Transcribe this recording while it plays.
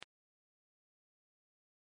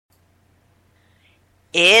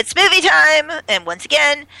It's movie time, and once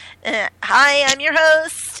again, hi, I'm your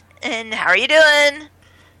host, and how are you doing?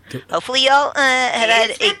 Hopefully y'all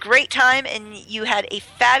had a great time, and you had a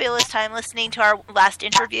fabulous time listening to our last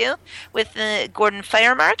interview with Gordon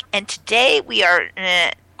Firemark, and today we are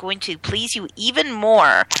going to please you even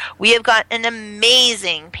more. We have got an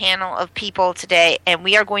amazing panel of people today, and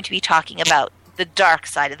we are going to be talking about the dark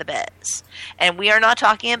side of the biz. And we are not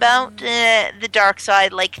talking about the dark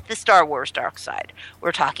side like the Star Wars dark side.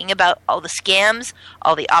 We're talking about all the scams,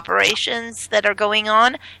 all the operations that are going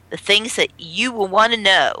on, the things that you will want to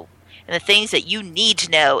know, and the things that you need to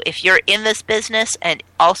know if you're in this business, and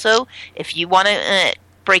also if you want to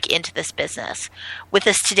break into this business. With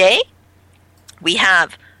us today, we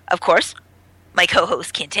have, of course, my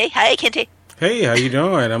co-host Kente. Hi, Kente. Hey, how you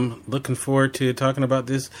doing? I'm looking forward to talking about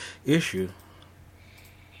this issue.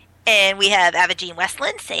 And we have Avagene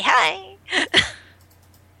Westland. Say hi. Can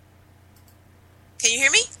you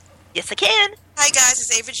hear me? Yes, I can. Hi, guys.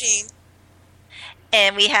 It's Avagene.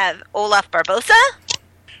 And we have Olaf Barbosa.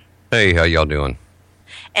 Hey, how y'all doing?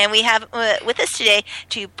 And we have with us today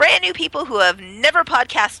two brand new people who have never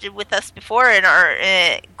podcasted with us before and are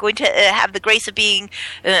going to have the grace of being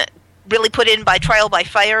really put in by trial by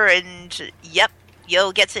fire. And, yep,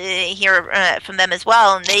 you'll get to hear from them as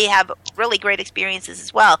well. And they have really great experiences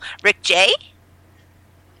as well. Rick J.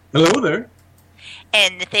 Hello there.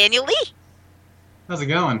 And Nathaniel Lee. How's it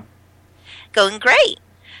going? Going great.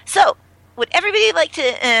 So, would everybody like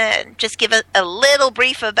to just give a little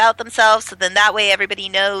brief about themselves, so then that way everybody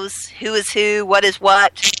knows who is who, what is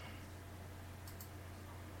what?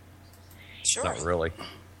 Sure. Not really.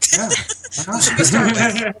 Yeah.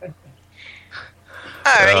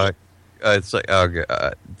 All right. It's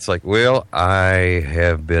like, well, I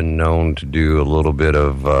have been known to do a little bit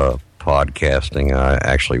of podcasting. I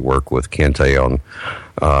actually work with Kente on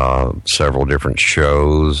several different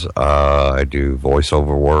shows. I do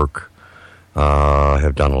voiceover work. I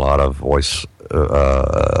have done a lot of voice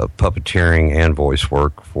puppeteering and voice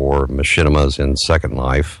work for machinimas in Second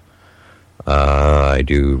Life. I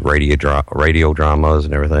do radio dramas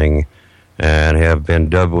and everything, and have been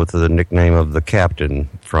dubbed with the nickname of the Captain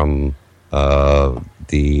from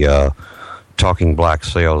the Talking Black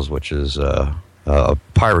Sails, which is a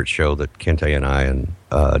pirate show that Kente and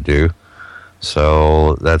I do.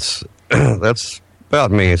 So that's that's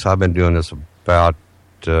about me. So I've been doing this about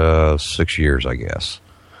 6 years, I guess.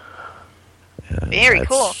 Very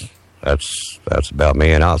cool. That's about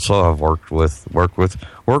me, and also I've worked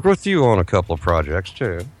with you on a couple of projects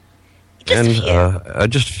too. Just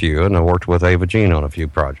a few, and I worked with Avagene on a few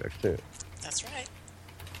projects too. That's right.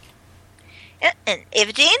 Yeah, and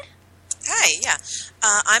Avagene? Hi, yeah.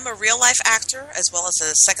 I'm a real-life actor as well as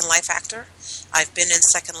a Second Life actor. I've been in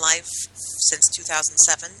Second Life since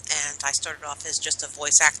 2007, and I started off as just a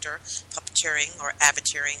voice actor, puppeteering or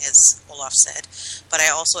avatteering, as Olaf said. But I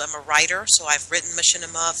also am a writer, so I've written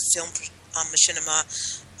machinima, filmed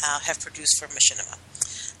machinima, have produced for machinima.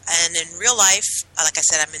 And in real life, like I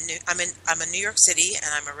said, I'm in New York City,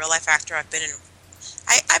 and I'm a real-life actor. I've been in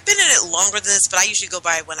it longer than this, but I usually go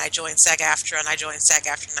by when I joined SAG-AFTRA, and I joined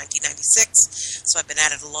SAG-AFTRA in 1996, so I've been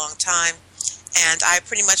at it a long time. And I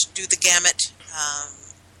pretty much do the gamut,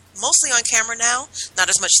 mostly on camera now, not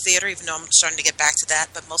as much theater, even though I'm starting to get back to that,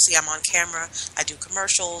 but mostly I'm on camera. I do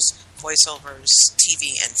commercials, voiceovers,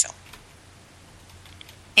 TV, and film.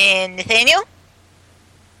 And Nathaniel?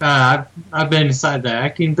 I've been inside the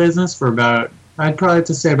acting business for I'd probably have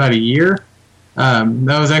to say about a year.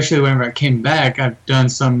 That was actually whenever I came back. I've done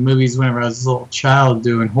some movies whenever I was a little child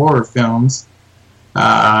doing horror films.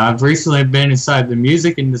 I've recently been inside the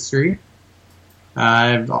music industry.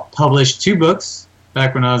 I've published 2 books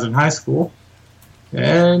back when I was in high school.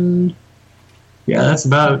 And yeah, that's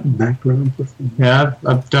about background performing. Yeah,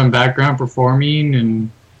 I've done background performing,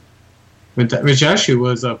 and which actually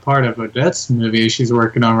was a part of Odette's movie she's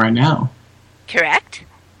working on right now. Correct.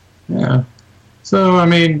 Yeah. So, I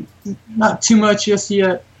mean, not too much just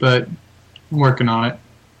yet, but I'm working on it.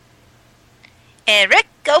 And Rick,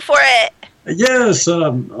 go for it. Yes,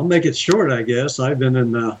 I'll make it short, I guess. I've been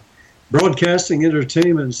in broadcasting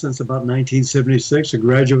entertainment since about 1976, a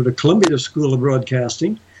graduate of Columbia School of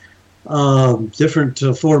Broadcasting. Different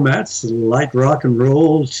formats, light rock and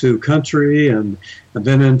roll to country, and I've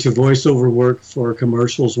been into voiceover work for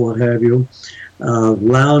commercials, what have you.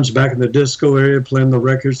 Lounge back in the disco area, playing the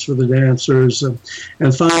records for the dancers,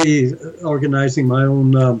 and finally organizing my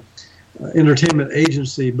own entertainment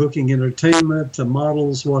agency, booking entertainment,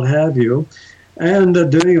 models, what have you, and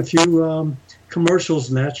doing a few commercials,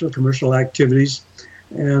 natural commercial activities,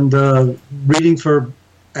 and reading for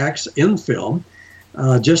acts in film.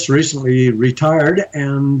 just recently retired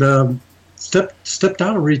and stepped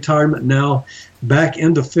out of retirement now, back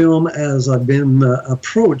into film as I've been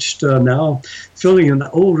approached now, filling an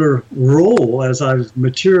older role as I've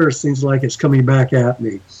matured. It seems like it's coming back at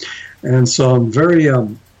me. And so I'm very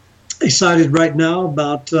excited right now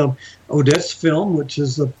about Odette's film, which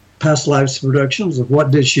is the Past Lives Productions of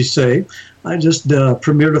What Did She Say? I just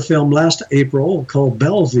premiered a film last April called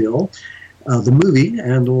Belleville, the movie,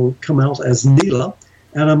 and it will come out as Neela.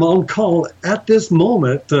 And I'm on call at this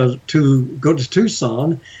moment to go to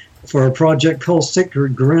Tucson for a project called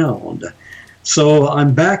Sacred Ground. So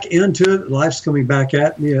I'm back into it. Life's coming back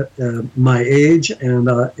at me at my age and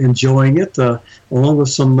enjoying it, along with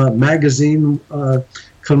some magazine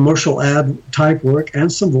commercial ad type work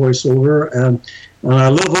and some voiceover. And I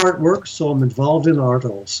love artwork, so I'm involved in art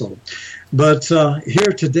also. But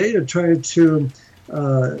here today to try to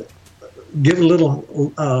give a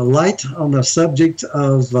little light on the subject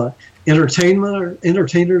of entertainment or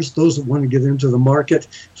entertainers, those that want to get into the market.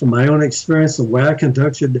 From my own experience, the way I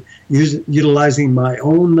conducted, utilizing my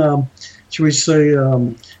own, shall we say,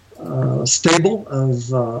 stable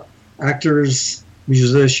of actors,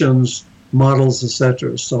 musicians, models,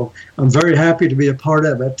 etc. So I'm very happy to be a part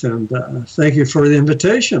of it, and thank you for the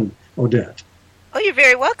invitation, Odette. Oh, you're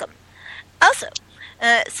very welcome. Also,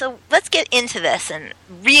 so let's get into this and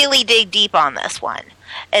really dig deep on this one.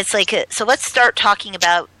 It's like, so let's start talking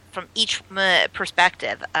about from each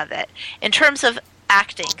perspective of it. In terms of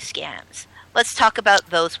acting scams, let's talk about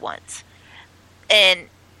those ones. And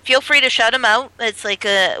feel free to shout them out. It's like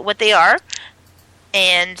what they are.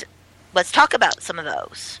 And let's talk about some of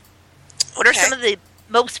those. What are some of the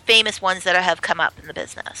most famous ones that have come up in the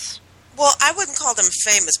business? Well, I wouldn't call them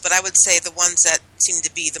famous, but I would say the ones that seem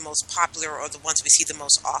to be the most popular or the ones we see the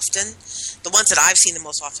most often, the ones that I've seen the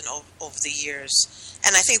most often over the years,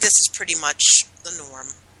 and I think this is pretty much the norm,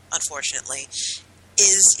 unfortunately,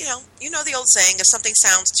 is, you know the old saying, if something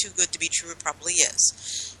sounds too good to be true, it probably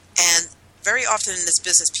is. And very often in this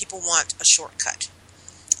business, people want a shortcut.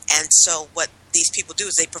 And so what these people do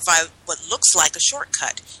is they provide what looks like a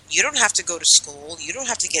shortcut. You don't have to go to school. You don't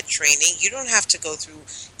have to get training. You don't have to go through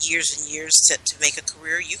years and years to make a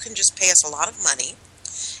career. You can just pay us a lot of money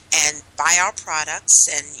and buy our products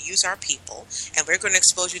and use our people. And we're going to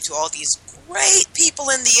expose you to all these great people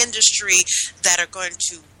in the industry that are going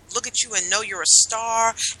to look at you and know you're a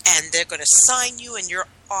star, and they're going to sign you and you're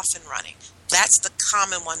off and running. That's the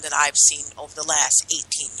common one that I've seen over the last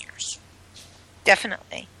 18 years.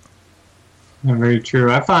 Definitely. Very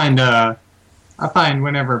true. I find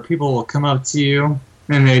whenever people will come up to you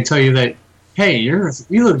and they tell you that, hey, you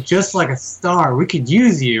look just like a star. We could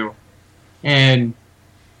use you. And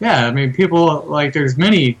yeah, I mean, people, like, there's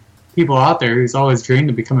many people out there who's always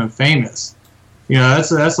dreamed of becoming famous.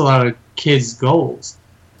 That's a lot of kids' goals.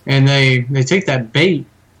 And they take that bait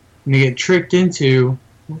and they get tricked into,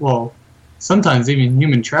 well, sometimes even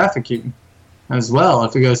human trafficking as well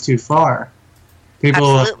if it goes too far.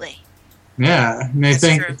 People, absolutely. Yeah, and they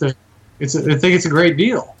think it's a great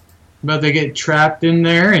deal, but they get trapped in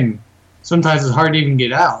there, and sometimes it's hard to even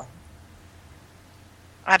get out.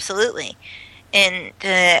 Absolutely. And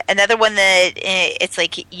another one that it's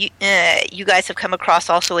like you guys have come across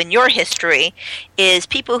also in your history is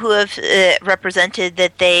people who have represented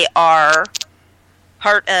that they are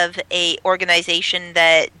part of a organization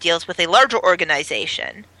that deals with a larger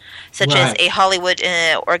organization, such as a Hollywood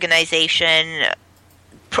organization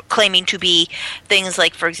claiming to be things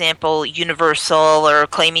like, for example, Universal, or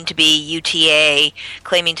claiming to be UTA,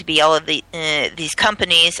 claiming to be all of these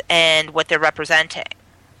companies and what they're representing.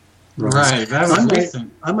 Right. That was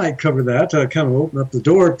recent. I might cover that, kind of open up the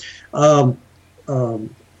door.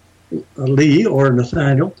 Lee, or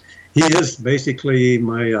Nathaniel, he is basically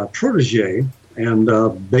my protege,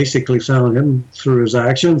 and basically found him through his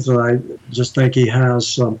actions. And I just think he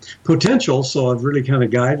has potential, so I've really kind of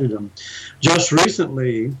guided him. Just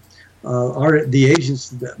recently, the agents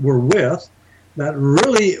that we're with, that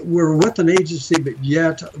really we're with an agency, but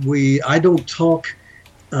yet I don't talk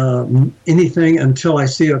anything until I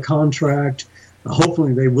see a contract.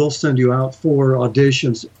 Hopefully they will send you out for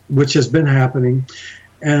auditions, which has been happening.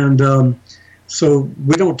 And so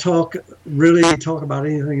we don't really talk about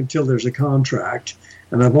anything until there's a contract.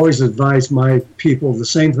 And I've always advised my people the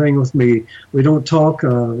same thing with me. We don't talk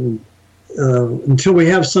until we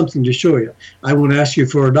have something to show you. I won't ask you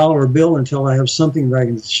for a dollar bill until I have something that I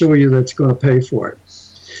can show you that's going to pay for it.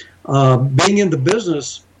 Being in the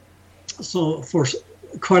business, so for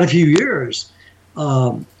quite a few years,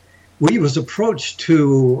 we was approached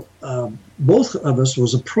to, both of us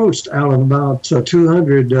was approached out of about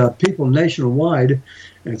 200 people nationwide,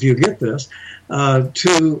 if you get this,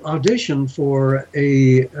 to audition for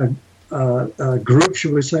a group,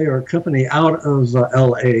 should we say, or a company out of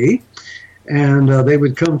L.A., and they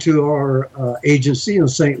would come to our agency in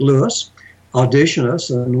St. Louis, audition us,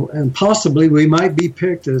 and possibly we might be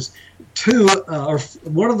picked as or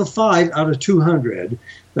one of the 5 out of 200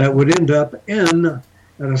 that would end up at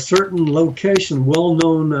a certain location,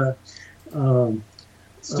 well-known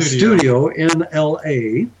studio in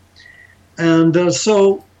L.A. And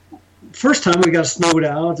so first time we got snowed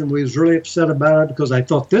out, and we was really upset about it because I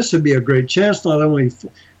thought this would be a great chance not only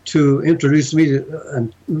to introduce me to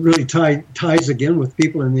and really ties again with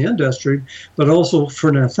people in the industry, but also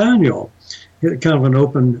for Nathaniel, kind of an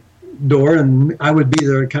open door, and I would be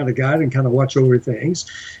their kind of guide and kind of watch over things.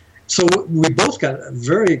 So we both got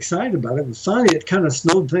very excited about it. And finally, it kind of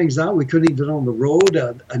snowed things out. We couldn't even get on the road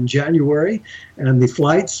in January, and the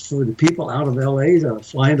flights for the people out of L.A. to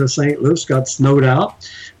fly into St. Louis got snowed out.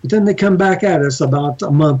 But then they come back at us about a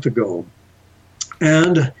month ago,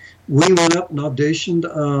 and we went up and auditioned.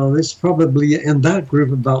 It's probably in that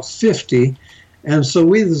group about 50, and so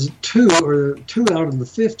we was two out of the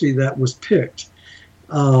 50 that was picked.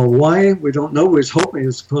 Why? We don't know. We was hoping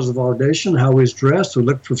it's because of audition, how we was dressed, we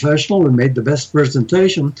looked professional, and made the best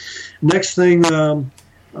presentation. Next thing,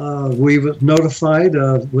 we were notified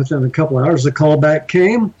within a couple hours, the callback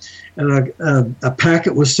came, and a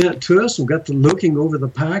packet was sent to us. We got to looking over the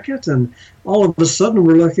packet, and all of a sudden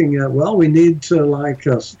we're looking at, well, we need to like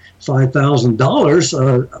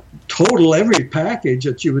 $5,000 total every package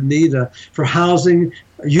that you would need for housing.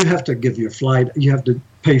 You have to give your flight. You have to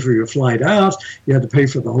pay for your flight out. You have to pay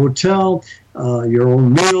for the hotel, your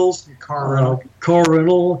own meals, car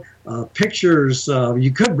rental, pictures.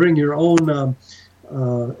 You could bring your own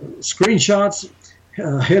screenshots,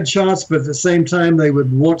 headshots, but at the same time they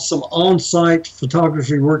would want some on-site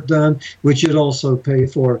photography work done, which you'd also pay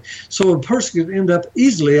for. So a person could end up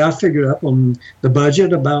easily, I figured up on the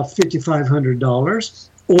budget, about $5,500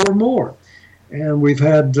 or more. And we've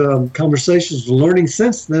had conversations, learning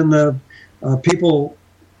since then, people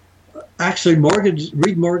actually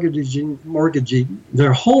remortgaging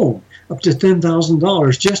their home up to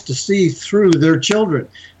 $10,000 just to see through their children,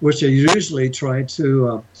 which they usually try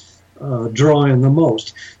to draw in the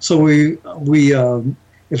most. So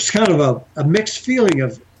it's kind of a mixed feeling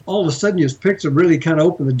of all of a sudden you picked to really kind of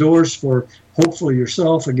open the doors for hopefully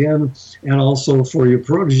yourself again and also for your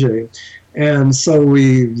protege. And so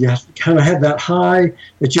we kind of had that high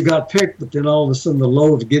that you got picked, but then all of a sudden the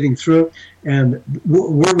low of getting through it, and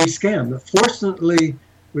where we scammed. Fortunately,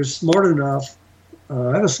 we're smart enough,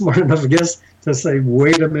 I was smart enough, I guess, to say,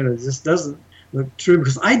 wait a minute, this doesn't look true,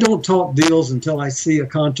 because I don't talk deals until I see a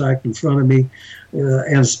contract in front of me,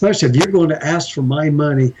 and especially if you're going to ask for my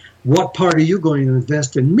money, what part are you going to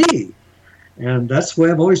invest in me? And that's the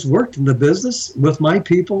way I've always worked in the business with my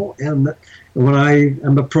people, and when I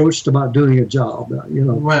am approached about doing a job,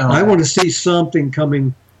 I want to see something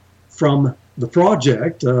coming from the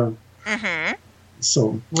project.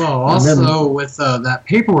 So, well, also with that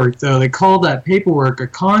paperwork, though, they call that paperwork a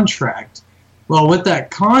contract. Well, with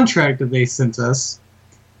that contract that they sent us,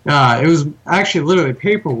 it was actually literally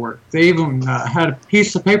paperwork. They even had a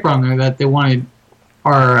piece of paper on there that they wanted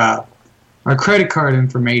our credit card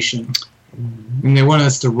information, and they wanted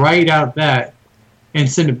us to write out that and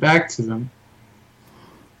send it back to them.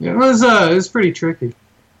 It was pretty tricky.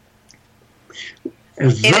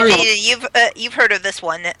 You've heard of this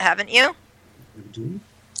one, haven't you? Who,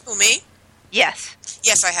 me? Yes.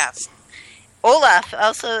 Yes, I have. Olaf,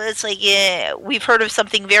 also, it's like we've heard of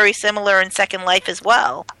something very similar in Second Life as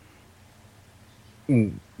well.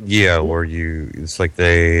 Yeah, where it's like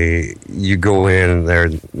you go in and they're,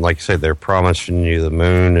 like you said, they're promising you the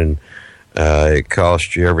moon, and it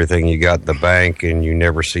costs you everything you got in the bank, and you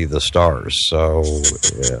never see the stars. So,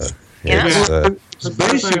 it's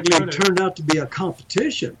basically turned out to be a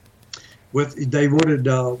competition. They wanted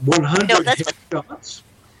 100 headshots.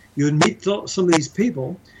 You would meet some of these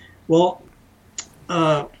people. Well,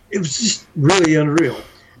 it was just really unreal.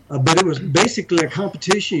 But it was basically a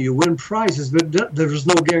competition. You win prizes, but there was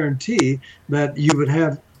no guarantee that you would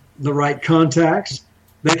have the right contacts.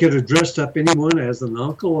 They could have dressed up anyone as an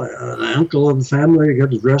uncle of the family. They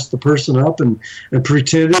could have dressed the person up and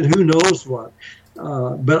pretended who knows what.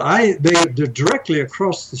 But they're directly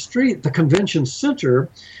across the street. The convention center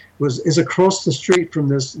is across the street from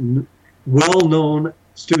this well-known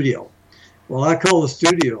studio. Well, I call the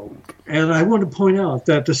studio, and I want to point out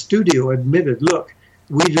that the studio admitted, look,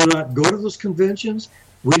 We do not go to those conventions.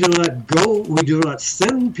 We do not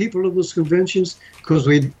send people to those conventions because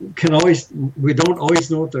we don't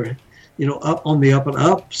always know if they're, up on the up and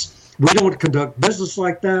ups. We don't conduct business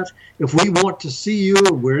like that. If we want to see you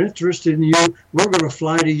or we're interested in you, we're going to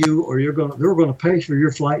fly to you, or they're going to pay for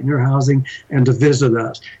your flight and your housing and to visit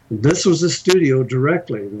us. And this was a studio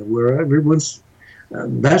directly where everyone's,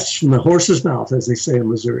 that's from the horse's mouth, as they say in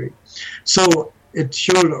Missouri. So it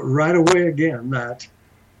showed right away again that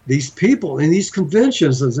these people in these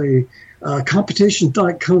conventions, as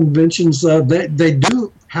competition-type conventions, they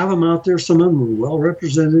do have them out there. Some of them are well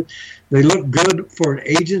represented. They look good for an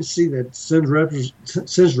agency that sends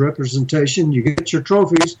representation. You get your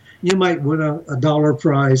trophies. You might win a dollar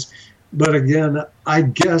prize. But again, I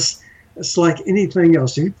guess it's like anything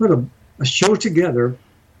else. If you put a show together,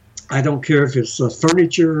 I don't care if it's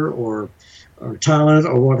furniture or talent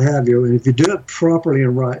or what have you, and if you do it properly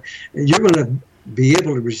and right, you're going to be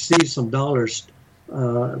able to receive some dollars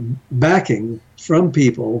backing from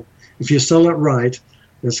people. If you sell it right,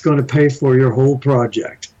 it's going to pay for your whole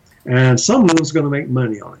project. And someone's going to make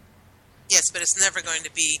money on it. Yes, but it's never going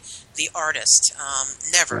to be the artist.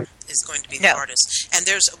 Never is going to be the artist. And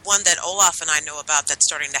there's one that Olaf and I know about that's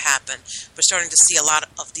starting to happen. We're starting to see a lot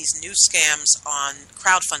of these new scams on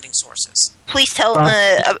crowdfunding sources. Please tell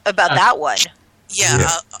about that one. Yeah,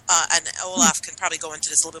 and Olaf can probably go into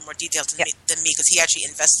this a little bit more detail than me, because he actually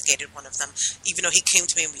investigated one of them, even though he came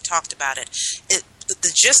to me and we talked about it.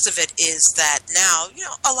 The gist of it is that now,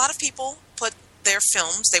 a lot of people put their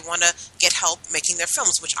films, they want to get help making their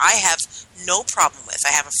films, which I have no problem with.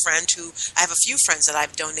 I have a few friends that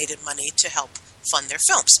I've donated money to help fund their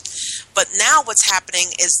films. But now what's happening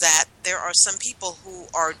is that there are some people who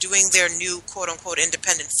are doing their new quote-unquote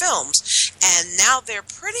independent films, and now they're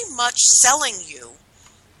pretty much selling you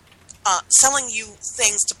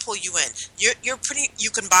things to pull you in. You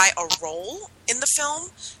can buy a role in the film.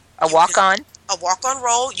 A walk-on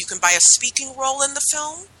role. You can buy a speaking role in the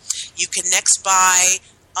film. You can next buy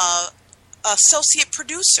a associate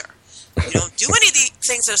producer. You don't do any of the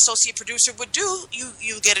things that associate producer would do.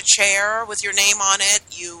 You get a chair with your name on it.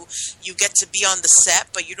 You get to be on the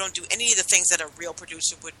set, but you don't do any of the things that a real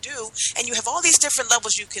producer would do. And you have all these different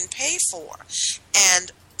levels you can pay for.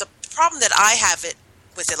 And the problem that I have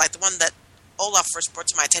with it, like the one that Olaf first brought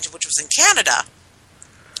to my attention, which was in Canada,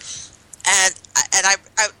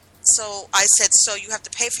 so I said, so you have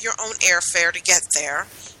to pay for your own airfare to get there.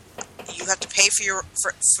 You have to pay for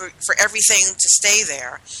everything to stay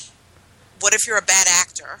there. What if you're a bad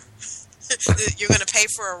actor? You're going to pay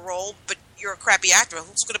for a role, but you're a crappy actor.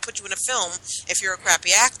 Who's going to put you in a film if you're a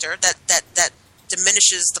crappy actor? That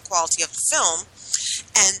diminishes the quality of the film.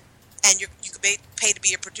 And you could pay to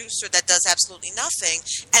be a producer that does absolutely nothing.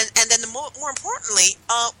 And then more importantly,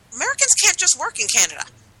 Americans can't just work in Canada.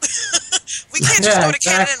 We can't just go to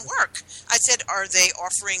Canada and work. I said, are they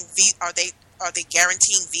offering? Are they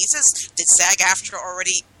guaranteeing visas? Did SAG-AFTRA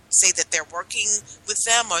already say that they're working with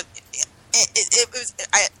them? Or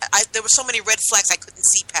there were so many red flags I couldn't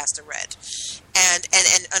see past the red. And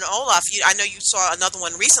Olaf, I know you saw another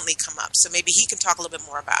one recently come up, so maybe he can talk a little bit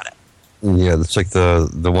more about it. Yeah, it's like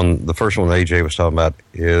the first one AJ was talking about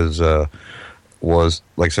was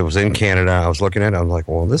like I said, was in Canada. I was looking at it, I was like,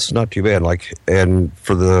 well, this is not too bad. Like, and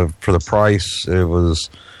for the price, it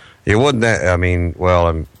wasn't that. I mean,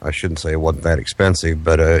 well, I shouldn't say it wasn't that expensive,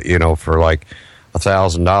 but for like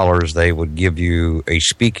 $1,000, they would give you a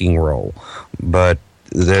speaking role. But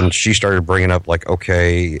then she started bringing up like,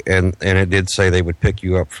 okay, and it did say they would pick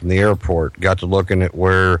you up from the airport. Got to looking at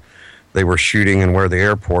where they were shooting and where the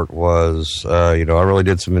airport was. I really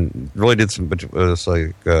did some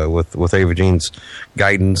with Ava Jean's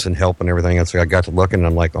guidance and help and everything. And so I got to looking and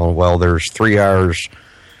I'm like, oh, well, there's 3 hours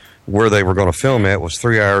where they were going to film it was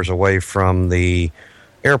 3 hours away from the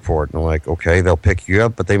airport. And I'm like, okay, they'll pick you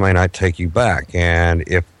up, but they might not take you back. And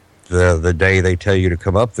if the day they tell you to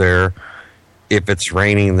come up there, if it's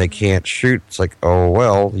raining and they can't shoot, it's like, oh,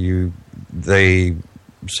 well, they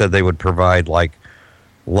said they would provide like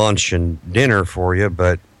lunch and dinner for you,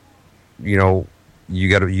 but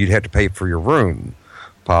you'd have to pay for your room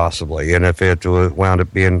possibly. And if it wound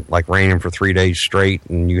up being like raining for 3 days straight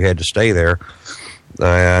and you had to stay there,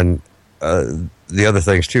 and the other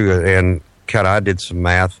things too, and kind of I did some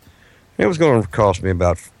math, it was going to cost me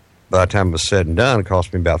about, by the time it was said and done, it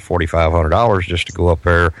cost me about $4,500 just to go up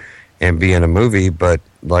there and be in a movie. But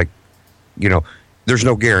like, there's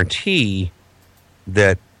no guarantee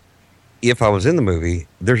that if I was in the movie,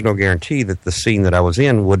 there's no guarantee that the scene that I was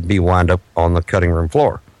in would be wind up on the cutting room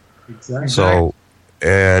floor. Exactly. So,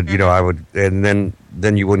 and I would, and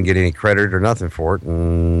then you wouldn't get any credit or nothing for it,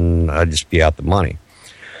 and I'd just be out the money.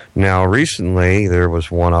 Now, recently, there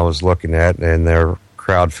was one I was looking at, and they're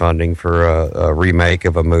crowdfunding for a remake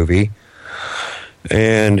of a movie.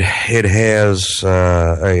 And it has,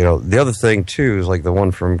 the other thing, too, is like the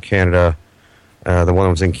one from Canada, the one that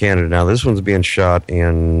was in Canada. Now, this one's being shot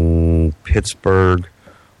in Pittsburgh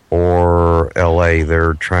or L.A.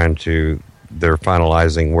 They're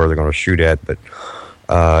finalizing where they're going to shoot at, but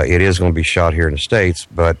it is going to be shot here in the States.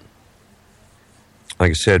 But like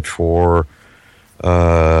I said, for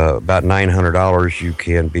about $900, you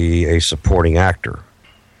can be a supporting actor,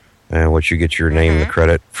 and which you get your name and the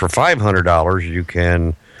credit. For $500, you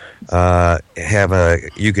can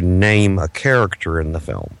you can name a character in the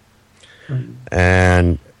film,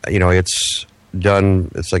 and it's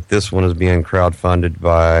done. It's like this one is being crowdfunded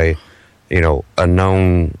by a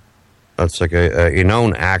known. That's like a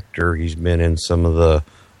known actor. He's been in some of the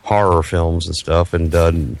horror films and stuff, and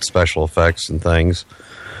done special effects and things.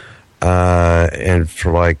 And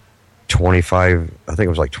for like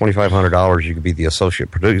 $2,500, you could be the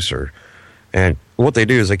associate producer. And what they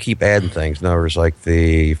do is they keep adding things. In other words, like for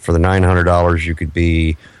the $900, you could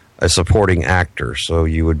be a supporting actor. So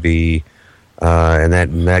you would be, and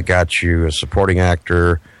that got you a supporting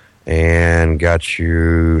actor, and got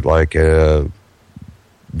you like a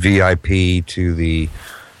VIP to the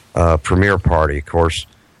premiere party. Of course,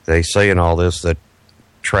 they say in all this that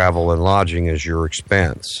travel and lodging is your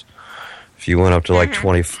expense. If you went up to like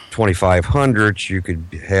 $2,500, you could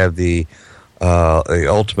have the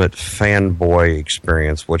ultimate fanboy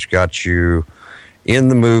experience, which got you in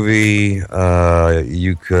the movie.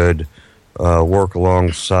 You could work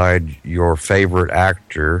alongside your favorite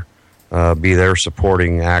actor, be their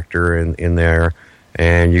supporting actor in there,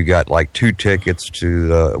 and you got like 2 tickets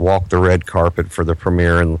to walk the red carpet for the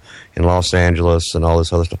premiere in Los Angeles and all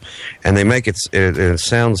this other stuff. And they make it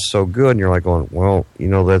sounds so good, and you're like going, well,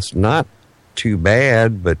 that's not too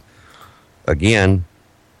bad, but again,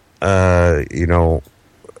 kind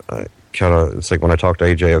of, it's like when I talk to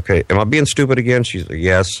AJ, okay, am I being stupid again? She's like,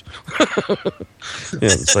 yes.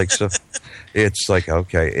 It's like, so it's like,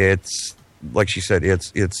 okay, it's like she said,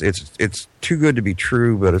 it's too good to be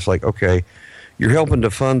true, but it's like, okay, you're helping to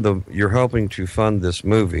fund this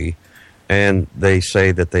movie, and they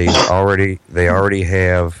say that they already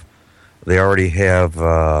have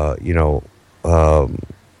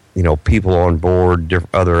people on board,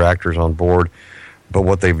 other actors on board. But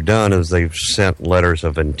what they've done is they've sent letters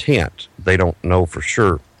of intent. They don't know for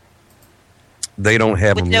sure. They don't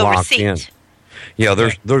have them locked in. Yeah,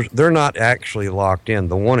 they're not actually locked in.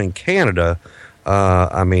 The one in Canada,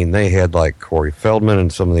 they had like Corey Feldman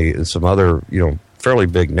and some other fairly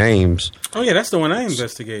big names. Oh yeah, that's the one I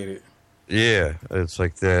investigated. Yeah, it's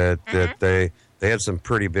like that they had some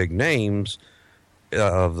pretty big names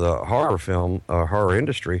of the horror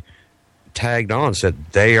industry tagged on, said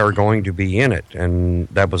they are going to be in it, and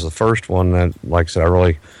that was the first one that, like I said,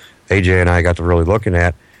 AJ and I got to really looking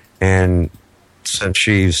at. And since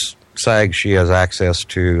she's SAG, she has access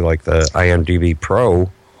to like the IMDb Pro,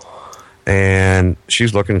 and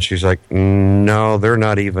she's looking and she's like, no, they're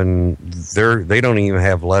not even they don't even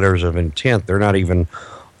have letters of intent. They're not even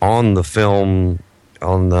on the film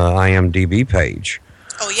on the IMDb page.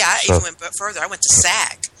 Oh yeah, I even went further. I went to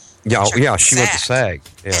SAG. Yeah, she went to SAG.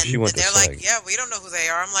 Yeah, she went to SAG. And they're like, yeah, we don't know who they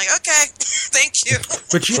are. I'm like, okay, thank you.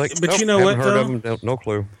 But you know what, heard though? of them, no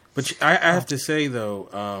clue. But I have to say,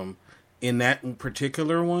 though, in that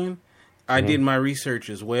particular one, I did my research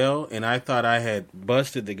as well, and I thought I had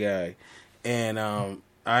busted the guy. And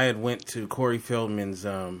I had went to Corey Feldman's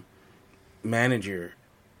manager,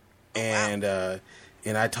 and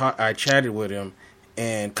I chatted with him,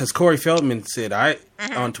 and because Corey Feldman said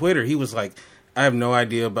on Twitter, he was like, I have no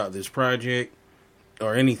idea about this project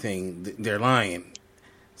or anything. They're lying.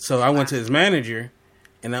 So I went to his manager,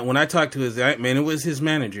 and when I talked to it was his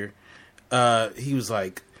manager. He was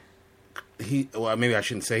like, maybe I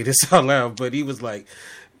shouldn't say this out loud, but he was like,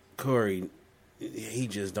 Corey, he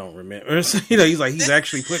just don't remember. He's like, he's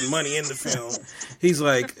actually putting money in the film. He's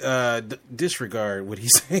like, disregard what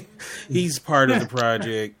he's saying. He's part of the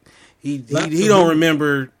project. He don't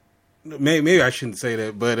remember. Maybe I shouldn't say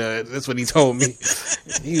that, but that's what he told me.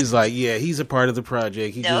 He was like, yeah, he's a part of the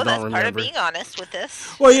project. He just don't remember. Part of being honest with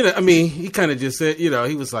this. Well, he kind of just said, he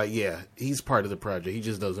was like, yeah, he's part of the project. He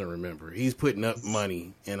just doesn't remember. He's putting up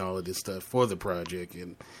money and all of this stuff for the project,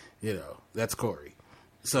 and that's Corey.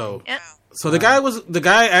 So, so the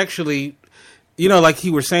guy actually, like he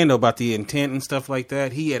was saying though about the intent and stuff like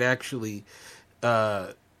that. He had actually, he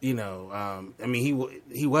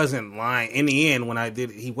wasn't lying. In the end, when I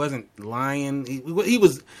did it, he wasn't lying. He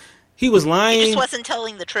was lying. He just wasn't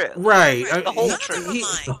telling the truth. Right. The whole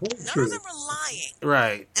truth. None of them were lying.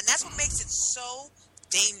 Right. And so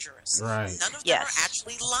dangerous. Right. None of them Yes. are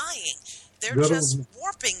actually lying. They're Good just old-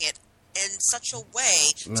 warping it in such a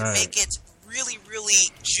way to Right. make it really, really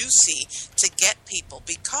juicy to get people.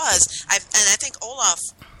 Because I think Olaf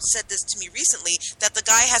said this to me recently, that the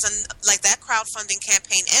guy has that crowdfunding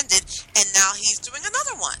campaign ended, and now he's doing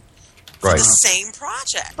another one for Right. the same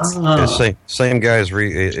project. The same guy is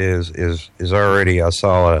already. I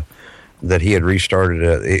saw that he had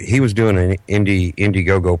restarted. He was doing an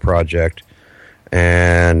Indiegogo project,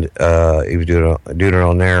 and he was doing it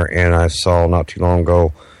on there. And I saw not too long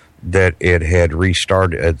ago that it had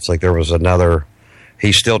restarted. It's like there was another.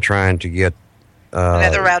 He's still trying to get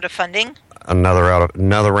Another round of funding.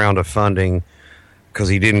 another round of funding because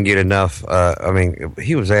he didn't get enough. I mean,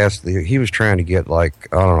 he was trying to get like,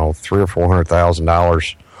 I don't know, $300,000 or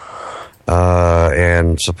 $400,000,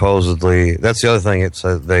 and supposedly that's the other thing. It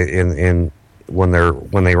says when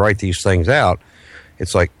they write these things out,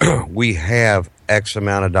 it's like we have X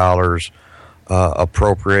amount of dollars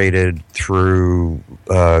appropriated through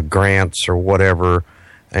grants or whatever,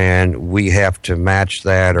 and we have to match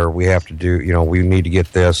that, or we have to do, we need to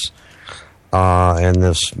get this. And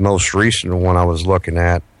this most recent one I was looking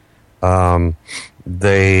at,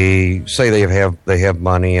 they say they have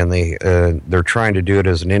money, and they're trying to do it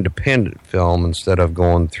as an independent film instead of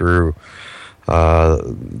going through.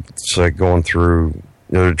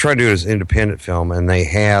 They're trying to do it as an independent film, and they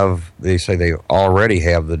say they already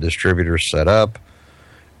have the distributors set up,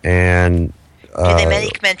 and Did they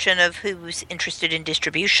make mention of who's interested in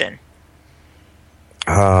distribution?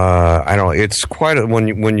 I don't. It's quite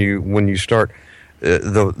when you start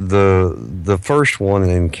the first one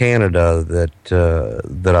in Canada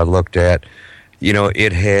that I looked at.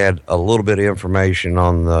 It had a little bit of information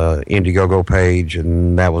on the Indiegogo page,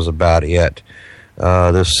 and that was about it.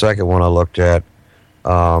 This second one I looked at,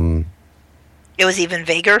 It was even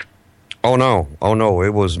vaguer. Oh no!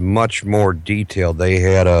 It was much more detailed. They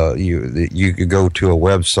had you could go to a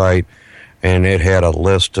website, and it had a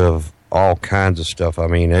list of all kinds of stuff. I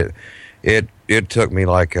mean, it took me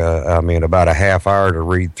about a half hour to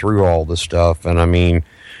read through all the stuff, and I mean,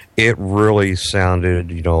 it really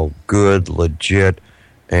sounded good, legit,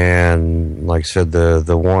 and like I said,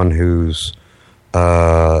 the one who's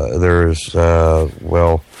who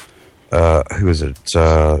is it?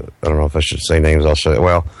 I don't know if I should say names. I'll say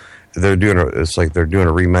they're doing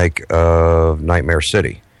a remake of Nightmare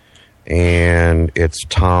City, and it's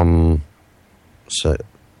Tom.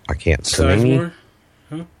 I can't say.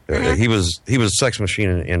 He was Sex Machine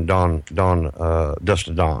in Dust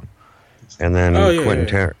to Dawn, and then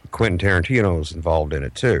Quentin Tarantino was involved in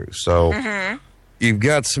it too. So you've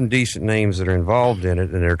got some decent names that are involved in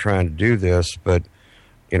it, and they're trying to do this. But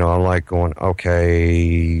I'm like going,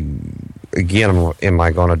 okay, again, am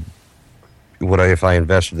I going to? If I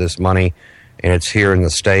invested this money and it's here in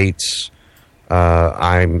the States,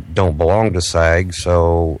 I don't belong to SAG,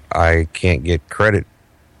 so I can't get credit.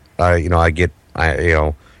 I get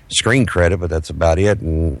screen credit, but that's about it.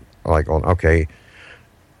 And I'm like, okay.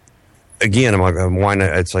 Again, I'm like, why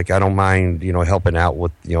not? It's like I don't mind, helping out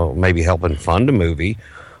with, maybe helping fund a movie,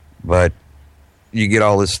 but you get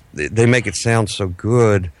all this. They make it sound so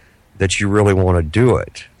good that you really want to do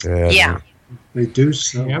it. Yeah, they do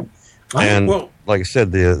so. Yep. And like I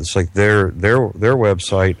said, it's like their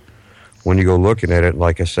website. When you go looking at it,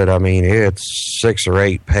 like I said, I mean, it's 6 or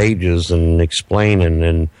 8 pages and explaining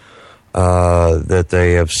and that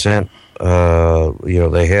they have sent.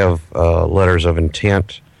 They have letters of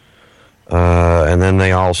intent, and then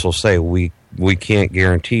they also say we can't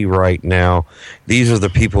guarantee right now. These are the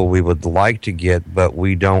people we would like to get, but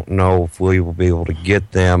we don't know if we will be able to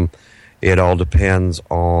get them. It all depends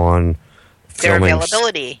on their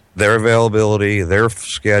availability, their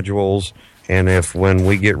schedules, and if when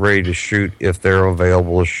we get ready to shoot, if they're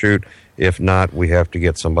available to shoot. If not, we have to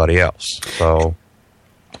get somebody else. So,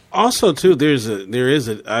 also too,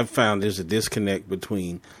 I've found there's a disconnect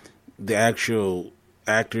between the actual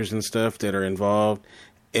actors and stuff that are involved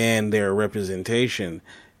and their representation.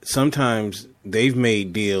 Sometimes they've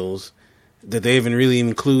made deals that they haven't really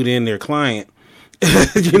include in their client.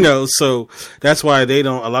 So that's why they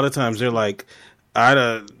don't. A lot of times they're like, I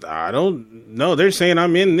don't know. They're saying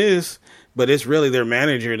I'm in this, but it's really their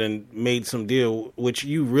manager that made some deal, which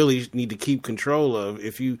you really need to keep control of.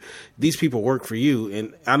 These people work for you,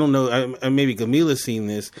 and I don't know. Maybe Camila's seen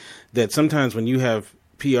this. That sometimes when you have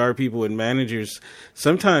PR people and managers,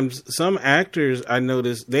 sometimes some actors I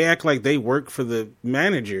notice they act like they work for the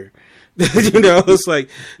manager. It's like,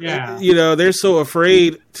 they're so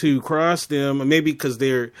afraid to cross them, maybe because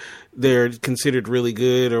they're considered really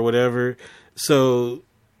good or whatever. So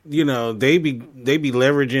they be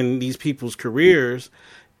leveraging these people's careers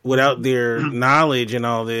without their knowledge and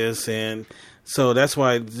all this, and so that's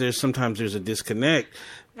why there's a disconnect.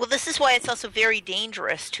 Well, this is why it's also very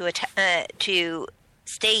dangerous to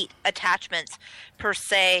state attachments per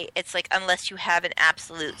se. It's like, unless you have an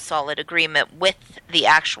absolute solid agreement with the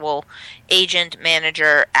actual agent,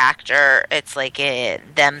 manager, actor, it's like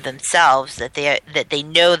them themselves that they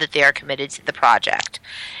know that they are committed to the project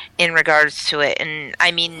in regards to it. And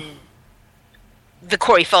I mean, the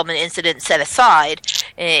Corey Feldman incident set aside,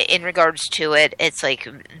 in regards to it, it's like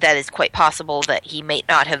that is quite possible that he may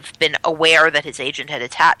not have been aware that his agent had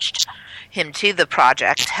attached him to the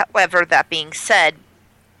project. However, that being said,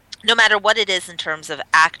 no matter what it is in terms of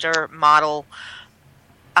actor, model,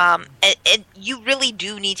 and you really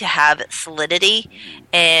do need to have solidity.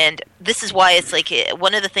 And this is why it's like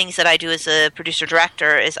one of the things that I do as a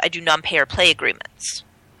producer-director is I do non-pay or play agreements,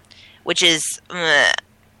 which is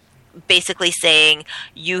basically saying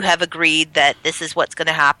you have agreed that this is what's going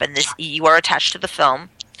to happen. You are attached to the film.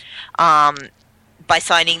 By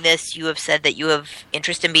signing this, you have said that you have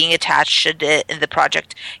interest in being attached. Should the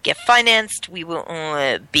project get financed, we will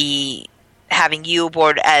be having you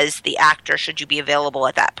aboard as the actor should you be available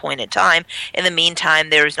at that point in time. In the meantime,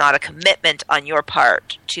 there is not a commitment on your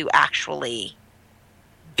part to actually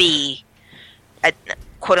be,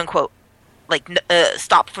 quote unquote, like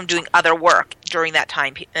stop from doing other work during that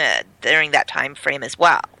time frame as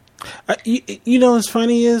well. What's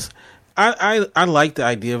funny is I like the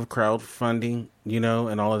idea of crowdfunding,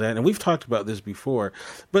 and all of that, and we've talked about this before.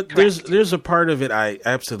 But Correct. there's a part of it I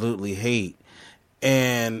absolutely hate,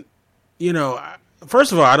 and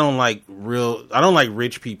first of all, I don't like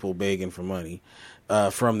rich people begging for money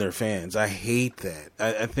from their fans. I hate that.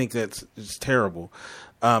 I think it's terrible.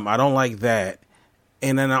 I don't like that.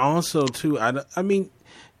 And then also, too, I mean,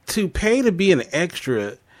 to pay to be an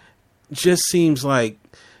extra just seems like,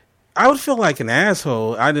 I would feel like an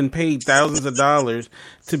asshole. I didn't pay thousands of dollars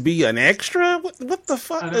to be an extra? What the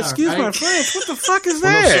fuck? Excuse my French. What the fuck is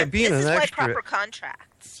that? Being This is an why extra, proper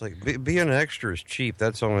contracts. it's like being an extra is cheap.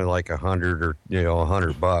 That's only like $100 or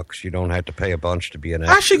 $100. You don't have to pay a bunch to be an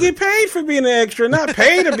extra. I should get paid for being an extra, not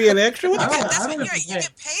pay to be an extra. What the Yeah, fuck? that's I what don't you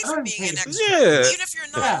get paid for being an extra. Yeah. Even if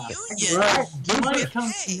you're not union, Right. you Money get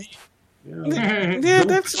comes to paid. me. Yeah,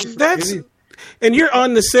 that's and you're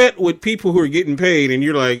on the set with people who are getting paid, and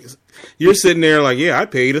you're sitting there like, yeah, I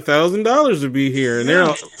paid $1,000 to be here, and they're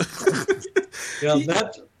all,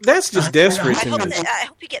 that's just desperate I to hope, me. I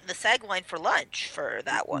hope you get in the SAG line for lunch for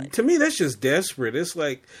that one. To me, that's just desperate. It's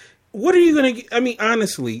like, what are you gonna get? I mean,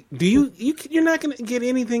 honestly, you're not gonna get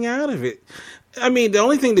anything out of it. I mean, the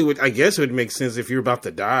only thing that I guess would make sense if you're about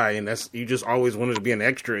to die and you just always wanted to be an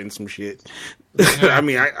extra in some shit. I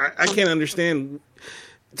mean, I can't understand.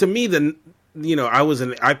 To me,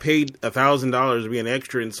 I paid $1,000 to be an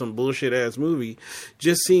extra in some bullshit ass movie.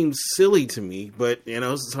 Just seems silly to me. But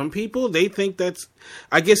some people, they think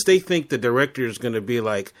I guess they think the director is going to be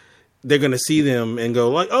like, they're going to see them and go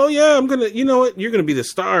like, oh yeah, I'm gonna, you know what, you're going to be the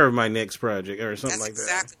star of my next project or something like That's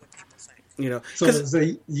exactly what people think. So as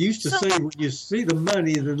they used to say, when you see the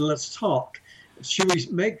money, then let's talk. Should we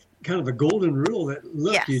make kind of a golden rule that,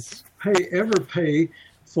 look, Yes. you ever pay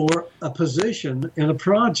for a position in a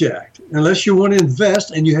project, unless you want to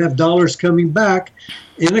invest and you have dollars coming back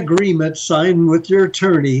in agreement, signed with your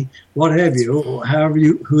attorney, what have you,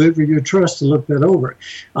 whoever you trust to look that over.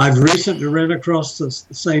 I've recently ran across the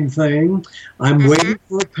same thing. I'm waiting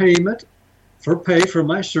for a payment for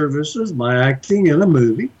my services, my acting in a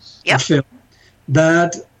movie, Yep. a film,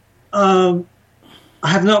 that I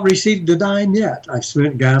have not received a dime yet. I've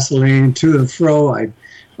spent gasoline to and fro.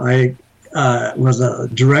 I was a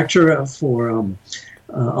director for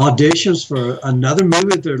auditions for another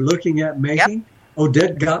movie they're looking at making. Yep.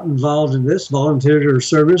 Odette got involved in this, volunteered her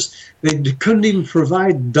service. They couldn't even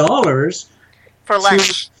provide dollars For to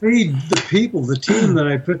lunch. feed the people, the team that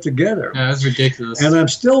I put together. Yeah, that's ridiculous. And I'm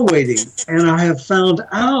still waiting. And I have found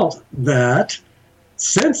out that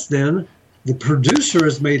since then, the producer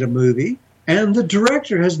has made a movie and the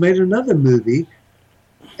director has made another movie.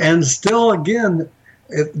 And still, again,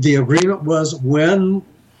 the agreement was when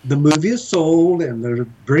the movie is sold and they're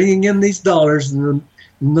bringing in these dollars, and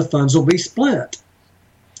the funds will be split.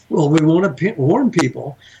 Well, we want to warn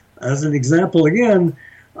people. As an example, again,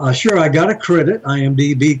 sure, I got a credit,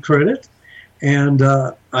 IMDb credit, and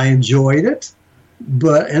I enjoyed it,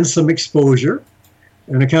 and some exposure.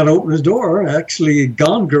 And it kind of opened the door. Actually,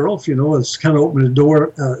 Gone Girl, if you know, it's kind of opened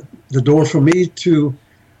the door for me to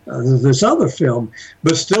this other film.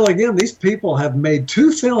 But still, again, these people have made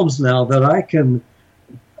 2 films now that I can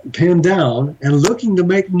pin down and looking to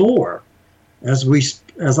make more.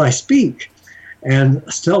 as I speak, and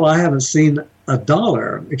still I haven't seen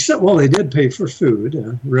 $1. Except, well, they did pay for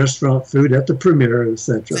food, restaurant food at the premiere,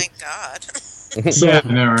 etc. Thank God. So, Yeah,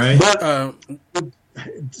 I know, right? But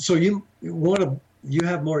so you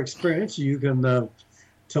have more experience. You can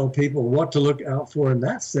tell people what to look out for in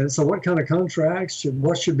that sense. So, what kind of contracts?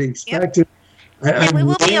 What should be expected? And we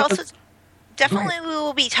will be also definitely we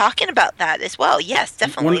will be talking about that as well. Yes,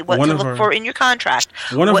 definitely what to look for in your contract.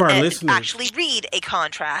 One of our listeners actually read a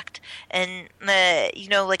contract, and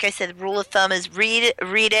like I said, rule of thumb is read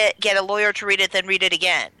it, get a lawyer to read it, then read it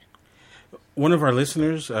again. One of our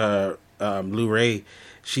listeners, Lou Ray,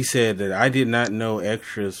 she said that I did not know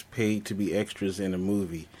extras paid to be extras in a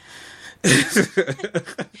movie. Let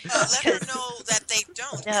her know that they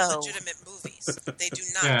don't in No. legitimate movies. They do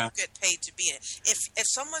not Yeah. get paid to be in it. If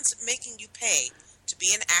someone's making you pay to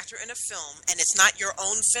be an actor in a film and it's not your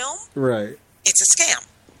own film, Right. it's a scam.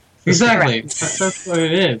 Exactly. That's what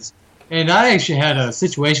it is. And I actually had a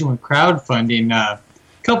situation with crowdfunding a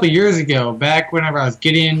couple of years ago, back whenever I was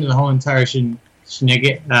getting into the whole entire shenanigans.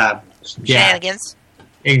 Yeah, Shenanigans.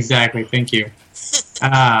 exactly. Thank you.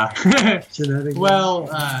 Shenanigans. Well,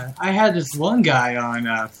 I had this one guy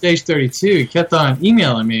on Stage 32. He kept on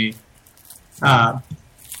emailing me.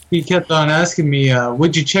 He kept on asking me,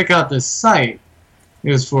 would you check out this site?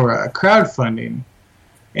 It was for crowdfunding.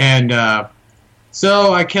 And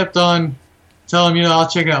so I kept on telling him, I'll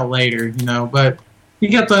check it out later, But he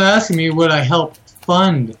kept on asking me, would I help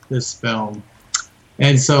fund this film?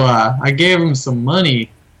 And so I gave him some money.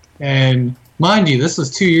 And mind you, this was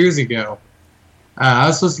 2 years ago. I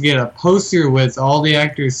was supposed to get a poster with all the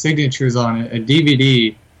actors' signatures on it, a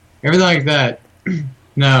DVD, everything like that.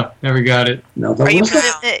 No, never got it. No, Are you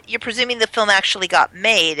that you're presuming the film actually got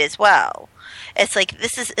made as well? It's like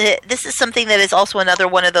this is something that is also another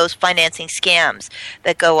one of those financing scams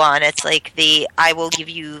that go on. It's like I will give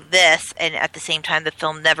you this, and at the same time the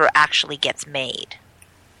film never actually gets made.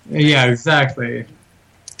 Yeah, exactly. You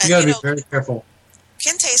And gotta be very careful.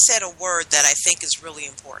 Kente said a word that I think is really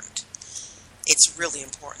important. It's really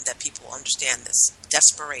important that people understand this.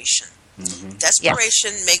 Desperation. Mm-hmm.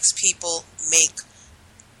 Desperation makes people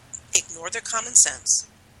ignore their common sense,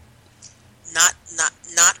 not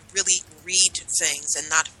really read things and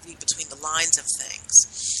not read between the lines of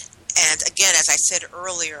things. And again, as I said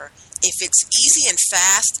earlier, if it's easy and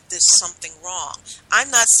fast, there's something wrong.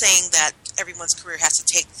 I'm not saying that everyone's career has to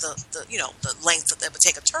take the length that it would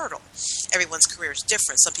take a turtle. Everyone's career is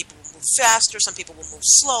different. Some people will move faster, some people will move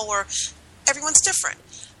slower. Everyone's different.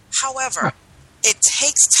 However, it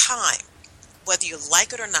takes time, whether you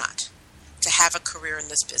like it or not, to have a career in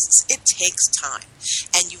this business. It takes time,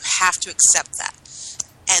 and you have to accept that.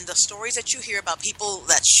 And the stories that you hear about people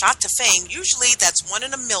that shot to fame, usually that's 1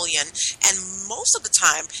 in a million. And most of the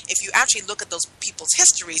time, if you actually look at those people's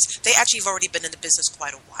histories, they actually have already been in the business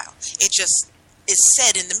quite a while. It just is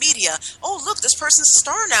said in the media, oh, look, this person's a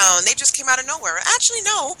star now, and they just came out of nowhere. Actually,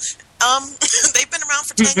 no. They've been around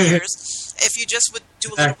for 10 years, if you just would do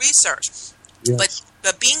a little research. yes.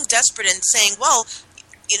 But being desperate and saying, well,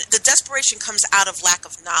 the desperation comes out of lack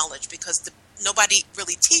of knowledge because nobody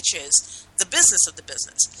really teaches the business of the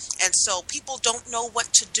business. And so people don't know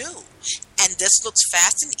what to do. And this looks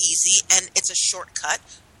fast and easy, and it's a shortcut.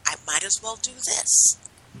 I might as well do this.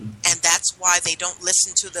 And that's why they don't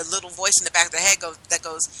listen to the little voice in the back of their head that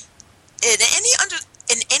goes, in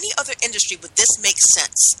any other industry, would this make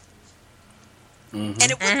sense? Mm-hmm.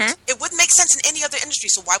 And it wouldn't make sense in any other industry,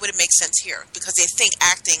 so why would it make sense here? Because they think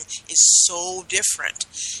acting is so different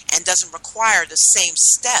and doesn't require the same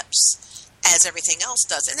steps as everything else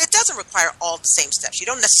does. And it doesn't require all the same steps. You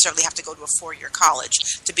don't necessarily have to go to a 4-year college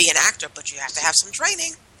to be an actor, but you have to have some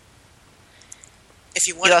training if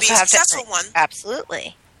you want to be a successful one.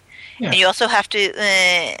 Absolutely. Yeah. And you also have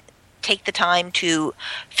to take the time to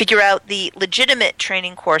figure out the legitimate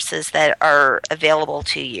training courses that are available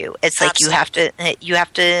to you. It's like you have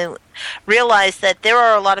to realize that there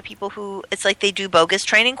are a lot of people who it's like they do bogus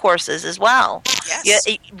training courses as well. Yes.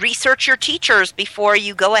 You research your teachers before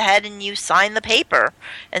you go ahead and you sign the paper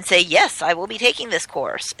and say, yes, I will be taking this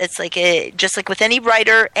course. It's like just like with any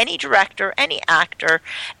writer, any director, any actor,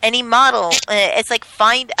 any model, it's like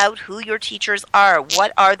find out who your teachers are.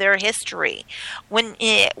 What are their history? When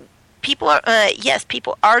people are,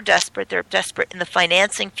 people are desperate. They're desperate in the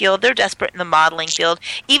financing field. They're desperate in the modeling field.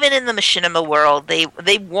 Even in the machinima world,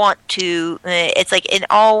 they want to. It's like in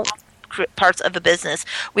all parts of the business,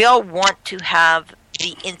 we all want to have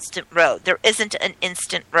the instant road. There isn't an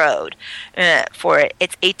instant road for it.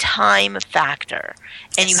 It's a time factor,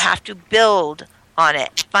 and you have to build on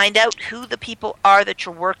it. Find out who the people are that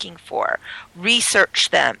you're working for. Research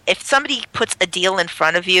them. If somebody puts a deal in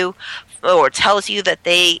front of you or tells you that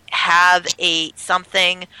they have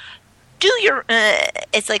something, do your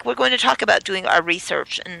it's like we're going to talk about doing our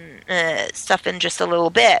research and stuff in just a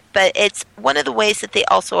little bit, but it's one of the ways that they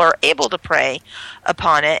also are able to prey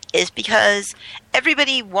upon it is because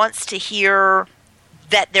everybody wants to hear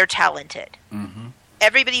that they're talented. Mm-hmm.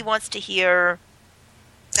 Everybody wants to hear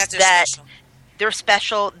that they're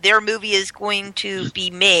special. Their movie is going to be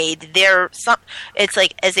made. It's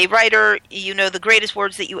like, as a writer, the greatest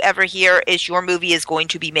words that you ever hear is your movie is going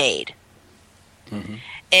to be made. Mm-hmm.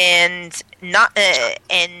 And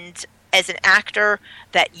as an actor,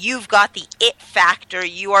 that you've got the it factor.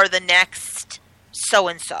 You are the next so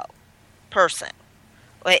and so person.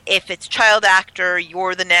 If it's child actor,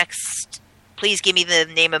 you're the next. Please give me the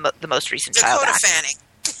name of the most recent child actor. Dakota Fanning.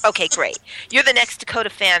 Okay, great. You're the next Dakota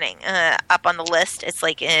Fanning up on the list. It's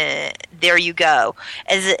like, there you go.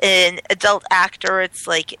 As an adult actor, it's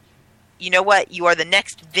like, you know what? You are the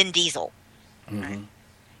next Vin Diesel. Mm-hmm. Right?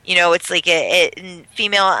 It's like in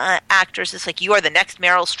female actors, it's like, you are the next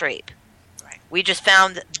Meryl Streep. Right. We just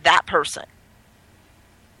found that person.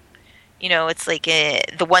 It's like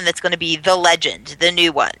the one that's going to be the legend, the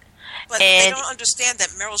new one. But they don't understand that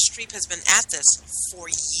Meryl Streep has been at this for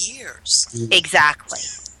years. Exactly.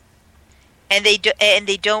 And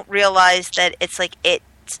they don't realize that it's like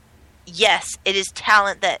yes, it is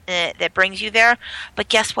talent that brings you there, but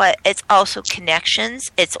guess what? It's also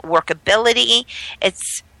connections, it's workability,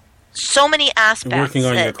 it's so many aspects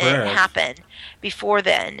that happen before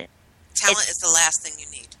then. Talent is the last thing you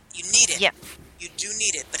need. You need it. Yeah. You do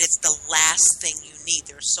need it, but it's the last thing you need.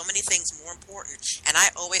 There are so many things more important. And I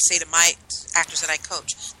always say to my actors that I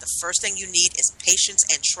coach, the first thing you need is patience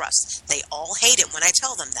and trust. They all hate it when I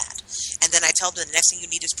tell them that. And then I tell them the next thing you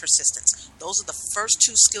need is persistence. Those are the first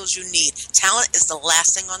two skills you need. Talent is the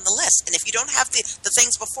last thing on the list. And if you don't have the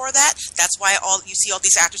things before that, that's why you see all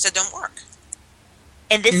these actors that don't work.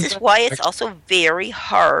 And this is why it's also very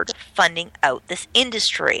hard funding out this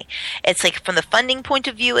industry. It's like from the funding point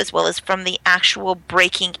of view as well as from the actual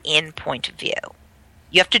breaking in point of view.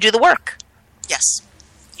 You have to do the work. Yes,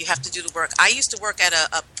 you have to do the work. I used to work at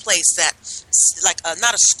a place that,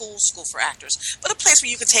 not a school for actors, but a place where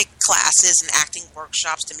you can take classes and acting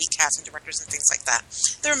workshops to meet casting directors and things like that.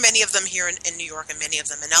 There are many of them here in New York and many of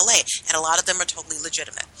them in LA, and a lot of them are totally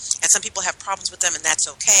legitimate. And some people have problems with them, and that's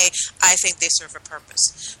okay. I think they serve a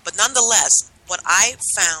purpose. But nonetheless, what I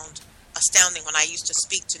found astounding when I used to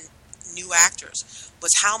speak to new actors was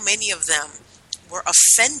how many of them were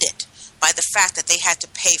offended by the fact that they had to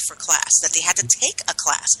pay for class, that they had to take a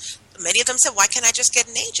class. Many of them said, why can't I just get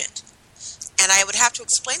an agent? And I would have to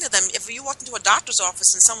explain to them, if you walked into a doctor's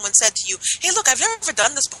office and someone said to you, hey, look, I've never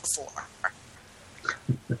done this before.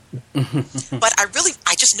 But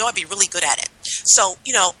I just know I'd be really good at it. So,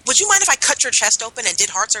 would you mind if I cut your chest open and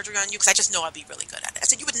did heart surgery on you? Because I just know I'd be really good at it. I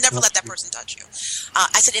said, you would never let that person touch you.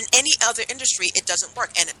 I said, in any other industry, it doesn't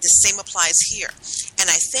work. And the same applies here. And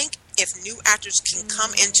I think if new actors can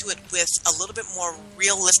come into it with a little bit more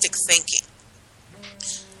realistic thinking,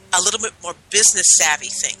 a little bit more business savvy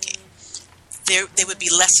thinking, they would be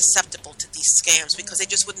less susceptible to these scams because they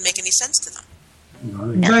just wouldn't make any sense to them.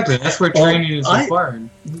 Exactly. That's where training is required.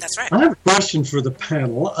 That's right. I have a question for the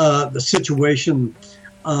panel, the situation,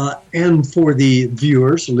 and for the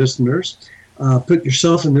viewers, listeners. Put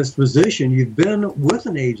yourself in this position. You've been with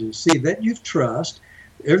an agency that you trust.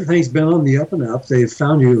 Everything's been on the up and up. They've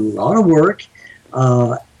found you a lot of work,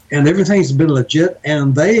 and everything's been legit.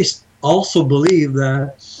 And they also believe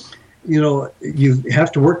that, you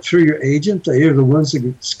have to work through your agent. They are the ones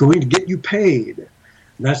that's going to get you paid.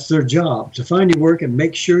 That's their job, to find you work and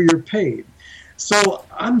make sure you're paid. So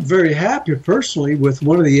I'm very happy personally with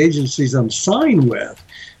one of the agencies I'm signed with.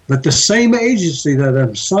 But the same agency that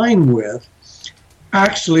I'm signed with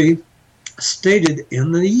actually stated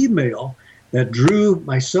in the email that drew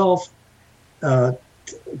myself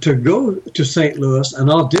to go to St. Louis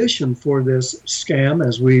and audition for this scam,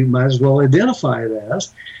 as we might as well identify it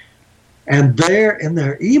as. And there in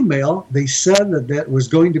their email, they said that was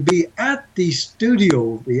going to be at the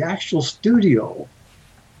studio, the actual studio,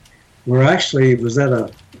 where actually it was at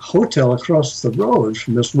a hotel across the road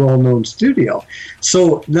from this well-known studio.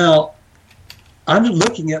 So now I'm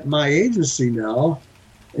looking at my agency now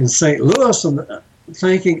in St. Louis and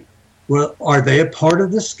thinking, well, are they a part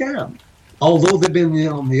of the scam? Although they've been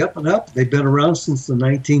on the up and up, they've been around since the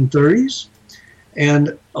 1930s.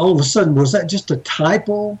 And all of a sudden, was that just a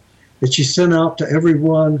typo that you sent out to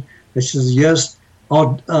everyone that says, yes,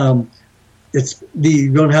 you're going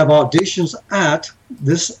to have auditions at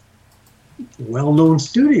this well-known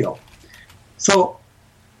studio. So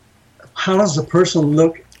how does a person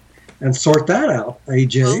look and sort that out,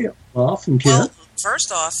 AJ, off and Ken? Well,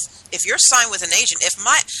 first off, if you're signed with an agent,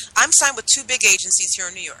 I'm signed with 2 big agencies here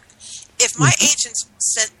in New York. If my agent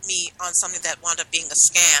sent me on something that wound up being a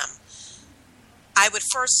scam, I would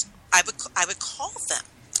call them.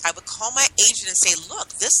 I would call my agent and say, look,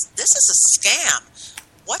 this is a scam.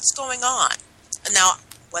 What's going on? Now,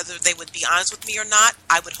 whether they would be honest with me or not,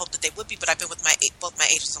 I would hope that they would be, but I've been with both my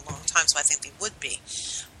agents a long time, so I think they would be.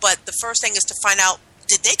 But the first thing is to find out,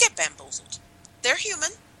 did they get bamboozled? They're human.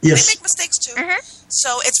 Yes. They make mistakes too.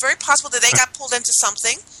 So it's very possible that they got pulled into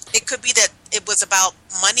something. It could be that it was about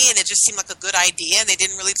money and it just seemed like a good idea and they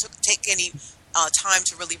didn't really take any time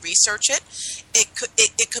to really research it.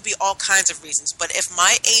 It could be all kinds of reasons. But if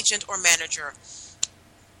my agent or manager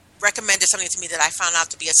recommended something to me that I found out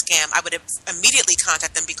to be a scam, I would immediately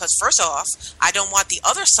contact them because first off, I don't want the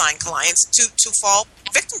other signed clients to fall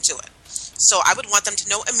victim to it. So I would want them to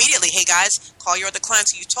know immediately, hey guys, call your other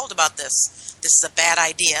clients who you told about this. This is a bad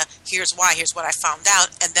idea. Here's why. Here's what I found out.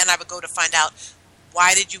 And then I would go to find out,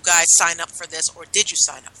 why did you guys sign up for this or did you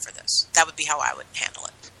sign up for this? That would be how I would handle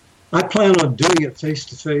it. I plan on doing it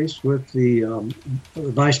face-to-face with the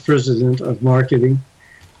vice president of marketing.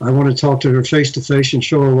 I want to talk to her face-to-face and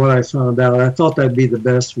show her what I found out. I thought that'd be the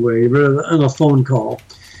best way, rather than a phone call.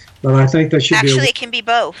 But I think that should Actually, it can be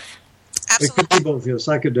both. Absolutely. It could be both, yes.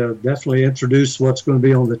 I could definitely introduce what's going to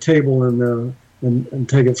be on the table and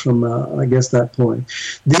take it from, I guess, that point.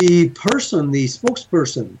 The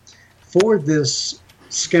spokesperson for this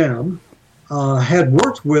scam, had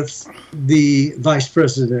worked with the vice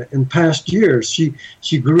president in past years.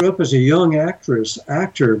 She grew up as a young actor,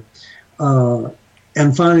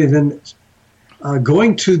 and finally then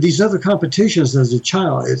going to these other competitions as a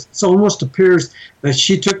child. It almost appears that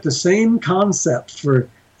she took the same concept for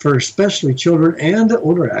especially children and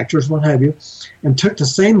older actors, what have you, and took the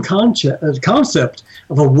same concept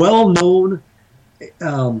of a well-known,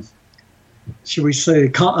 should we say,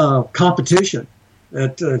 competition.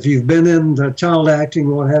 That if you've been in child acting,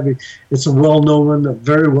 what have you, it's a well-known one,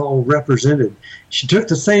 very well represented. She took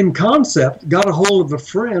the same concept, got a hold of a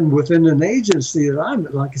friend within an agency that I'm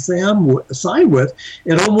assigned with.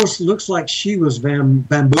 It almost looks like she was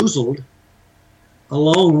bamboozled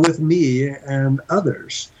along with me and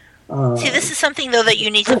others. See, this is something, though, that you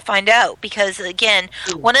need to find out because, again,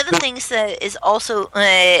 one of the things that is also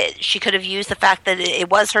she could have used the fact that it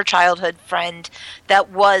was her childhood friend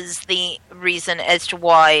that was the reason as to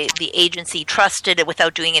why the agency trusted it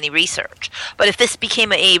without doing any research. But if this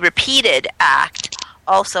became a repeated act,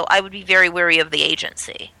 also, I would be very wary of the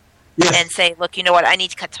agency and say, look, you know what, I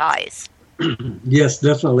need to cut ties. Yes,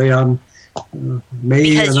 definitely.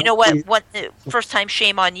 Because you know what? First time,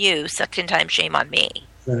 shame on you. Second time, shame on me.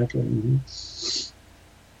 Exactly. Mm-hmm.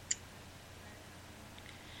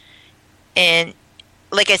 And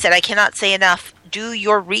like I said, I cannot say enough. Do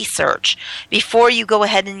your research before you go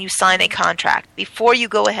ahead and you sign a contract. Before you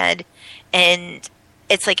go ahead and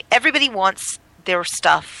it's like everybody wants their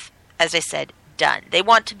stuff, as I said, done. They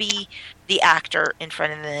want to be the actor in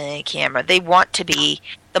front of the camera. They want to be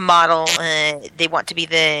the model. They want to be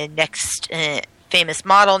the next famous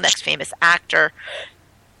model, next famous actor.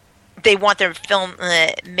 They want their film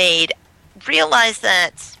made. Realize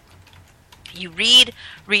that you read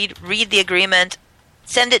the agreement,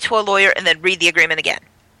 send it to a lawyer, and then read the agreement again.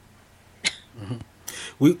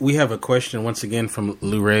 Mm-hmm. We have a question once again from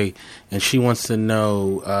Lou Ray, and she wants to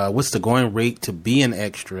know what's the going rate to be an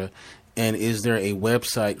extra, and is there a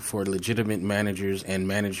website for legitimate managers and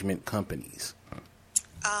management companies?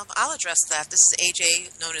 I'll address that. This is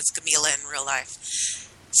AJ, known as Camila in real life.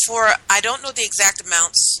 I don't know the exact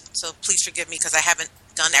amounts, so please forgive me because I haven't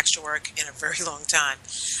done extra work in a very long time.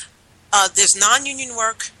 There's non-union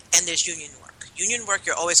work and there's union work. Union work,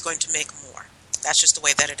 you're always going to make more. That's just the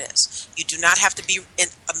way that it is. You do not have to be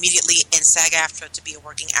immediately in SAG-AFTRA to be a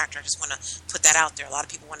working actor. I just want to put that out there. A lot of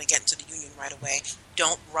people want to get into the union right away.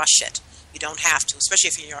 Don't rush it. You don't have to, especially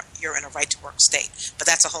if you're in a right-to-work state. But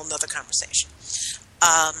that's a whole nother conversation.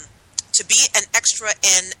 To be an extra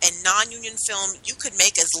in a non-union film, you could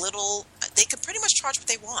make as little, they can pretty much charge what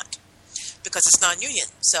they want because it's non-union.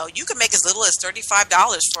 So you could make as little as $35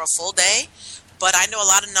 for a full day, but I know a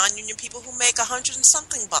lot of non-union people who make $100 and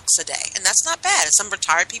something a day, and that's not bad. And some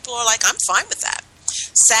retired people are like, I'm fine with that.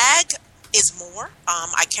 SAG is more.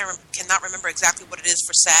 I cannot remember exactly what it is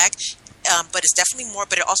for SAG, but it's definitely more,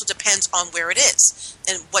 but it also depends on where it is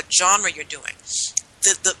and what genre you're doing.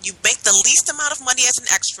 You make the least amount of money as an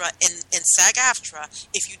extra in SAG-AFTRA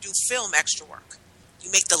if you do film extra work. You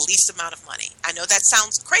make the least amount of money. I know that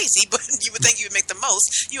sounds crazy, but you would think you would make the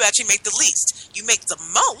most. You actually make the least. You make the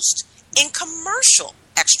most in commercial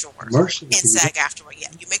extra work. In SAG-AFTRA work, yeah.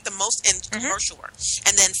 You make the most in commercial work.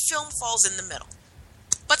 And then film falls in the middle.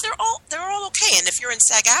 But they're all okay. And if you're in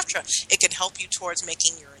SAG-AFTRA, it can help you towards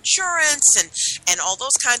making your insurance and all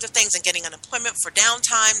those kinds of things, and getting unemployment for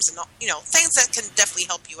downtimes and things that can definitely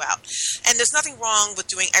help you out. And there's nothing wrong with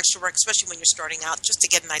doing extra work, especially when you're starting out, just to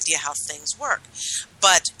get an idea how things work.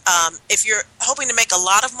 But if you're hoping to make a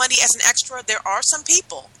lot of money as an extra, there are some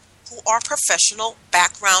people who are professional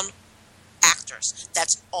background actors.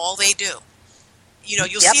 That's all they do.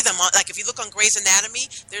 You'll see them on, like if you look on Grey's Anatomy,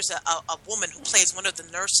 there's a woman who plays one of the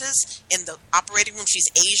nurses in the operating room. She's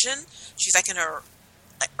Asian. She's like in her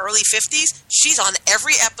early 50s. She's on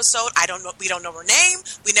every episode. We don't know her name.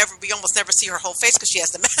 We almost never see her whole face because she has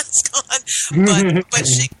the mask on.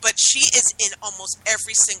 But she is in almost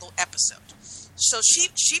every single episode. So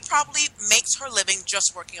she probably makes her living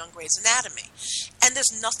just working on Grey's Anatomy, and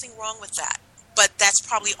there's nothing wrong with that. But that's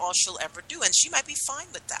probably all she'll ever do, and she might be fine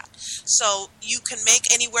with that. So you can make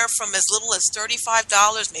anywhere from as little as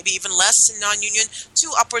 $35, maybe even less in non-union,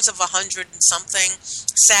 to upwards of $100 and something.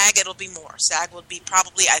 SAG, it'll be more. SAG will be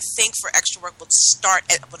probably, I think, for extra work, will start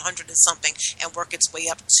at $100 and something and work its way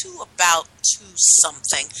up to about $2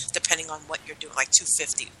 something, depending on what you're doing, like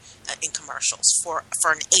 $250 in commercials for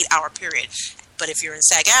an 8-hour period. But if you're in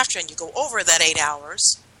SAG-AFTRA and you go over that 8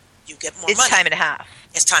 hours, you get more money. It's time and a half.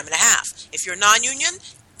 It's time and a half. If you're non-union,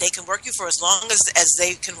 they can work you for as long as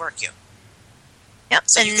they can work you. Yep.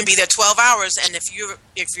 So you can be there 12 hours, and if you're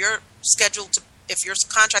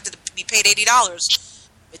contracted to be paid $80,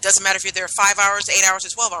 it doesn't matter if you're there 5 hours, 8 hours, or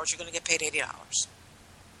 12 hours. You're going to get paid $80.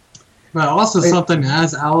 But also something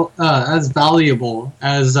as valuable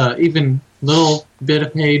as even little bit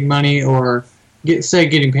of paid money, or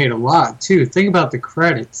getting paid a lot too. Think about the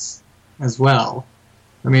credits as well.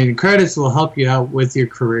 I mean, credits will help you out with your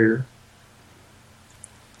career.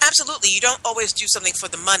 Absolutely. You don't always do something for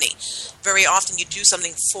the money. Very often you do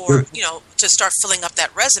something for, to start filling up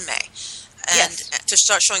that resume. And to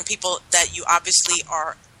start showing people that you obviously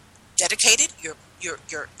are dedicated, you're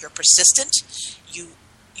persistent,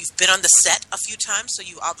 you've been on the set a few times, so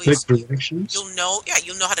you obviously you'll know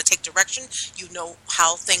how to take direction. You know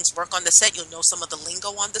how things work on the set. You'll know some of the lingo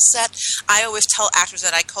on the set. I always tell actors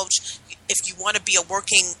that I coach, if you want to be a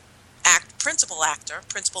working principal actor,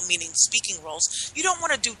 principal meaning speaking roles, you don't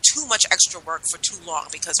want to do too much extra work for too long,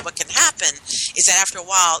 because what can happen is that after a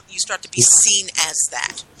while you start to be seen as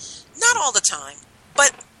that. Not all the time,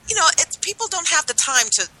 but people don't have the time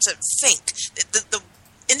to think. The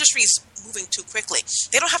industry's moving too quickly.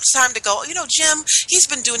 They don't have time to go, Jim, he's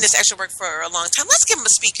been doing this extra work for a long time. Let's give him a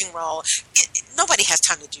speaking role. Nobody has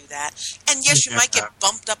time to do that. And yes, you might get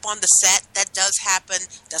bumped up on the set. That does happen.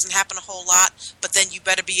 Doesn't happen a whole lot. But then you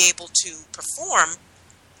better be able to perform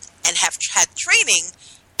and have had training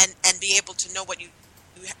and be able to know what you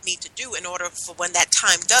need to do in order for when that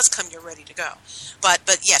time does come, you're ready to go.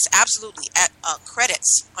 But yes, absolutely.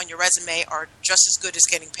 Credits on your resume are just as good as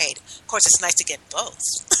getting paid. Of course, it's nice to get both.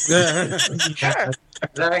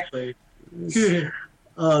 Exactly.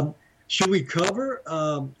 Should we cover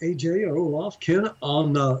AJ or Olaf, Ken,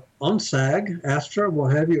 on SAG-AFTRA,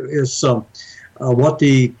 what have you, is what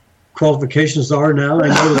the qualifications are now? I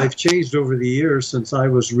know they've changed over the years since I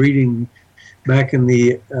was reading back in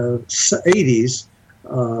the 80s.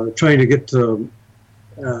 Trying to get to,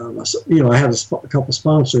 I had a couple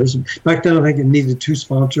sponsors. Back then, I think it needed 2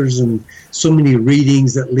 sponsors and so many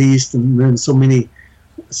readings at least, and then so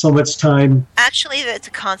much time. Actually, it's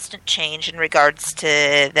a constant change in regards to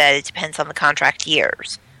that. It depends on the contract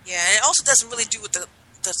years. Yeah, and it also doesn't really do with the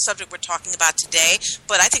subject we're talking about today,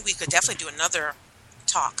 but I think we could definitely do another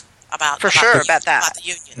talk about that. About the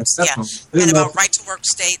unions, and about right to work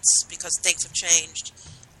states, because things have changed.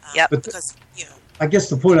 Because I guess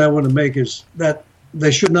the point I want to make is that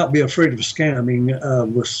they should not be afraid of scamming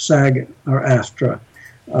with SAG or AFTRA.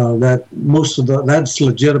 That most of that's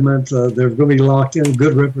legitimate. They're going to be locked in,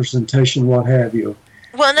 good representation, what have you.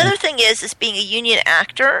 Well, another thing is being a union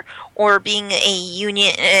actor or being a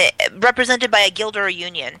union represented by a guild or a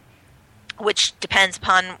union, which depends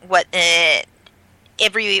upon what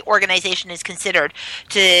every organization is considered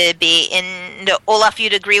to be. And Olaf,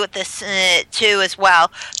 you'd agree with this too as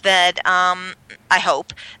well, that I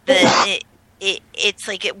hope that it's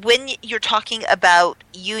like when you're talking about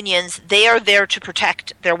unions, they are there to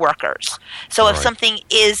protect their workers. So if something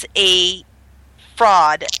is a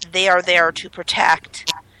fraud, they are there to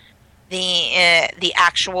protect the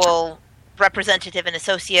actual representative and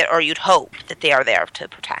associate, or you'd hope that they are there to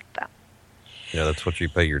protect them. Yeah, that's what you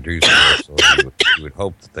pay your dues for. So you would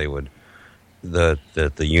hope that they would, that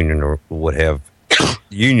the union would have,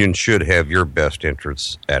 union should have your best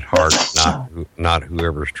interests at heart, not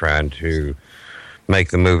whoever's trying to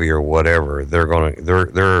make the movie or whatever. They're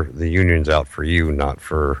the union's out for you, not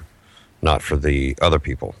for the other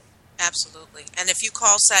people. Absolutely. And if you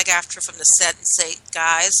call SAG-AFTRA from the set and say,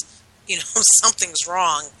 guys, something's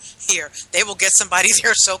wrong here, they will get somebody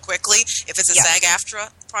there so quickly. If it's a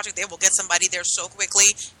SAG-AFTRA project, they will get somebody there so quickly,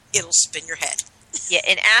 it'll spin your head. Yeah,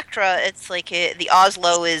 in ACTRA, it's like the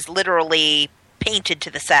Oslo is literally painted to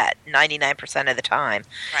the set 99% of the time,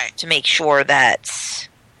 right, to make sure that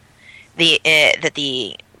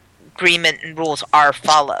the agreement and rules are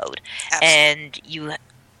followed. Absolutely. And you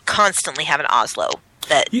constantly have an Oslo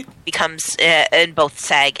that becomes in both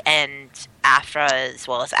SAG and AFTRA as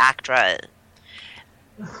well as ACTRA.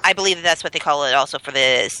 I believe that's what they call it also for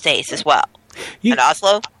the States as well. An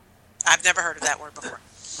Oslo? I've never heard of that word before.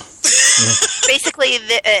 Basically,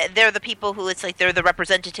 they're the people who, it's like they're the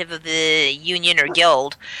representative of the union or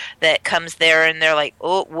guild that comes there and they're like,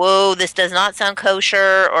 oh, whoa, this does not sound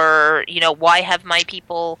kosher, or, why have my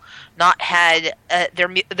people not had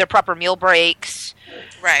their proper meal breaks?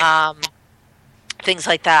 Right. Things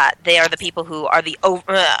like that. They are the people who are the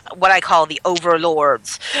what I call the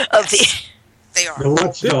overlords of the. They are. The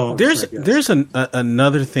watchdogs, there's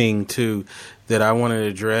another thing too that I wanted to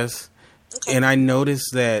address, and I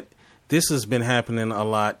noticed that this has been happening a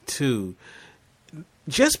lot too.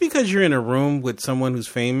 Just because you're in a room with someone who's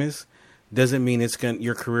famous doesn't mean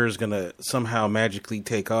your career is gonna somehow magically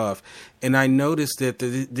take off. And I noticed that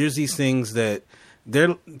there's these things that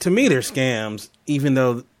to me they're scams, even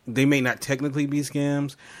though they may not technically be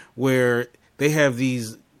scams, where they have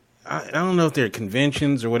these, I don't know if they're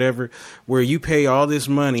conventions or whatever, where you pay all this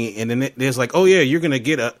money and then there's like, oh yeah, you're going to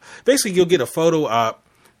get you'll get a photo op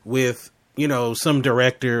with, some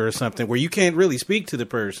director or something where you can't really speak to the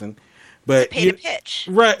person, but pay to pitch.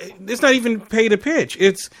 Right. It's not even pay to pitch.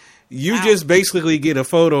 It's, you just basically get a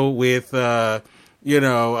photo with, Joel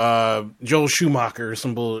Schumacher or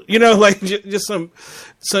some bull, just some,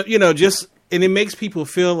 and it makes people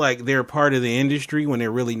feel like they're part of the industry when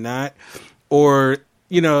they're really not. Or,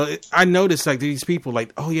 I noticed like these people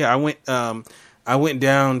like, oh yeah, I went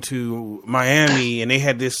down to Miami and they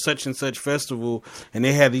had this such and such festival and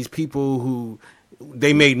they had these people who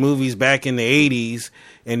they made movies back in the 80s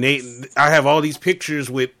and I have all these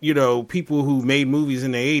pictures with, people who made movies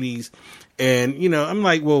in the 80s. And, I'm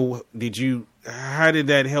like, well, how did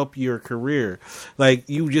that help your career? Like,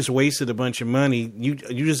 you just wasted a bunch of money. You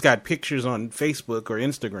just got pictures on Facebook or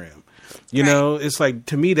Instagram. It's like,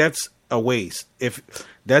 to me, that's a waste. If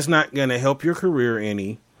that's not going to help your career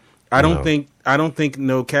any, I don't think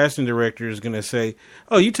no casting director is going to say,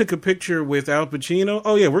 oh, you took a picture with Al Pacino?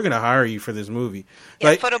 Oh yeah, we're going to hire you for this movie. Yeah,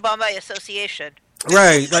 like, photobomb by association.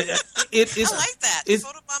 Right. Like, it's, I like that.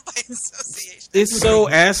 Photobomb by association. It's so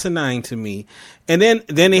asinine to me. And then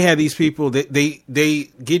they have these people that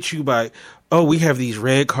they get you by, oh, we have these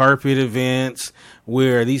red carpet events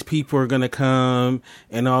where these people are going to come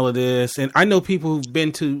and all of this. And I know people who've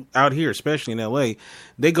been to out here, especially in LA,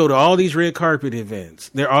 they go to all these red carpet events.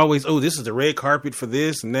 They're always, oh, this is the red carpet for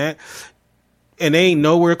this and that. And they ain't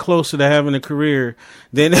nowhere closer to having a career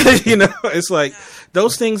than, it's like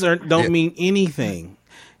those things don't mean anything.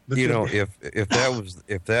 If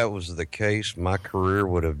that was the case, my career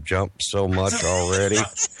would have jumped so much already.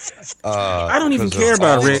 I don't even care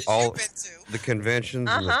about all the conventions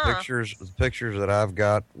and the pictures that I've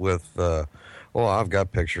got with. I've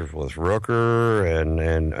got pictures with Rooker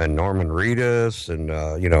and Norman Reedus and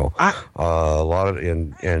a lot of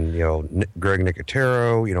Greg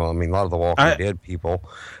Nicotero. A lot of the Walking Dead people.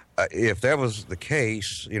 If that was the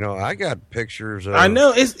case, I got pictures. I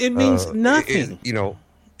know it means nothing.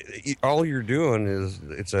 All you're doing is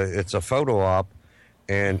it's a photo op,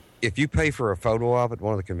 and if you pay for a photo op at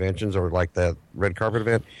one of the conventions or like that red carpet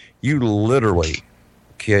event, you literally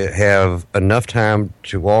have enough time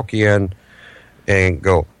to walk in and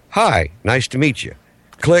go, "Hi, nice to meet you."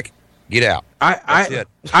 Click, get out. I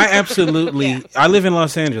absolutely. I live in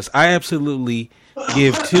Los Angeles. I absolutely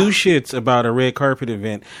give two shits about a red carpet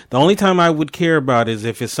event. The only time I would care about is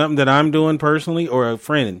if it's something that I'm doing personally or a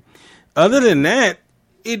friend. Other than that,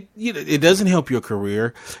 it doesn't help your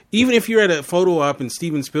career. Even if you're at a photo op and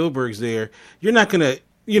Steven Spielberg's there, you're not gonna,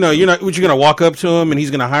 you're gonna walk up to him and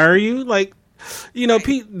he's gonna hire you. Like, these.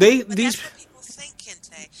 That's what people think,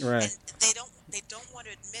 Kente. Right. And they don't want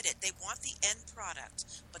to admit it. They want the end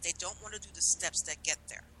product, but they don't want to do the steps that get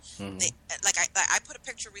there. Mm-hmm. I put a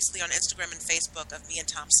picture recently on Instagram and Facebook of me and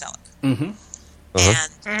Tom Selleck. Mm-hmm.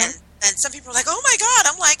 And some people are like, oh my God.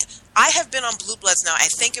 I'm like, I have been on Blue Bloods now. I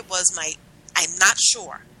think it was I'm not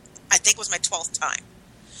sure. I think it was my 12th time.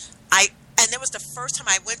 And it was the first time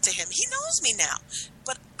I went to him. He knows me now,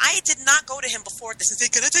 but I did not go to him before this and say,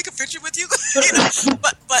 "Can I take a picture with you?"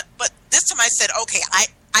 But this time I said, "Okay,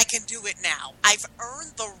 I can do it now. I've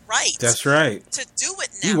earned the right." That's right. To do it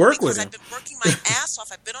now. You work with him. I've been working my ass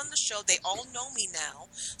off. I've been on the show. They all know me now,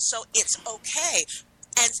 so it's okay.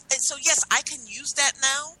 And so yes, I can use that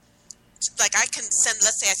now. Like I can send,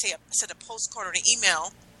 let's say I send a postcard or an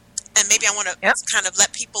email, and maybe I want to kind of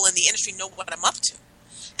let people in the industry know what I'm up to.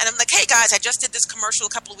 And I'm like, "Hey guys, I just did this commercial a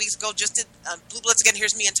couple of weeks ago. Just did Blue Bloods again.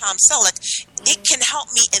 Here's me and Tom Selleck." It can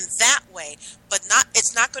help me in that way, but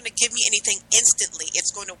it's not going to give me anything instantly. It's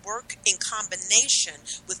going to work in combination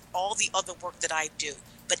with all the other work that I do.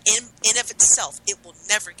 But in of itself, it will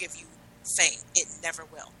never give you fame. It never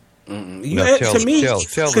will. To me,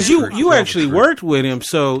 because you actually worked with him,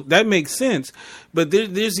 so that makes sense. But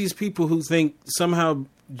there's these people who think somehow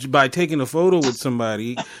by taking a photo with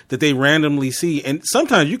somebody that they randomly see, and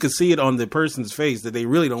sometimes you can see it on the person's face that they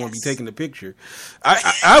really don't want to be taking the picture.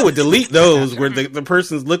 I would delete those where the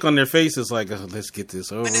person's look on their face is like, "Oh, let's get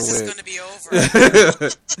this over with. When is this going to be over?"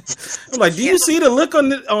 I'm like, "Do you see the look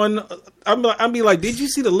I'm be like, "Did you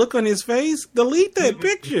see the look on his face? Delete that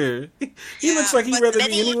picture. He looks like he'd rather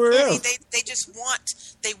be anywhere else." They just want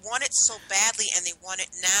it so badly, and they want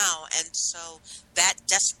it now, and so that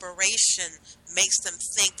desperation makes them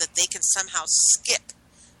think that they can somehow skip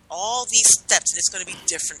all these steps, and it's going to be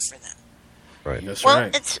different for them. Right. That's Well,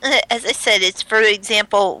 right. it's as I said, it's for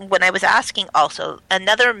example, when I was asking also,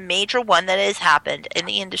 another major one that has happened in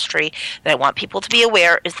the industry that I want people to be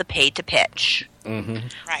aware is the pay to pitch. Mm-hmm.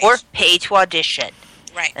 Right. Or pay to audition.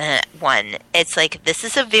 Right. One. It's like, this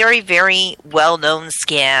is a very, very well-known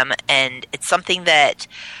scam, and it's something that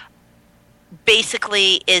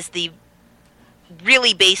basically is the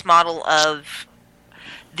really base model of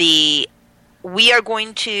we are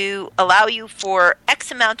going to allow you for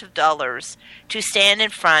X amount of dollars to stand in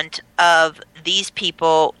front of these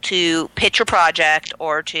people to pitch a project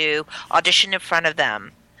or to audition in front of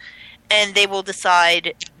them. And they will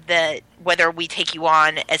decide that whether we take you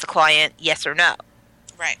on as a client, yes or no.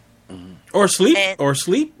 Right. Mm-hmm. Or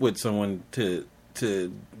sleep with someone to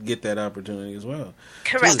get that opportunity as well.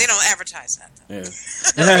 Correct. Well, they don't advertise that, though. Yeah.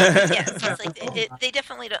 Yes, it's like they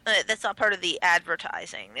definitely don't. That's not part of the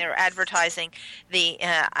advertising. They're advertising the.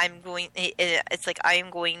 It's like, I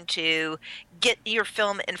am going to get your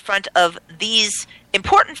film in front of these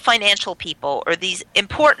important financial people or these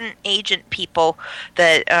important agent people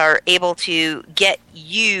that are able to get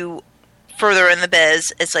you further in the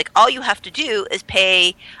biz. It's like, all you have to do is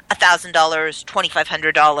pay $1,000,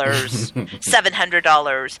 $2,500,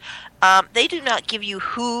 $700. They do not give you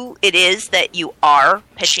who it is that you are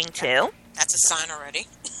pitching to. That's a sign already.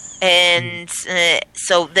 And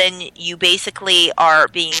so then you basically are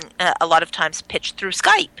being a lot of times pitched through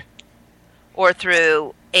Skype or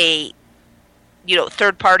through a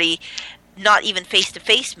third party, not even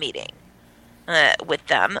face-to-face meeting with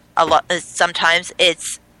them. Sometimes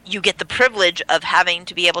you get the privilege of having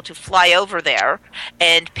to be able to fly over there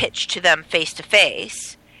and pitch to them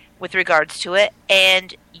face-to-face with regards to it,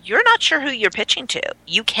 and you're not sure who you're pitching to.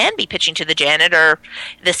 You can be pitching to the janitor,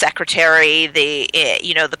 the secretary, the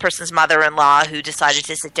person's mother-in-law who decided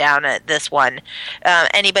to sit down at this one,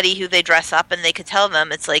 anybody who they dress up, and they could tell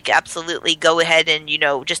them, it's like, absolutely go ahead and,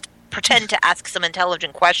 just pretend to ask some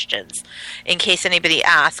intelligent questions in case anybody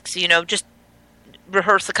asks, just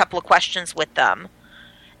rehearse a couple of questions with them.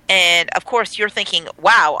 And, of course, you're thinking,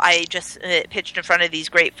 wow, I just pitched in front of these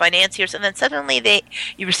great financiers. And then suddenly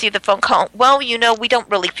you receive the phone call, well, we don't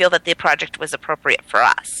really feel that the project was appropriate for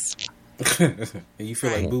us. And you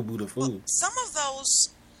feel like boo-boo the fool. Well, some of those,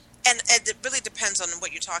 and it really depends on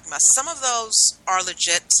what you're talking about. Some of those are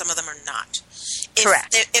legit. Some of them are not.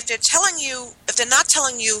 Correct. If they're not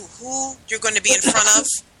telling you who you're going to be in front of,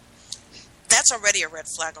 that's already a red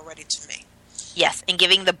flag already to me. Yes, and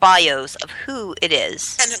giving the bios of who it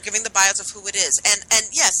is. And giving the bios of who it is. And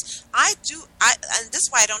yes, I do. And this is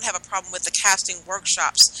why I don't have a problem with the casting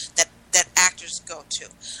workshops that actors go to.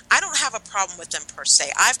 I don't have a problem with them per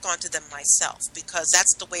se. I've gone to them myself because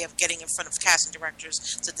that's the way of getting in front of casting directors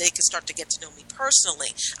so they can start to get to know me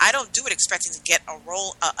personally. I don't do it expecting to get a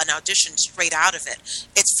role, an audition straight out of it.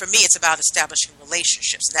 It's about establishing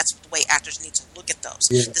relationships, and that's the way actors need to look at those.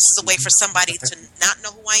 Yeah. This is a way for somebody to not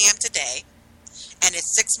know who I am today, and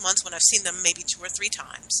it's 6 months when I've seen them maybe 2 or 3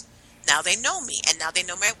 times. Now they know me, and now they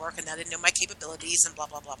know my work, and now they know my capabilities, and blah,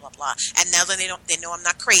 blah, blah, blah, blah. And now they know I'm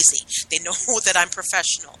not crazy. They know that I'm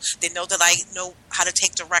professional. They know that I know how to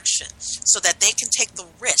take direction so that they can take the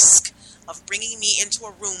risk of bringing me into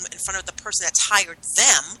a room in front of the person that's hired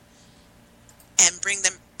them and bring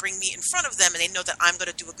me in front of them, and they know that I'm going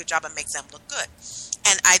to do a good job and make them look good.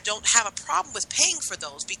 And I don't have a problem with paying for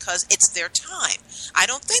those because it's their time. I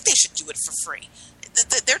don't think they should do it for free.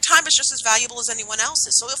 Their time is just as valuable as anyone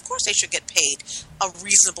else's. So, of course, they should get paid a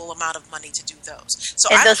reasonable amount of money to do those. So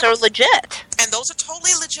And those are legit. And those are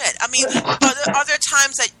totally legit. I mean, are there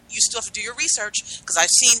times that you still have to do your research? Because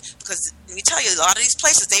let me tell you, a lot of these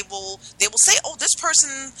places, they will say, oh, this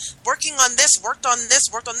person working on this, worked on this,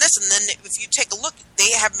 and then if you take a look, they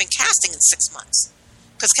haven't been casting in 6 months.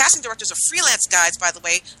 Because casting directors are freelance guys, by the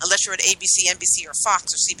way, unless you're at ABC, NBC, or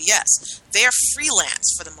Fox, or CBS. They're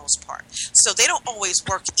freelance for the most part. So they don't always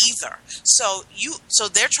work either. So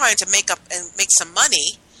they're trying to make some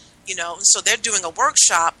money, so they're doing a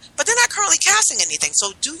workshop, but they're not currently casting anything.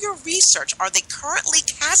 So do your research. Are they currently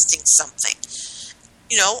casting something?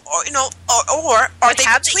 Or are they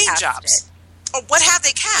between jobs? Or what have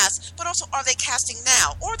they cast, but also are they casting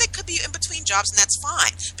now? Or they could be in between jobs, and that's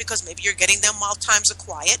fine, because maybe you're getting them while times are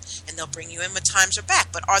quiet, and they'll bring you in when times are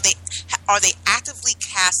back. But are they actively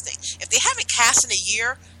casting? If they haven't cast in a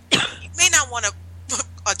year, you may not want to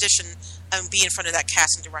audition and be in front of that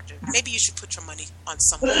casting director. Maybe you should put your money on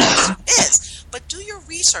someone else who is. But do your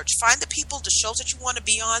research. Find the people, the shows that you want to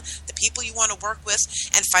be on, the people you want to work with,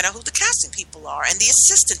 and find out who the casting people are, and the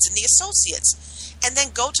assistants and the associates. And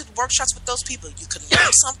then go to the workshops with those people. You can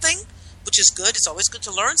learn something, which is good. It's always good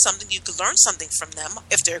to learn something. You can learn something from them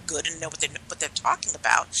if they're good and know what they're talking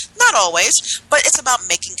about. Not always, but it's about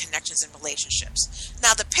making connections and relationships.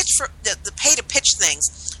 Now, the pay to pitch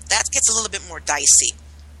things, that gets a little bit more dicey.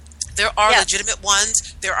 There are legitimate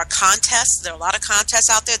ones. There are contests. There are a lot of contests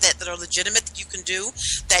out there that are legitimate that you can do,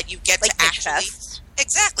 that you get like to actually.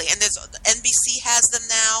 Exactly. And there's NBC has them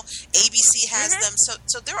now. ABC has them.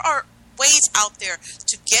 So there are ways out there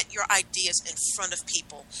to get your ideas in front of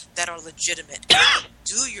people that are legitimate.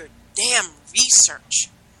 Do your damn research,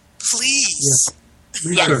 please.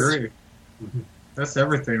 Yeah. Yes. That's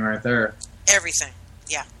everything right there. Everything.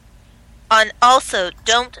 Yeah. And also,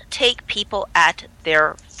 don't take people at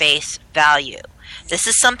their face value. This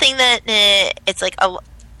is something that it's like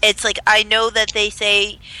I know that they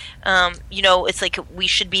say, it's like we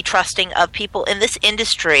should be trusting of people in this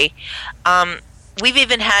industry. We've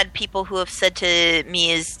even had people who have said to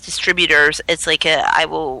me as distributors, it's like I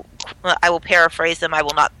will paraphrase them. I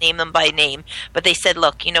will not name them by name, but they said,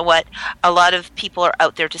 "Look, you know what? A lot of people are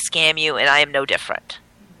out there to scam you, and I am no different."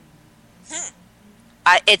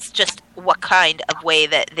 It's just what kind of way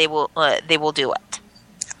that they will do it.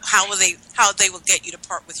 How they will get you to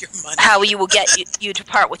part with your money. How you will get you to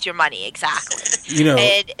part with your money, exactly.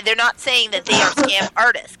 And they're not saying that they are scam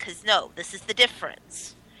artists, because no, this is the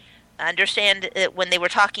difference. I understand when they were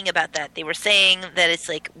talking about that, they were saying that it's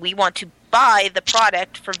like, we want to buy the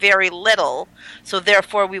product for very little, so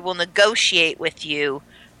therefore we will negotiate with you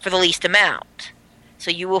for the least amount. So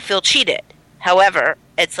you will feel cheated. However,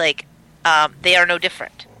 it's like they are no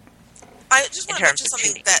different. I just want to mention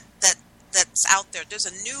something that's out there. There's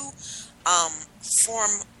a new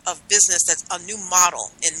form of business, that's a new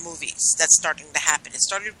model in movies that's starting to happen. It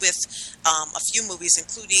started with a few movies,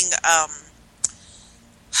 including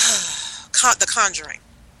The Conjuring,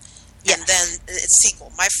 and then its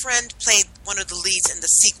sequel. My friend played one of the leads in the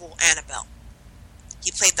sequel, Annabelle.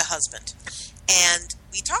 He played the husband, and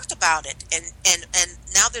we talked about it. And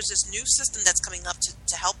now there's this new system that's coming up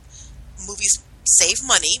to help movies save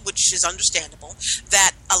money, which is understandable.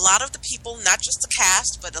 That a lot of the people, not just the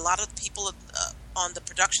cast, but a lot of the people on the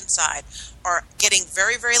production side, are getting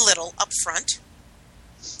very, very little up front.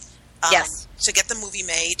 To get the movie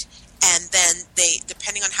made. And then they,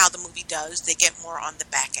 depending on how the movie does, they get more on the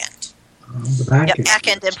back end. Back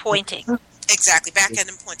end and pointing. Exactly, back end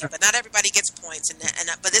and pointing. But not everybody gets points,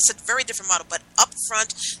 but it's a very different model. But up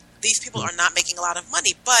front, these people are not making a lot of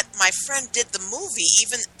money. But my friend did the movie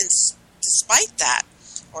even despite that,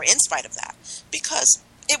 or in spite of that, because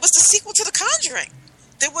it was the sequel to The Conjuring.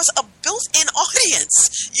 There was a built-in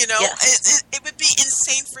audience. It would be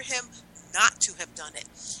insane for him not to have done it.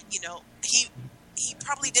 He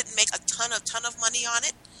probably didn't make a ton of money on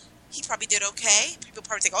it. He probably did okay. People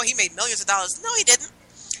probably think, oh, he made millions of dollars. No, he didn't.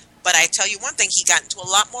 But I tell you one thing, he got into a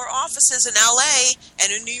lot more offices in L.A.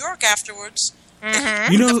 and in New York afterwards.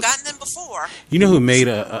 Mm-hmm. I've gotten them before. You know who made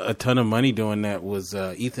a ton of money doing that was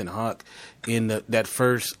Ethan Hawke in that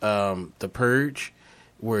first The Purge,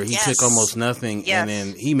 where he took almost nothing, and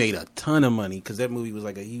then he made a ton of money because that movie was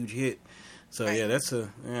like a huge hit. So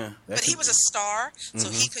but he was a star, so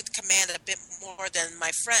he could command a bit more than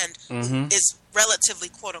my friend, who is relatively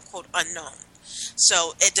quote unquote unknown.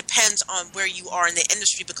 So it depends on where you are in the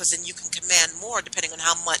industry, because then you can command more depending on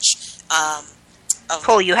how much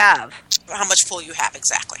pull you have. How much pull you have,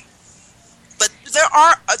 exactly. But there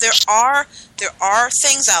are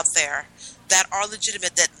things out there that are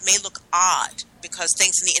legitimate that may look odd because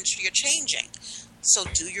things in the industry are changing. So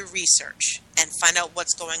do your research and find out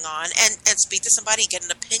what's going on, and speak to somebody, get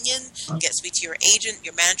an opinion, speak to your agent,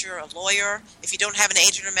 your manager, a lawyer. If you don't have an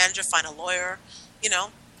agent or manager, find a lawyer.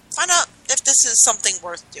 Find out if this is something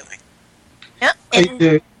worth doing. Yeah. In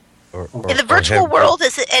the virtual world,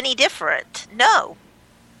 is it any different? No.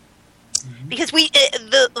 Because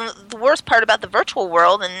the worst part about the virtual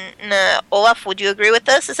world, and Olaf, would you agree with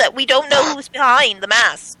this, is that we don't know who's behind the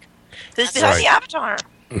mask, who's behind the avatar.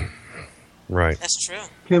 Right. That's true.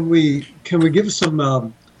 Can we give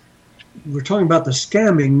some? We're talking about the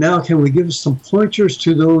scamming now. Can we give some pointers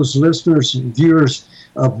to those listeners and viewers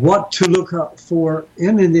of what to look out for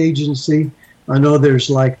in an agency? I know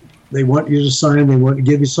there's they want you to sign. They want to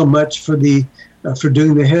give you so much for the for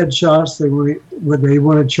doing the headshots. They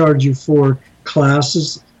want to charge you for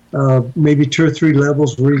classes, maybe 2 or 3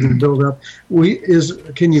 levels where you can build up.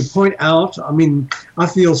 Can you point out? I mean, I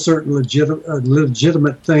feel certain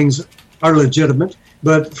legitimate things are legitimate,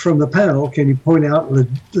 but from the panel, can you point out the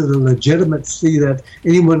legitimacy that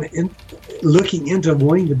anyone looking into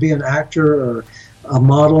wanting to be an actor or a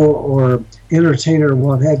model or entertainer or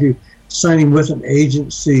what have you, signing with an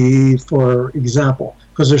agency, for example?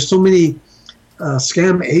 Because there's so many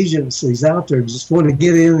scam agencies out there. Just want to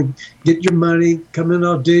get in and get your money, come in,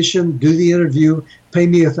 audition, do the interview, pay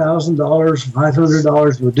me $1,000,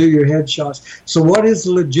 $500, we'll do your headshots. So what is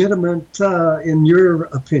legitimate in your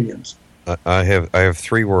opinions? I have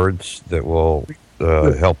 3 words that will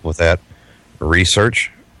help with that.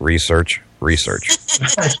 Research, research, research.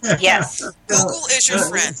 Yes. Google is your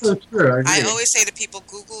friend. So true, I always say to people,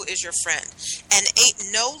 Google is your friend. And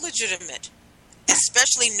ain't no legitimate,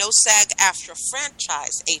 especially no SAG-AFTRA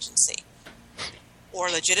franchise agency or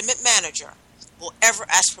legitimate manager will ever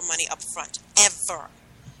ask for money up front. Ever.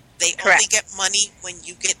 They only get money when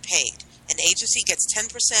you get paid. An agency gets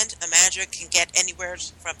 10%. A manager can get anywhere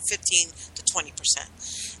from 15 to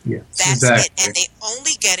 20%. Yeah, That's exactly. it. And they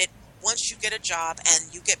only get it once you get a job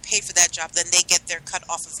and you get paid for that job. Then they get their cut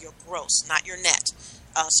off of your gross, not your net.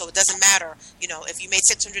 So it doesn't matter. If you made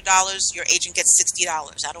 $600, your agent gets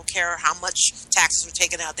 $60. I don't care how much taxes were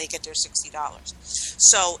taken out. They get their $60.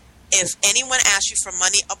 So if anyone asks you for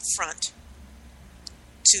money up front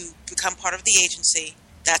to become part of the agency,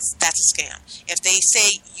 that's a scam. If they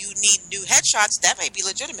say you need new headshots, that may be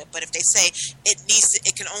legitimate. But if they say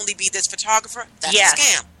it can only be this photographer, that's a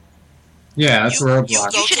scam. Yeah, that's a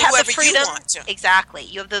roadblock. You should have the freedom. You want to. Exactly.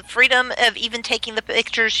 You have the freedom of even taking the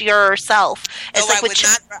pictures yourself. No, I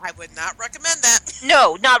would not recommend that.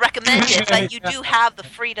 No, not recommended, but you do have the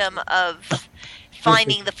freedom of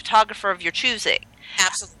finding the photographer of your choosing.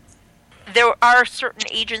 Absolutely. There are certain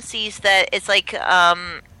agencies that it's like,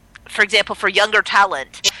 for example, for younger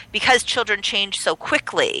talent, because children change so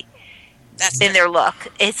quickly in their look,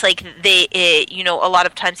 it's like a lot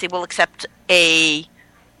of times they will accept a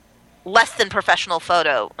less than professional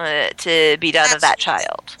photo to be done of that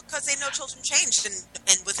child. Because they know children changed,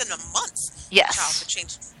 and within a month, yes. the child could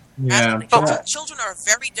change. Yeah. But children are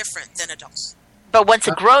very different than adults. But once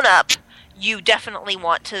a grown-up, you definitely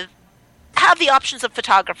want to have the options of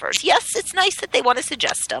photographers. Yes, it's nice that they want to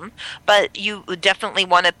suggest them, but you definitely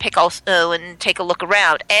want to pick also and take a look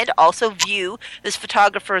around and also view this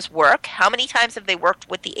photographer's work. How many times have they worked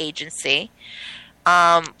with the agency?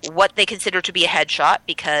 What they consider to be a headshot,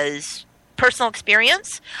 because personal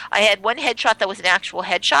experience, I had one headshot that was an actual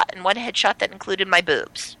headshot and one headshot that included my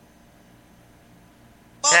boobs.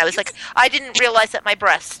 Well, And I was like, I didn't realize that my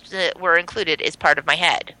breasts were included as part of my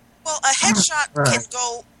head. Well, a headshot can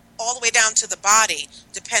go all the way down to the body,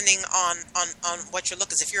 depending on what you're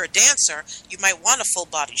looking. If you're a dancer, you might want a full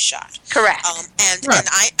body shot. Correct. And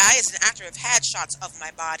I as an actor have had shots of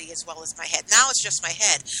my body as well as my head. Now it's just my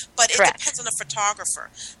head, but it depends on the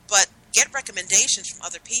photographer. But get recommendations from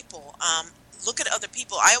other people. Look at other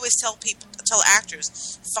people. I always tell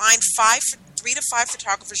actors, find 3 to 5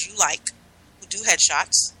 photographers you like who do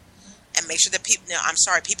headshots. And make sure that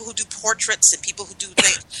people who do portraits and people who do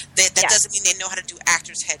things, that doesn't mean they know how to do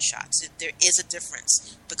actors' headshots. There is a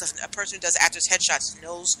difference, because a person who does actors' headshots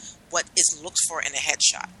knows what is looked for in a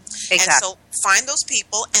headshot. Exactly. And so find those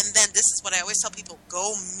people, and then this is what I always tell people,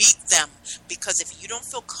 go meet them. Because if you don't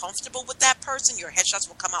feel comfortable with that person, your headshots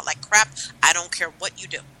will come out like crap. I don't care what you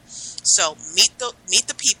do. So meet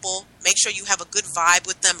the people. Make sure you have a good vibe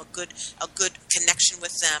with them, a good connection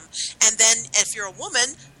with them. And then, if you're a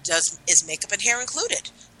woman, is makeup and hair included?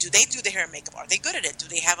 Do they do the hair and makeup? Are they good at it? Do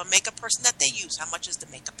they have a makeup person that they use? How much is the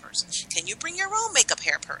makeup person? Can you bring your own makeup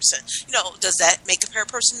hair person? Does that makeup hair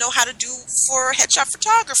person know how to do for headshot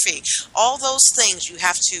photography? All those things you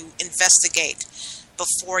have to investigate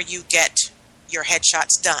before you get your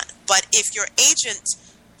headshots done. But if your agent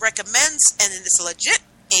recommends, and it's a legit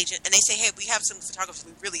agent, and they say, hey, we have some photographers,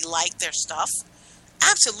 we really like their stuff,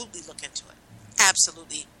 absolutely look into it.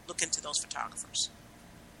 Absolutely look into those photographers.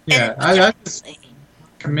 Yeah, I just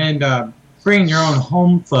recommend bringing your own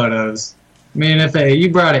home photos. I mean, if you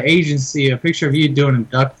brought an agency a picture of you doing a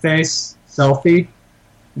duck face selfie,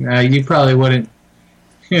 you probably wouldn't.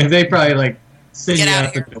 They probably send Get you out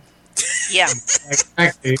out of the here. Yeah.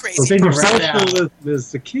 Exactly. Crazy. Send you right out. Professionalism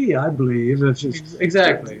is the key, I believe.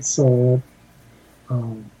 Exactly. So,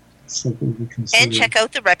 something to consider. And check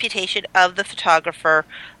out the reputation of the photographer,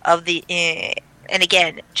 and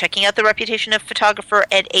again, checking out the reputation of photographer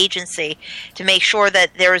and agency to make sure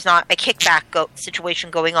that there is not a kickback situation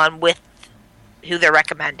going on with who they're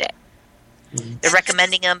recommending. Mm-hmm. They're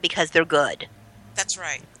recommending them because they're good. That's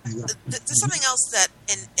right. There's something else that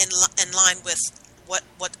in line with what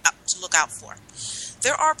to look out for.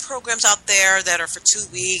 There are programs out there that are for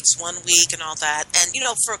 2 weeks, 1 week, and all that. And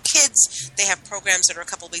for kids, they have programs that are a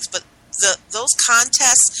couple of weeks. But those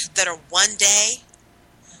contests that are 1 day,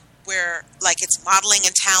 where it's modeling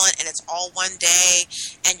and talent, and it's all 1 day,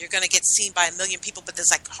 and you're going to get seen by 1 million people, but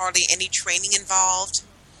there's hardly any training involved.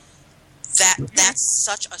 That's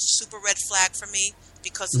such a super red flag for me,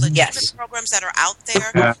 because legitimate programs that are out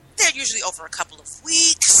there, they're usually over a couple of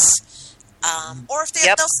weeks. Or if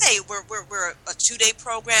they'll say we're a 2-day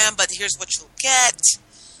program, but here's what you'll get.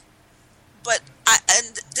 But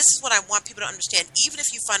and this is what I want people to understand. Even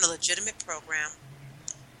if you find a legitimate program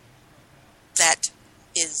that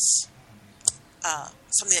is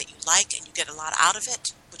something that you like and you get a lot out of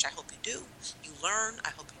it, which I hope you do, you learn. I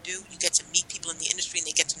hope you do. You get to meet people in the industry and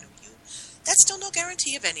they get to know you. That's still no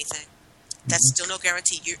guarantee of anything. That's still no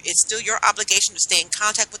guarantee. It's still your obligation to stay in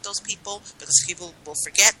contact with those people, because people will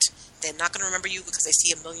forget. They're not going to remember you because they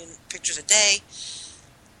see 1 million pictures a day.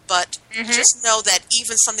 But just know that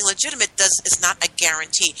even something legitimate is not a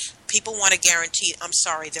guarantee. People want a guarantee. I'm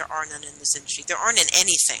sorry, there are none in this industry. There aren't in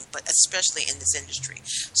anything, but especially in this industry.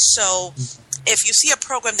 So if you see a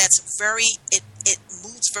program that's it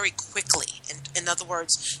moves very quickly. In other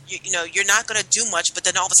words, you're not going to do much, but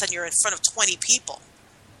then all of a sudden you're in front of 20 people.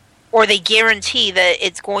 Or they guarantee that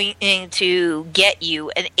it's going to get you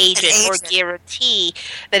an agent, or guarantee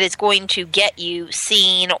that it's going to get you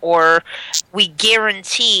seen, or we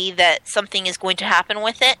guarantee that something is going to happen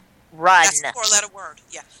with it. Run. That's a 4-letter word.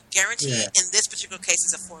 Yeah. Guarantee in this particular case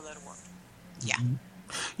is a 4-letter word. Yeah.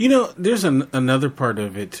 There's another part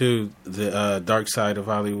of it too, the dark side of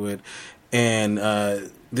Hollywood, and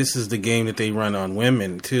this is the game that they run on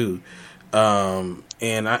women too.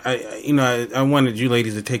 And I wanted you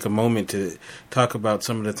ladies to take a moment to talk about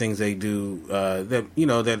some of the things they do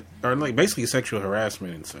that are basically sexual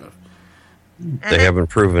harassment and stuff. They haven't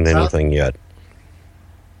proven anything yet.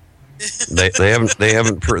 They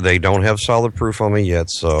don't have solid proof on me yet,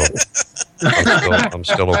 so I'm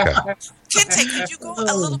still okay. Kente, could you go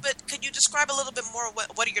a little bit? Could you describe a little bit more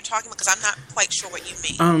what you're talking about? Because I'm not quite sure what you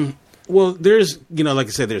mean. Well, there's like I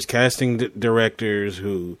said, there's casting directors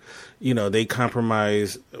who, they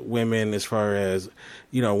compromise women as far as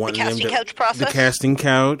wanting them to. Couch process? The casting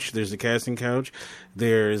couch. There's the casting couch.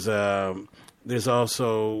 There's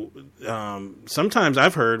also sometimes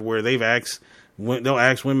I've heard where they'll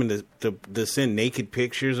ask women to send naked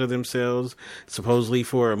pictures of themselves, supposedly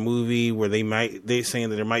for a movie where they're saying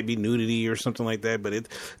that there might be nudity or something like that, but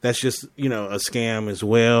that's just a scam as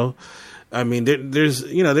well. I mean, there's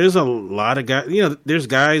a lot of guys. There's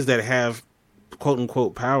guys that have quote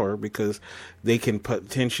unquote power because they can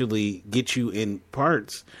potentially get you in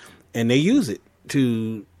parts, and they use it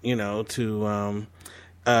to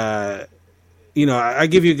I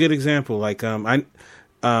give you a good example. Like I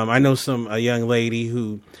know a young lady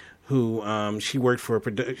who she worked for a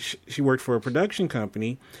production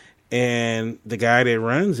company, and the guy that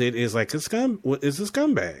runs it is like a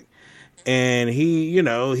scumbag, and he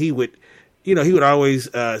would always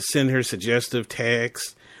send her suggestive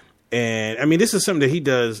texts. And I mean, this is something that he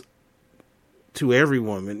does to every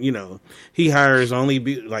woman. He hires only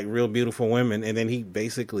real beautiful women, and then he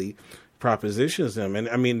basically propositions them. And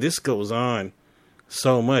I mean, this goes on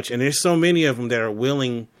so much, and there's so many of them that are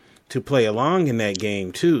willing to play along in that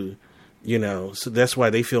game too. So that's why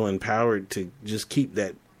they feel empowered to just keep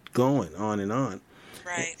that going on and on.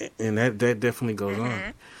 Right. And that definitely goes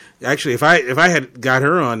on. Actually, if I had got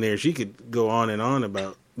her on there, she could go on and on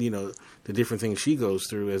about, the different things she goes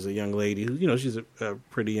through as a young lady who, she's a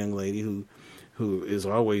pretty young lady who is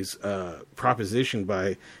always propositioned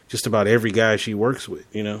by just about every guy she works with,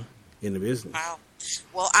 in the business. Wow.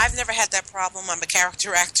 Well, I've never had that problem. I'm a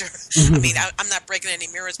character actor. I mean, I'm not breaking any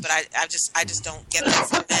mirrors, but I just don't get that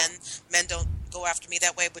from men. Men don't go after me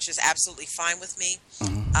that way, which is absolutely fine with me.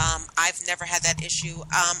 I've never had that issue.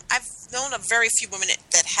 I've known of very few women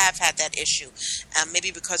that have had that issue.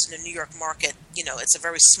 Maybe because in the New York market, it's a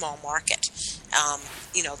very small market.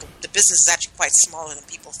 The business is actually quite smaller than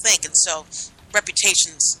people think, and so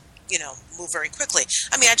reputations, move very quickly.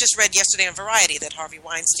 I mean, I just read yesterday in Variety that Harvey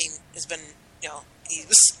Weinstein has been, he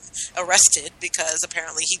was arrested because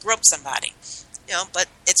apparently he groped somebody. But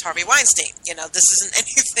it's Harvey Weinstein. This isn't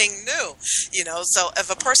anything new. So if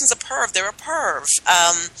a person's a perv, they're a perv.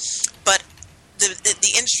 But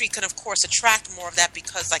the industry can, of course, attract more of that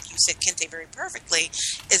because, like you said, Kente, very perfectly,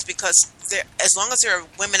 is because as long as there are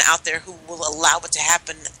women out there who will allow it to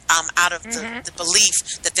happen out of the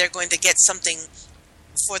belief that they're going to get something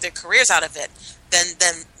for their careers out of it, then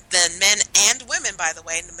men and women, by the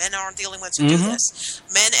way, and men aren't the only ones who do this,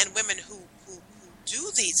 men and women who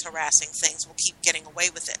do these harassing things will keep getting away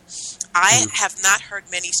with it. I have not heard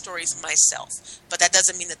many stories myself, but that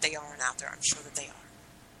doesn't mean that they aren't out there. I'm sure that they are.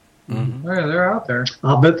 Yeah, they're out there.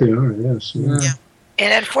 I'll bet they are, yes. Yeah.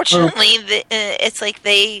 And unfortunately, it's like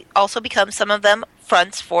they also become, some of them,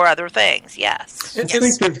 fronts for other things, yes. I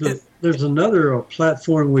think there's another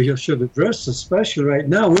platform we should address, especially right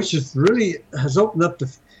now, which is really has opened up the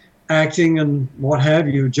acting and what have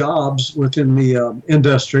you jobs within the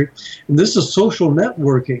industry, and this is social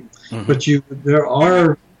networking. But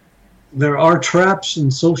there are traps in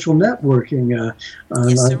social networking.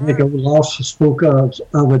 I think Olaf spoke of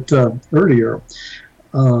it earlier.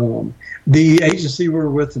 The agency we're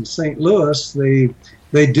with in St. Louis,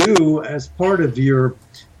 they do, as part of your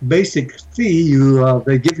basic fee,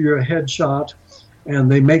 they give you a headshot, and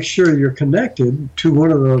they make sure you're connected to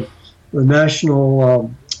one of the national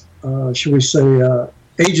should we say,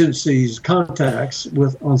 agencies' contacts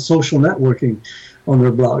on social networking on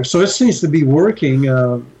their blog. So it seems to be working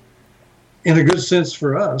in a good sense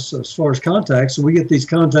for us as far as contacts. So we get these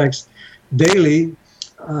contacts daily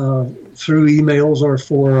through emails or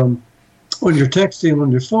when you're texting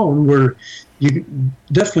on your phone, where you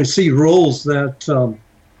definitely see roles that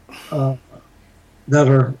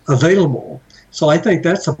are available. So I think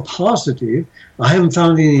that's a positive. I haven't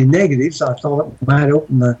found any negatives. I thought it might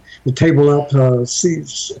open the table up, see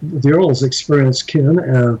with your all's experience, Ken,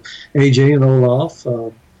 AJ, and Olaf,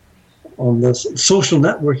 on the social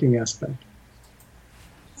networking aspect.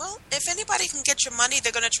 Well, if anybody can get your money,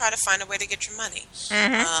 they're going to try to find a way to get your money.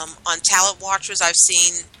 On Talent Watchers, I've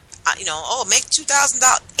seen, make $2,000,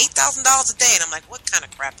 $8,000 a day, and I'm like, what kind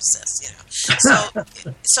of crap is this?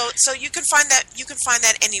 So you can find that. You can find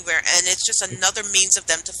that anywhere, and it's just another means of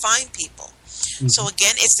them to find people. So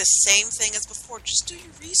again, it's the same thing as before. Just do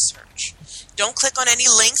your research. Don't click on any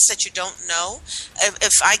links that you don't know.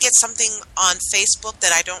 If I get something on Facebook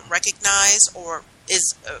that I don't recognize or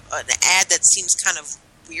is an ad that seems kind of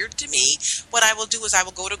weird to me, what I will do is I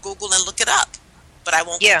will go to Google and look it up, but I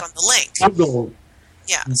won't click on the link. Google.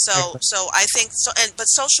 Yeah, so I think but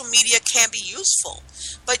social media can be useful.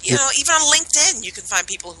 But even on LinkedIn, you can find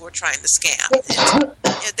people who are trying to scam.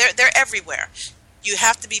 They're everywhere. You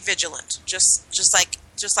have to be vigilant, just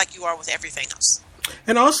like you are with everything else.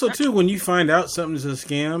 And also too, when you find out something's a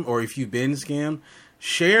scam, or if you've been scammed,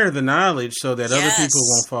 share the knowledge so that other people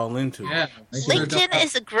won't fall into it. LinkedIn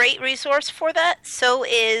is a great resource for that. So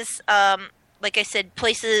is like I said,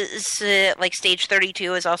 places like Stage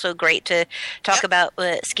 32 is also great to talk about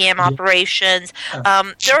scam operations.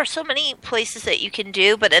 There are so many places that you can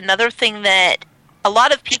do, but another thing that a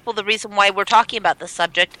lot of people, the reason why we're talking about this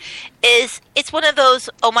subject is it's one of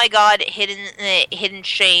those, oh my God, hidden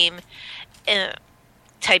shame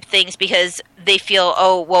type things, because they feel,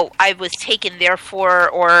 oh, well, I was taken, therefore,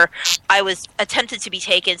 or I was attempted to be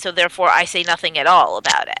taken, so therefore I say nothing at all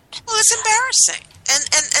about it. Well, it's embarrassing.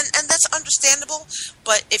 And that's understandable,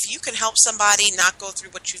 but if you can help somebody not go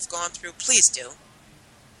through what you've gone through, please do.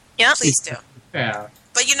 Yeah. Please do. Yeah.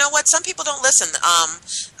 But you know what? Some people don't listen.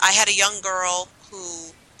 I had a young girl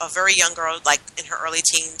a very young girl, like in her early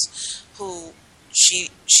teens, who she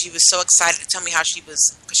was so excited to tell me how she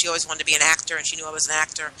was, because she always wanted to be an actor, and she knew I was an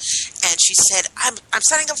actor. And she said, I'm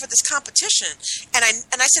signing up for this competition. And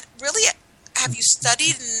I said, really? Have you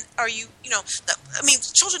studied, and are you, I mean,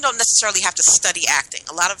 children don't necessarily have to study acting.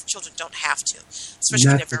 A lot of children don't have to, especially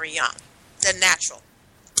when they're very young. They're natural.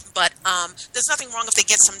 But there's nothing wrong if they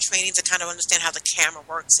get some training to kind of understand how the camera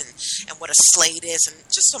works and what a slate is and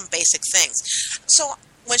just some basic things. So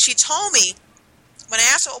when she told me, when I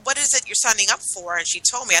asked her, what is it you're signing up for? And she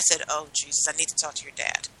told me, I said, oh, Jesus, I need to talk to your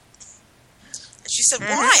dad. And she said,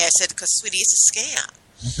 why? I said, because, sweetie, it's a scam.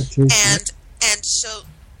 And so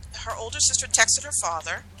her older sister texted her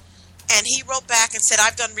father, and he wrote back and said,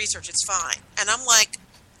 I've done research, it's fine. And I'm like,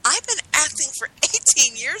 I've been acting for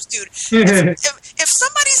 18 years, dude. If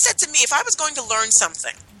somebody said to me, if I was going to learn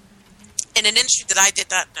something in an industry that I did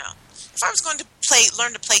not know, if I was going to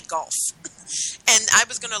learn to play golf, and I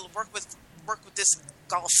was going to work with this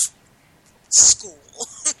golf school,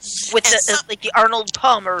 with like the Arnold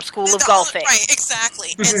Palmer School of Golfing, right?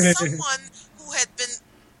 Exactly. And someone who had been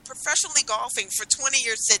professionally golfing for 20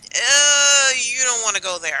 years said, "You don't want to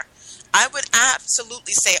go there," I would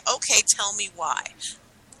absolutely say, "Okay, tell me why."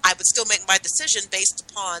 I would still make my decision based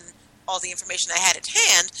upon all the information I had at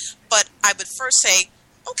hand, but I would first say,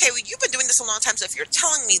 okay, well, you've been doing this a long time, so if you're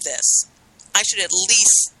telling me this, I should at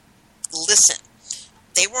least listen.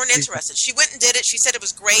 They weren't interested. She went and did it. She said it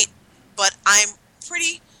was great, but I'm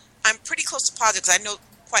pretty close to positive because I know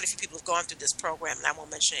quite a few people have gone through this program, and I won't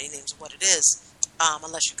mention any names of what it is,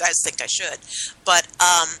 unless you guys think I should. But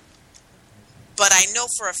I know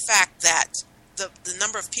for a fact that the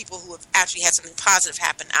number of people who have actually had something positive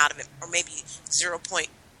happen out of it, or maybe 0.01%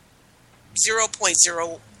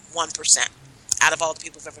 out of all the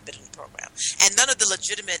people who've ever been in the program. And none of the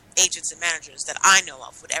legitimate agents and managers that I know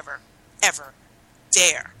of would ever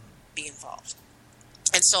dare be involved.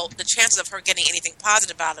 And so the chances of her getting anything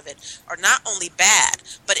positive out of it are not only bad,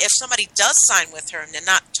 but if somebody does sign with her and they're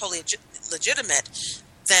not totally legitimate,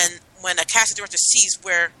 then when a casting director sees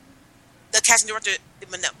where the casting director,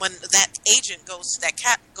 when that agent goes to that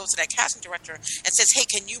casting director and says, "Hey,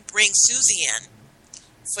 can you bring Susie in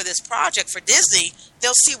for this project for Disney?"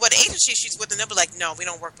 They'll see what agency she's with, and they'll be like, "No, we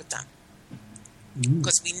don't work with them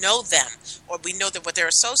because we know them, or we know that what they're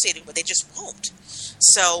associated with. They just won't."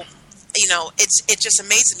 So, it just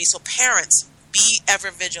amazes me. So, parents, be ever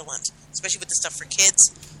vigilant, especially with the stuff for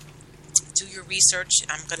kids. Do your research.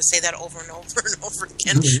 I'm going to say that over and over and over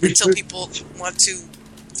again until people want to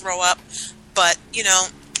throw up, but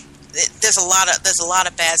there's a lot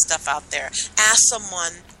of bad stuff out there. Ask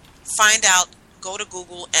someone, find out, go to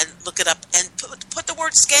Google and look it up, and put the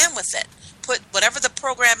word scam with it. Put whatever the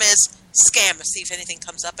program is, scam, and see if anything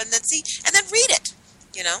comes up, and then read it,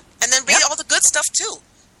 and then read all the good stuff too,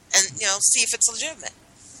 and see if it's legitimate.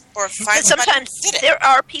 Or find sometimes there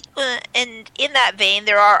are people, and in that vein,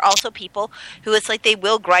 there are also people who it's like they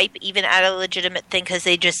will gripe even at a legitimate thing because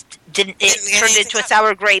they just didn't. It turned into a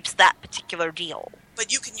sour grapes, that particular deal.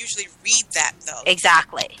 But you can usually read that though.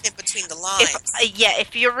 Exactly. In between the lines.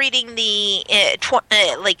 If you're reading the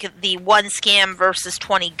the one scam versus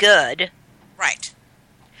 20 good, right?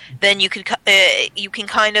 Then you can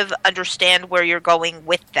kind of understand where you're going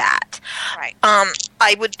with that. Right.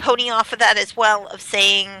 I would pony off of that as well, of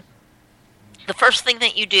saying the first thing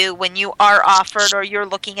that you do when you are offered or you're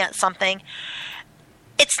looking at something,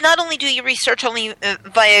 it's not only do your research only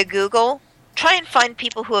via Google, try and find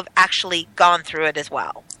people who have actually gone through it as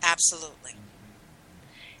well. Absolutely.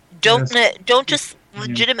 Don't just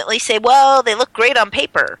legitimately say, well, they look great on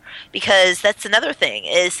paper, because that's another thing,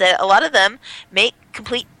 is that a lot of them make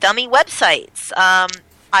complete dummy websites.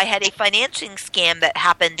 I had a financing scam that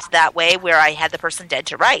happened that way where I had the person dead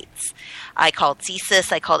to rights. I called CSIS,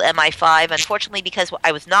 I called MI5. Unfortunately, because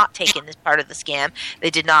I was not taken as part of the scam, they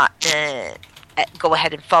did not go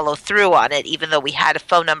ahead and follow through on it, even though we had a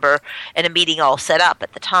phone number and a meeting all set up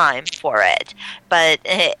at the time for it. But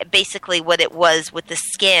basically what it was with the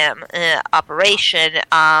scam operation,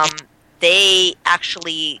 they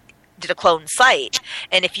actually did a clone site,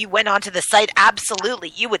 and if you went onto the site, absolutely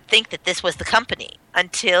you would think that this was the company,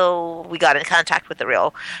 until we got in contact with the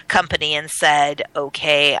real company and said,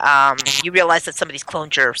 okay, you realize that somebody's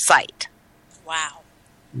cloned your site. Wow.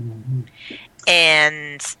 Mm-hmm.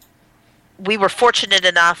 And we were fortunate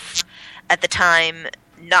enough at the time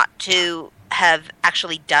not to have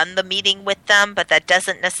actually done the meeting with them, but that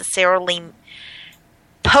doesn't necessarily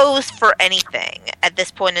pose for anything at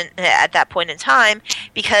that point in time,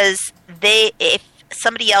 because if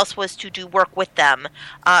somebody else was to do work with them,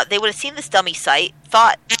 they would have seen this dummy site,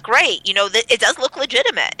 thought, great, it does look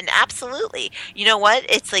legitimate, and absolutely, you know what,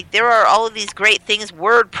 it's like there are all of these great things,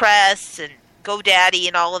 WordPress and GoDaddy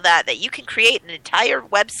and all of that you can create an entire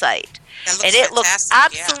website, and it looks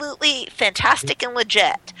absolutely fantastic and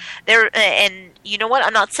legit. And you know what,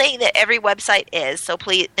 I'm not saying that every website is, so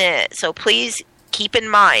please keep in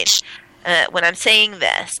mind, when I'm saying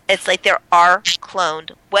this, it's like there are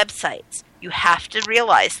cloned websites. You have to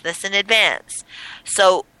realize this in advance.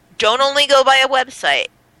 So don't only go by a website.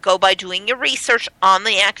 Go by doing your research on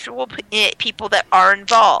the actual people that are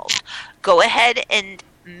involved. Go ahead and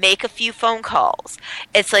make a few phone calls.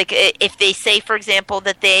 It's like if they say, for example,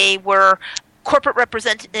 that they were corporate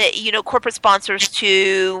corporate sponsors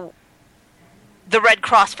to the Red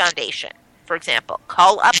Cross Foundation, for example.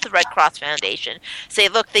 Call up the Red Cross Foundation. Say,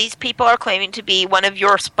 look, these people are claiming to be one of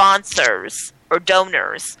your sponsors or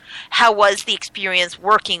donors. How was the experience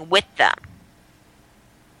working with them?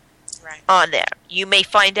 Right. On there. You may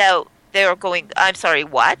find out they're going, I'm sorry,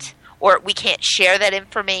 what? Or we can't share that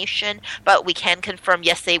information, but we can confirm,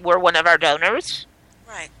 yes, they were one of our donors.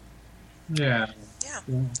 Right. Yeah. Yeah.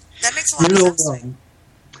 That makes a lot of sense.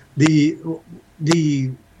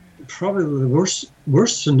 The probably the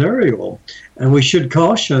worst scenario, and we should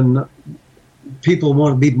caution people who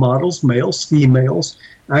want to be models, males, females,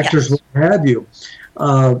 actors, Yes. what have you.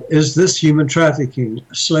 Is this human trafficking,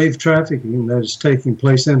 slave trafficking that is taking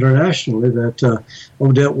place internationally that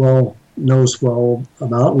Odette knows well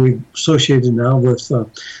about? We've associated now with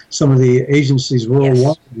some of the agencies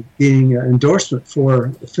worldwide getting endorsement for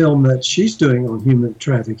a film that she's doing on human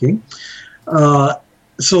trafficking.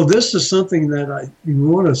 So this is something that you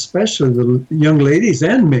want, especially the young ladies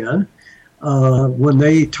and men, when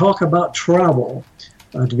they talk about travel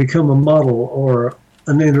to become a model or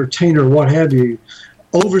an entertainer, what have you,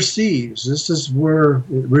 overseas. This is where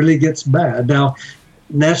it really gets bad. Now,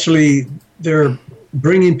 naturally, they're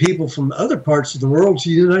bringing people from other parts of the world to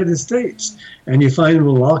the United States, and you find them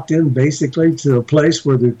locked in basically to a place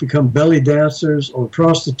where they become belly dancers or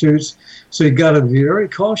prostitutes. So you've got to be very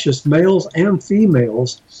cautious, males and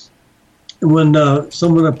females. When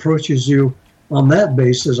someone approaches you on that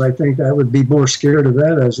basis, I think I would be more scared of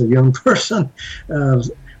that as a young person,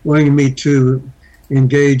 wanting me to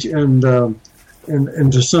engage into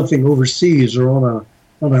something overseas or on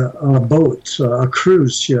a boat, a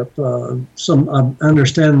cruise ship. I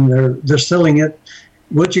understand they're selling it.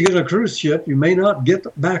 Once you get a cruise ship, you may not get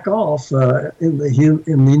back off in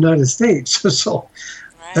the United States. So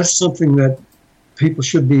that's something that people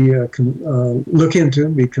should be look into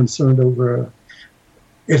and be concerned over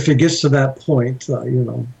if it gets to that point.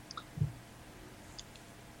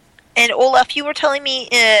 And Olaf, you were telling me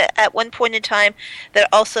at one point in time that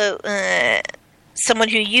also someone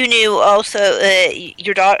who you knew, also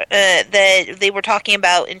your daughter, that they were talking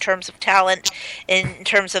about in terms of talent, in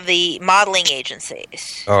terms of the modeling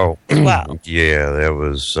agencies. Oh, as well. Yeah, that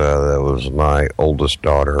was my oldest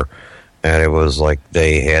daughter, and it was like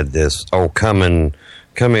they had this. Oh, come in,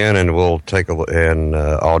 and we'll take an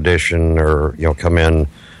audition, or come in.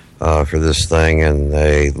 For this thing, and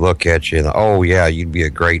they look at you and, oh yeah, you'd be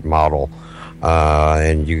a great model,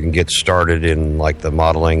 and you can get started in like the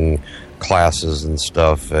modeling classes and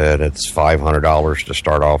stuff, and it's $500 to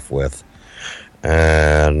start off with.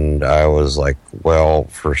 And I was like, well,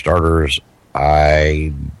 for starters,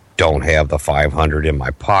 I don't have the $500 in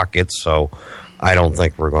my pocket, so I don't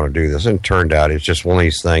think we're going to do this. And it turned out it's just one of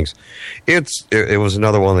these things. It was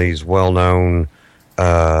another one of these well-known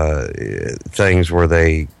things where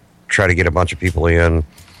they try to get a bunch of people in,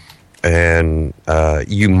 and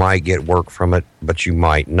you might get work from it, but you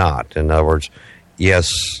might not. In other words, yes,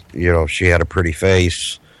 she had a pretty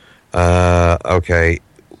face. Okay,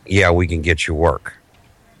 yeah, we can get you work,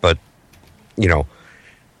 but it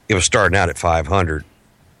was starting out at $500,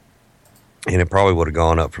 and it probably would have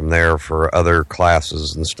gone up from there for other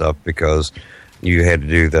classes and stuff, because you had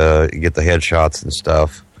to get the headshots and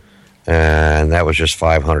stuff. And that was just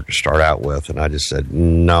 $500 to start out with, and I just said,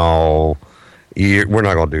 "No, we're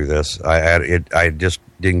not going to do this." I just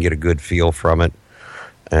didn't get a good feel from it,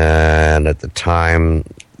 and at the time,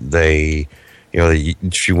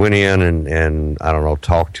 she went in and I don't know,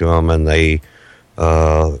 talked to them, and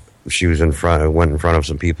she was went in front of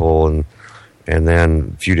some people, and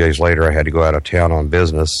then a few days later, I had to go out of town on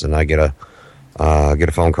business, and I get a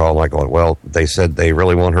phone call like, well, they said they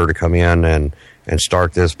really want her to come in and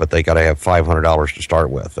start this, but they got to have $500 to start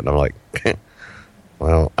with. And I'm like,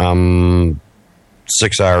 well, I'm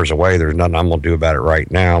 6 hours away. There's nothing I'm going to do about it right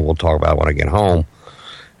now. We'll talk about it when I get home.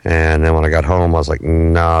 And then when I got home, I was like,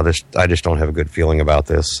 no, I just don't have a good feeling about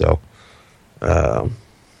this. So, it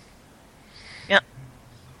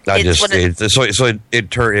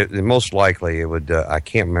most likely it would, I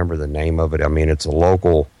can't remember the name of it. I mean, it's a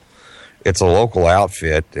local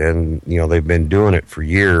outfit, and they've been doing it for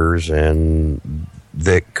years, and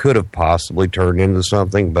that could have possibly turned into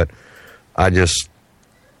something, but I just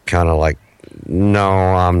kind of like,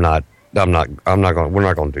 no, we're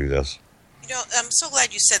not going to do this. I'm so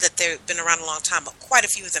glad you said that they've been around a long time, but quite a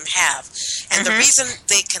few of them have. And the reason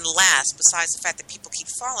they can last, besides the fact that people keep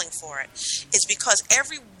falling for it, is because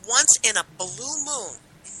every once in a blue moon,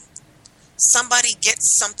 somebody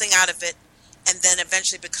gets something out of it and then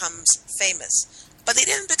eventually becomes famous. But they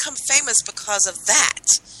didn't become famous because of that.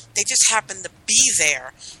 They just happened to be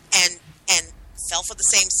there and fell for the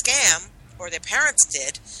same scam, or their parents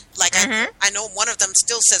did. Like, I know one of them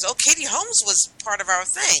still says, oh, Katie Holmes was part of our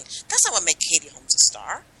thing. That's not what made Katie Holmes a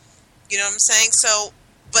star. You know what I'm saying? So,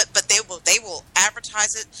 but they will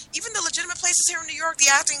advertise it. Even the legitimate places here in New York, the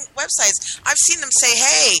acting websites, I've seen them say,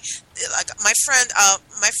 hey, like my friend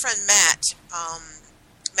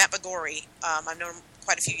Matt McGorry, I've known him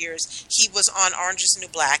quite a few years. He was on Orange is the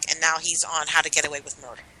New Black, and now he's on How to Get Away with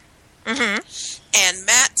Murder. And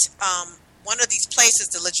Matt, one of these places,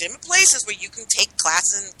 the legitimate places where you can take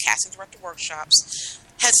classes and casting director workshops,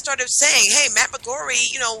 had started saying, hey, Matt McGorry,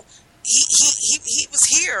 you know, he was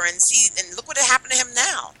here, and look what happened to him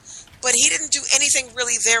now. But he didn't do anything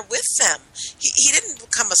really there with them. He didn't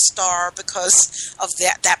become a star because of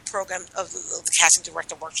that program of the casting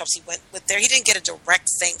director workshops he went with there. He didn't get a direct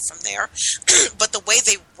thing from there. But the way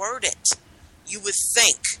they word it, you would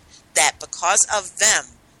think that because of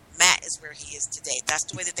them, Matt is where he is today. That's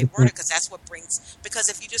the way that they word it, because that's what brings... Because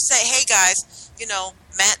if you just say, hey, guys, you know,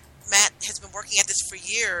 Matt has been working at this for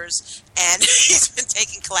years, and he's been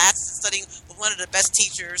taking classes and studying with one of the best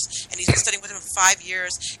teachers, and he's been studying with him for 5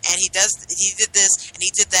 years, and he did this, and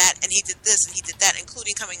he did that, and he did this, and he did that,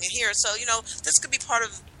 including coming in here. So, you know, this could be part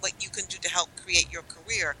of what you can do to help create your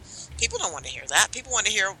career. People don't want to hear that. People want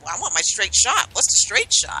to hear, well, I want my straight shot. What's the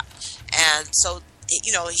straight shot? And so,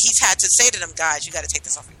 you know, he's had to say to them, guys, you got to take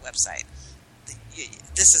this off your website.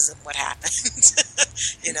 This isn't what happened.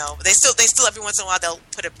 You know, they still every once in a while they'll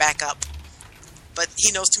put it back up, but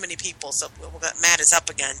he knows too many people, so Matt is up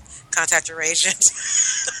again. Contact your agent.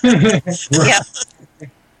 Yeah.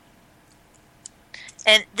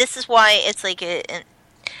 And this is why it's like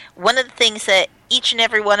one of the things that each and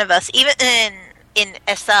every one of us, even in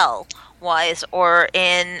SL wise, or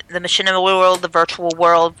in the machinima world, the virtual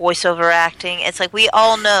world, voiceover acting, it's like we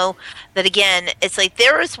all know that, again, it's like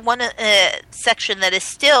there is one section that is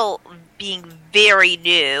still being very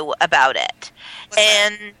new about it.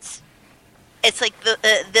 And it's like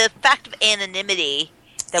the fact of anonymity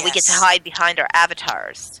that we get to hide behind our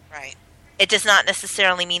avatars. Right. It does not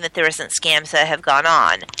necessarily mean that there isn't scams that have gone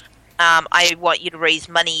on. I want you to raise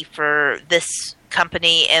money for this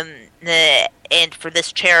company and for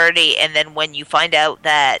this charity, and then when you find out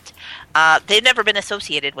that they've never been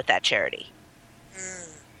associated with that charity.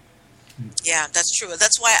 Yeah, that's true.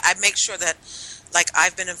 That's why I make sure that, like,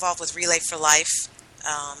 I've been involved with Relay for Life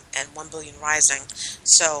and 1 Billion Rising,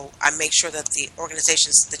 so I make sure that the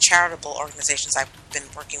organizations, the charitable organizations I've been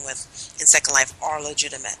working with in Second Life, are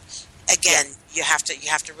legitimate. Again, you have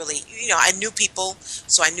to really, you know, I knew people,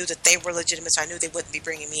 so I knew that they were legitimate, so I knew they wouldn't be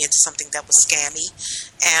bringing me into something that was scammy,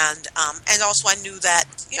 and also I knew that,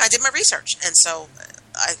 you know, I did my research, and so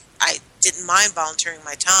I didn't mind volunteering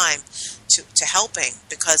my time to helping,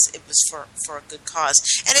 because it was for a good cause.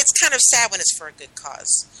 And it's kind of sad when it's for a good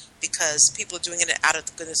cause, because people are doing it out of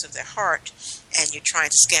the goodness of their heart, and you're trying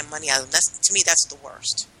to scam money out of them. To me, that's the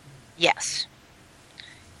worst. Yes.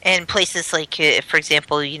 And places like, for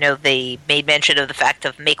example, you know, they made mention of the fact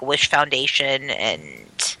of Make-A-Wish Foundation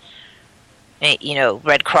and, you know,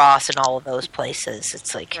 Red Cross and all of those places.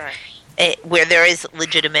 It's like where there is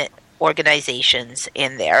legitimate organizations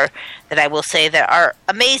in there that I will say that are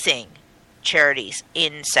amazing charities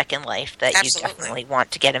in Second Life that you definitely want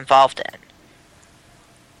to get involved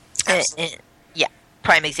in. Yeah.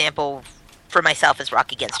 Prime example for myself is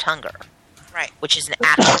Rock Against Hunger. Right. Which is an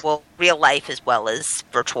actual real life as well as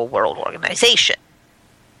virtual world organization.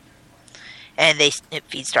 And it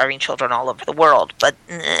feeds starving children all over the world. But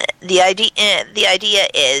the idea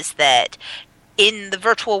is that in the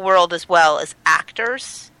virtual world as well as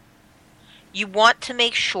actors, you want to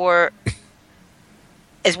make sure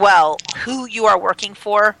as well who you are working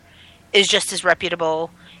for is just as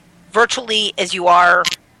reputable virtually as you are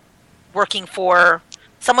working for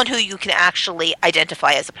someone who you can actually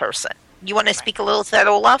identify as a person. You want to speak a little to that,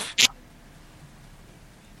 Olaf?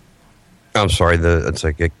 I'm sorry, it's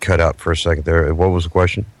like it cut out for a second there. What was the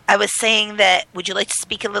question? I was saying that, would you like to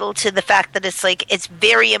speak a little to the fact that it's like, it's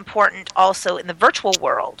very important also in the virtual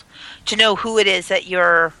world to know who it is that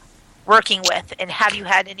you're working with, and have you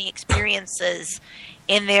had any experiences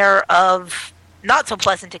in there of not so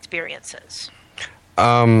pleasant experiences?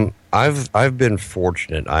 I've been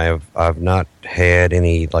fortunate. I've not had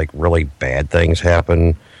any like really bad things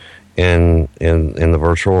happen in the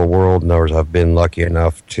virtual world. In other words, I've been lucky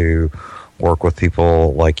enough to work with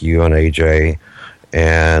people like you and AJ,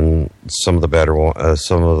 and some of the better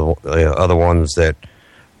some of the other ones that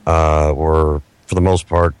were, for the most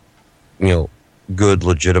part, good,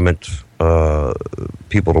 legitimate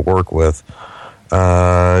people to work with.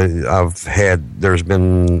 There's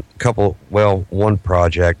been one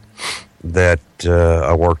project that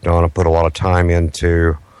I worked on and put a lot of time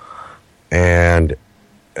into, and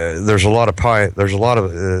there's a lot of pie. There's a lot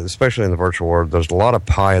of, especially in the virtual world, there's a lot of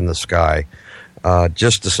pie in the sky.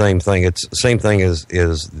 Just the same thing. It's the same thing as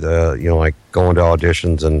like going to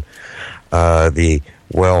auditions and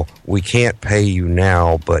we can't pay you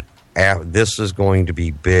now, but this is going to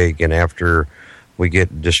be big, and after we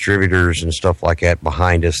get distributors and stuff like that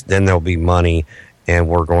behind us, then there'll be money, and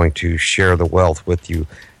we're going to share the wealth with you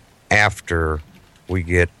after we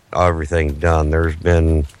get everything done. There's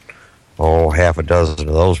been half a dozen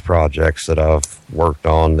of those projects that I've worked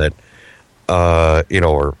on that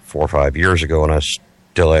or 4 or 5 years ago, and I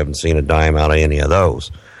still haven't seen a dime out of any of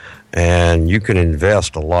those. And you can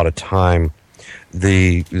invest a lot of time.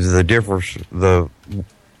 The difference, I don't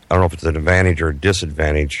know if it's an advantage or a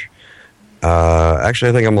disadvantage. Actually,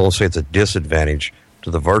 I think I'm going to say it's a disadvantage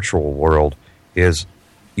to the virtual world, is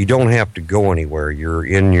you don't have to go anywhere.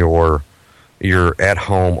 You're at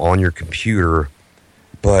home on your computer,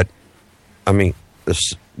 but I mean,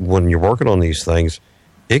 when you're working on these things,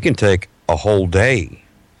 it can take a whole day.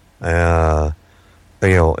 It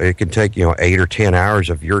can take 8 or 10 hours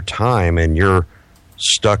of your time, and you're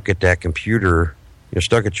stuck at that computer. You're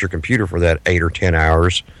stuck at your computer for that 8 or 10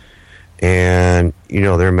 hours. And,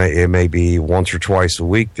 it may be once or twice a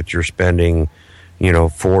week that you're spending,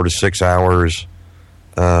 4 to 6 hours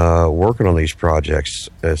working on these projects.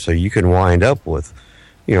 So you can wind up with,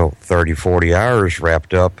 30, 40 hours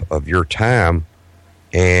wrapped up of your time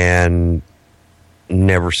and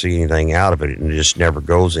never see anything out of it. And it just never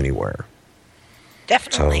goes anywhere.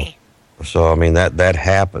 Definitely. So I mean, that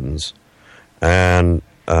happens. And,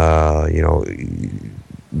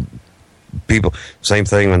 people, same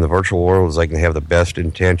thing in the virtual world, is they can have the best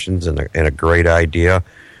intentions and a great idea,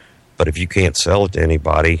 but if you can't sell it to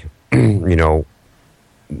anybody, you've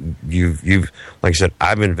like I said,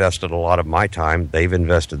 I've invested a lot of my time. They've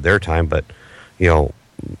invested their time, but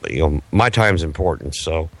my time's important.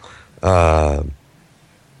 So, to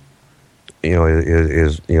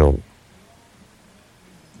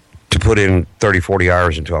put in 30, 40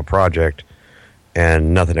 hours into a project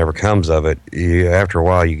and nothing ever comes of it, after a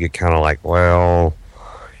while you get kind of like, well,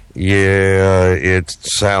 yeah, it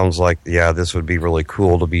sounds like, this would be really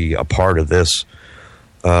cool to be a part of this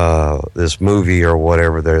movie or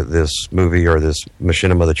whatever, this movie or this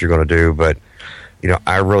machinima that you're going to do, but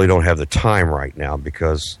I really don't have the time right now,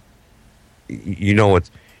 because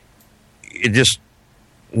it just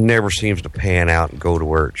never seems to pan out and go to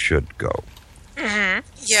where it should go. Mm-hmm.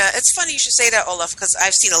 Yeah, it's funny you should say that, Olaf, because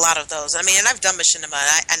I've seen a lot of those. I mean, and I've done machinima,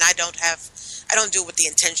 and I don't do it with the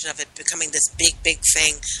intention of it becoming this big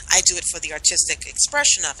thing. I do it for the artistic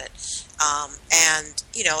expression of it, and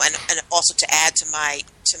also to add to my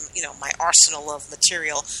arsenal of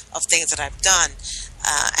material of things that I've done,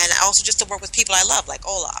 and also just to work with people I love, like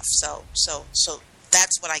Olaf. So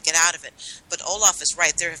that's what I get out of it. But Olaf is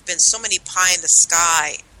right. There have been so many pie in the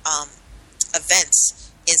sky events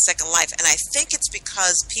in Second Life, and I think it's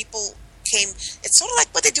because people came. It's sort of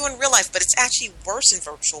like what they do in real life, but it's actually worse in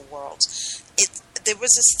virtual worlds. There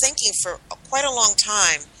was this thinking for quite a long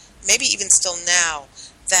time, maybe even still now,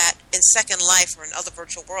 that in Second Life or in other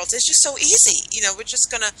virtual worlds, it's just so easy. We're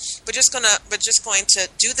just going to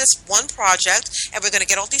do this one project, and we're going to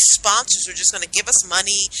get all these sponsors. We're just going to give us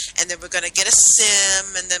money, and then we're going to get a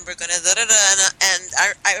sim, and then we're going to And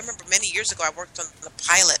I remember many years ago, I worked on the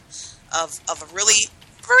pilot of a really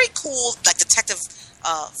very cool, like, detective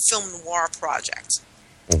film noir project,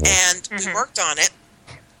 and we worked on it.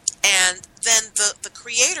 And then the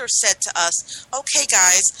creator said to us, "Okay,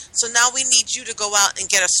 guys, so now we need you to go out and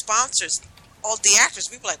get us sponsors." All the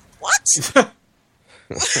actors, we were like, "What?"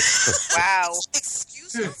 Wow.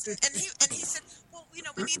 Excuse me. And he said, "Well, we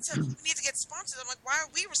need to get sponsors." I'm like, "Why are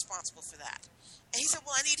we responsible for that?" And he said,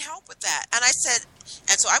 "Well, I need help with that." And I said,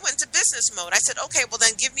 and so I went into business mode. I said, "Okay, well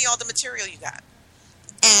then give me all the material you got."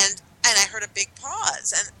 And I heard a big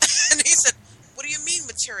pause, and he said, "What do you mean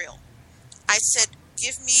material?" I said,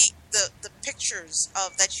 "Give me the pictures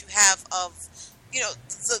that you have of,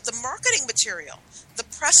 the marketing material, the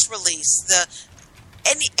press release,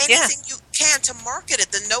 anything you can to market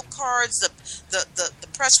it, the note cards, the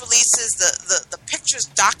press releases, the pictures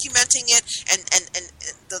documenting it, and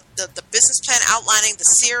the business plan outlining the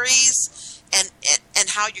series, and and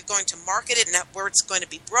how you're going to market it and where it's going to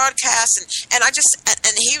be broadcast. And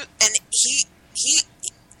he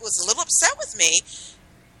was a little upset with me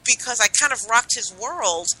because I kind of rocked his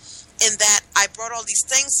world in that I brought all these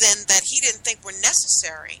things in that he didn't think were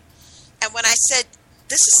necessary. And when I said,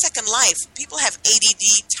 this is Second Life, people have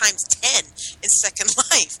ADD times 10 in Second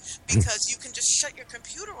Life because you can just shut your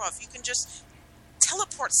computer off. You can just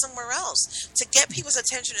teleport somewhere else. To get people's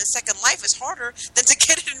attention in Second Life is harder than to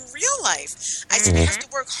get it in real life. I said, you have to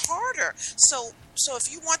work harder. So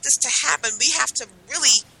if you want this to happen, we have to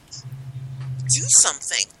really do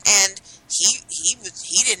something. And he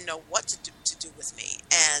didn't know what to do with me.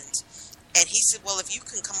 And he said, well, if you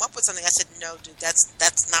can come up with something. I said, no, dude,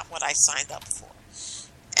 that's not what I signed up for.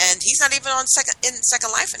 And he's not even in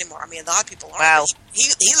Second Life anymore. I mean, a lot of people aren't. Wow.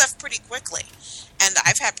 He left pretty quickly. And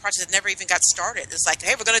I've had projects that never even got started. It's like,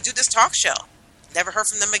 hey, we're going to do this talk show. Never heard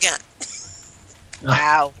from them again.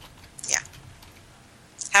 Wow. Yeah.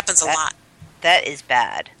 Happens a lot. That is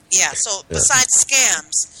bad. Yeah, so besides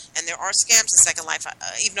scams, and there are scams in Second Life,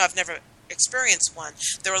 even though I've never experienced one,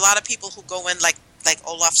 there are a lot of people who go in, like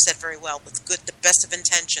Olaf said very well, with the best of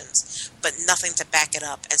intentions, but nothing to back it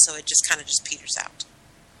up, and so it just kind of just peters out.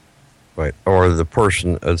 Right, or the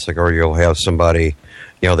person, it's like, or you'll have somebody,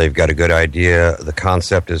 they've got a good idea, the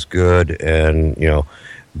concept is good, and,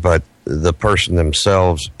 but the person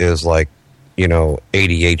themselves is like,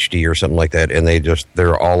 ADHD or something like that, and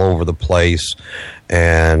they're all over the place,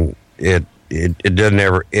 and it doesn't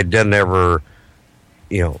ever,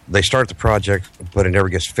 they start the project, but it never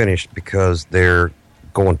gets finished because they're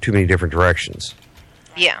going too many different directions.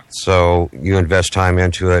 Yeah. So you invest time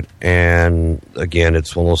into it, and again,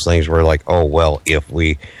 it's one of those things where like, oh well,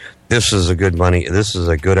 this is a good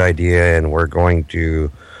idea, and we're going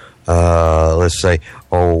to, let's say,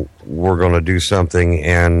 we're going to do something,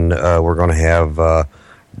 and we're going to have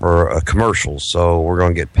commercials. So we're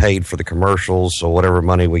going to get paid for the commercials. So whatever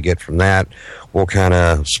money we get from that, we'll kind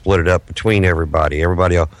of split it up between everybody.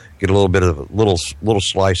 Everybody will get a little bit of a little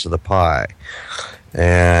slice of the pie,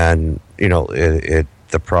 and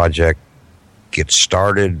the project gets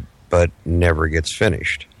started but never gets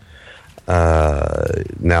finished.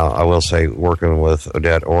 Now, I will say, working with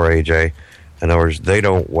Odette or AJ, in other words, they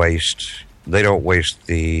don't waste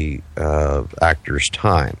the actors'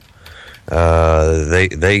 time.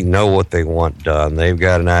 They know what they want done. They've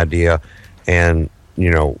got an idea, and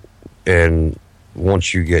and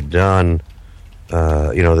once you get done,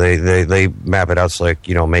 they map it out. It's like,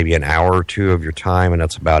 maybe an hour or two of your time, and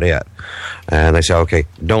that's about it. And they say, okay,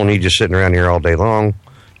 don't need you sitting around here all day long.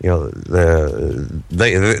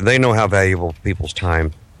 They know how valuable people's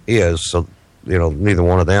time is, so neither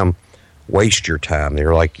one of them waste your time.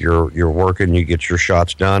 They're like, you're working, you get your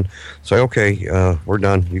shots done. Say, okay, we're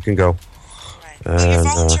done. You can go. Right. Well, you're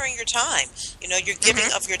volunteering your time. You're giving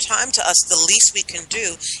of your time to us. The least we can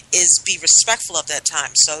do is be respectful of that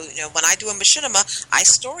time. So, when I do a machinima, I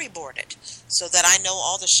storyboard it so that I know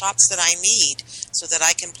all the shots that I need, so that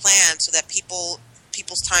I can plan, so that people's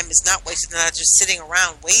time is not wasted and not just sitting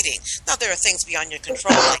around waiting. Now, there are things beyond your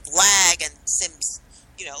control, like lag and Sims,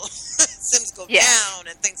 Sims go down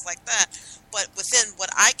and things like that. But within what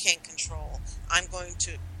I can control, I'm going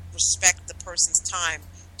to respect the person's time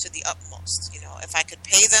to the utmost. If I could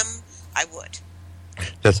pay them, I would.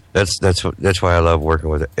 That's why I love working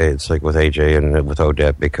with AJ and with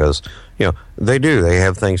Odette, because they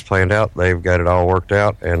have things planned out. They've got it all worked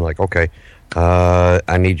out, and like, okay,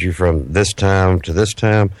 I need you from this time to this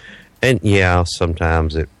time, and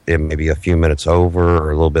sometimes it may be a few minutes over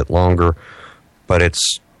or a little bit longer, but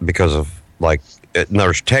it's because of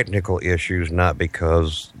there's technical issues, not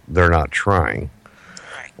because they're not trying.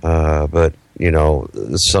 But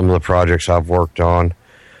some of the projects I've worked on,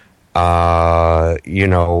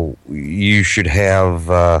 you should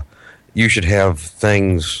have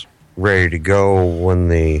things ready to go when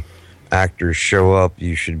the actors show up.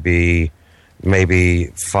 You should be maybe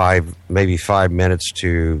 5 minutes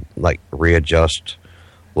to readjust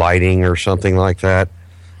lighting or something like that.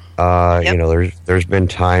 There's been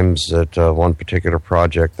times that one particular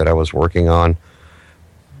project that I was working on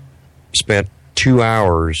spent 2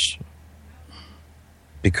 hours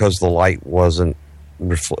because the light wasn't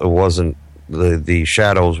the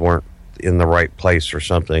shadows weren't in the right place or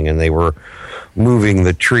something, and they were moving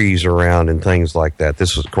the trees around and things like that.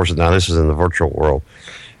 This is in the virtual world.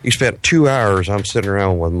 You spent 2 hours. I'm sitting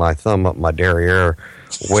around with my thumb up my derriere,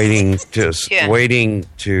 waiting to say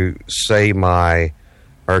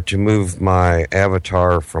to move my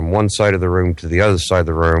avatar from one side of the room to the other side of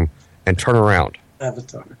the room and turn around.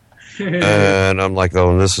 Avatar. And I'm like,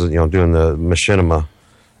 oh, this is doing the machinima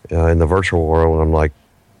in the virtual world, and I'm like,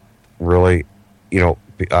 really?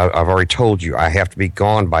 I've already told you I have to be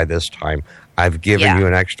gone by this time. I've given you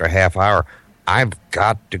an extra half hour. I've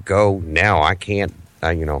got to go now. I can't,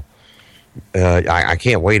 I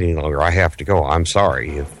can't wait any longer. I have to go. I'm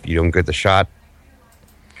sorry. If you don't get the shot,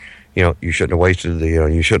 you shouldn't have wasted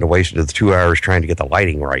the 2 hours trying to get the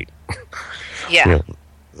lighting right. Yeah.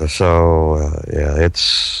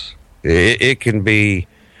 It can be.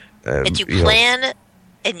 And you plan,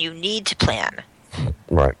 and you need to plan.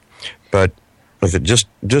 Right, but if it just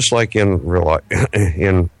like in real life,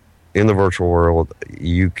 in the virtual world,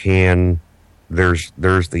 you can. There's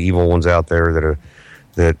the evil ones out there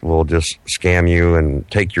that will just scam you and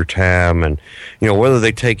take your time, and whether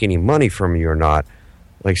they take any money from you or not.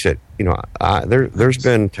 Like I said, there's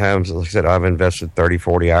been times, like I said, I've invested 30,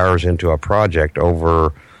 40 hours into a project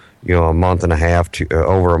over, a month and a half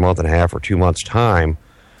or 2 months time.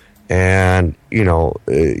 And,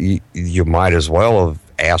 you might as well have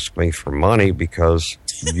asked me for money because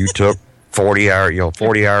you took 40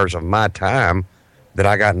 hours of my time that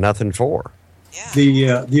I got nothing for.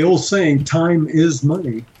 Yeah. The old saying, time is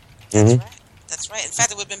money. Mm-hmm. That's right. In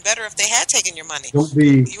fact, it would have been better if they had taken your money. Don't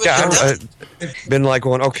be. Been like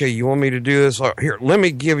going, okay, you want me to do this? Here, let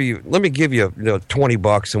me give you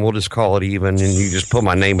 $20, and we'll just call it even, and you just put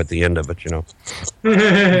my name at the end of it.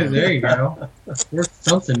 There you go. Worth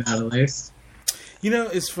something out at least.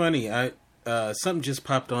 It's funny. Something just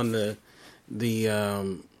popped on the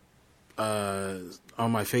on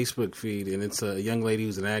my Facebook feed, and it's a young lady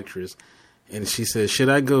who's an actress, and she says, "Should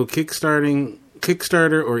I go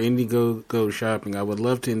Kickstarter or Indiegogo shopping? I would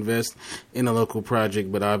love to invest in a local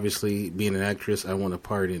project, but obviously, being an actress, I want a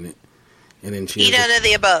part in it." And then she none of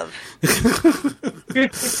the above.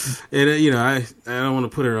 And I don't want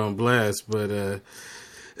to put her on blast, but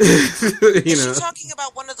Is she talking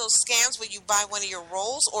about one of those scams where you buy one of your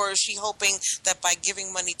roles, or is she hoping that by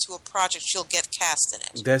giving money to a project, she'll get cast in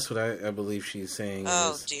it? That's what I believe she's saying.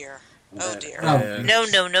 Oh dear. Oh dear. No.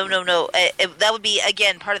 That would be,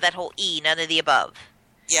 again, part of that whole none of the above.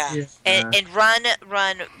 Yeah. And run.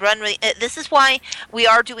 This is why we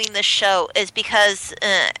are doing this show, is because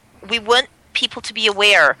we want people to be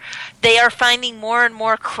aware. They are finding more and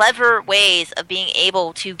more clever ways of being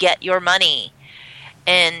able to get your money.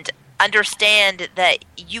 And understand that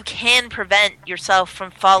you can prevent yourself from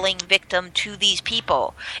falling victim to these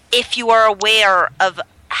people if you are aware of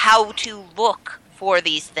how to look for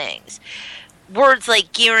these things. Words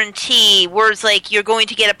like guarantee, words like you're going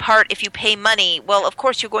to get a part if you pay money. Well, of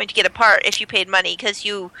course you're going to get a part if you paid money because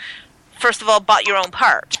you, first of all, bought your own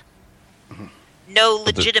part. No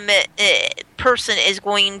legitimate person is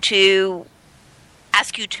going to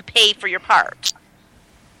ask you to pay for your part.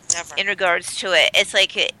 Never. In regards to it, it's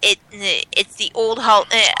like it's the old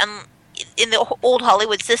in the old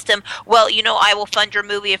Hollywood system. Well, I will fund your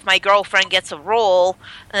movie if my girlfriend gets a role,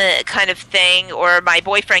 kind of thing, or my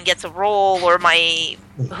boyfriend gets a role, or my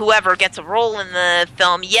whoever gets a role in the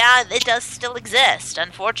film. Yeah, it does still exist.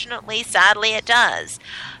 Unfortunately, sadly, it does.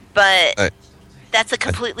 But that's a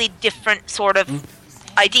completely different sort of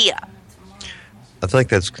idea. I think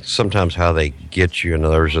that's sometimes how they get you. In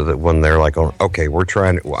others, that when they're like, "Okay, I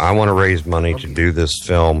want to raise money to do this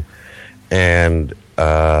film," and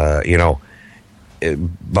by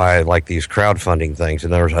like these crowdfunding things.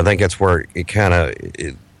 In others, I think that's where it kind of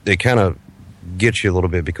gets you a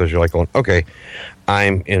little bit because you're like, going, "Okay,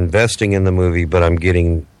 I'm investing in the movie, but I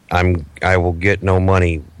will get no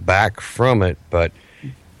money back from it. But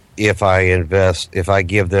if I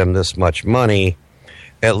give them this much money,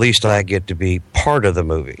 at least I get to be part of the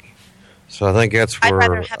movie." So I think that's where I'd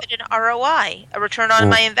rather have it an ROI, a return on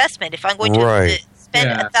my investment. If I'm going to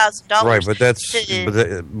spend $1,000, right? But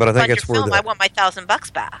I think that's where I want my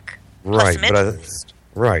 $1,000 back. Right, but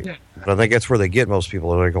I think that's where they get most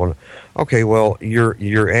people. They're going, okay, well,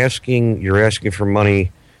 you're asking for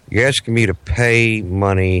money. You're asking me to pay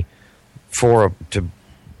money to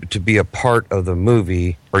be a part of the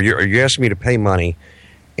movie, or you're asking me to pay money,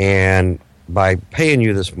 and by paying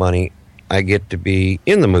you this money, I get to be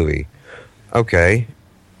in the movie. Okay,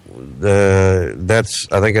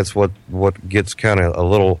 I think that's what gets kind of a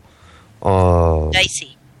little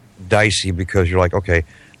dicey because you're like, okay,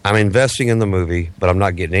 I'm investing in the movie, but I'm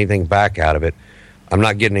not getting anything back out of it. I'm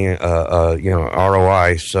not getting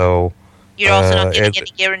ROI. So you're also not getting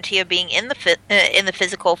any guarantee of being in the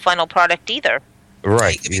physical final product either.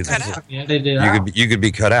 Right, you could be cut out. Yeah, they did. You could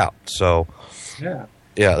be cut out. So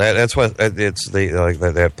yeah, that's what it's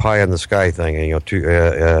that pie in the sky thing.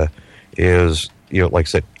 Is like I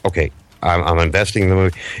said, okay, I'm investing in the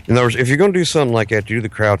movie. In other words, if you're going to do something like that, do the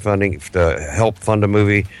crowdfunding to help fund a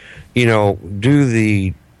movie. Do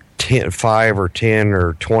the $5 or $10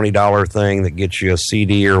 or $20 thing that gets you a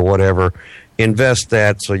CD or whatever. Invest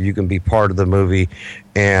that so you can be part of the movie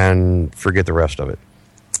and forget the rest of it.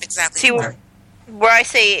 Exactly. See, where I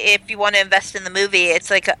say if you want to invest in the movie,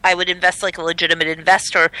 it's like I would invest like a legitimate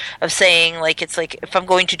investor of saying, like, it's like if I'm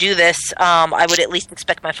going to do this, I would at least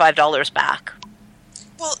expect my $5 back.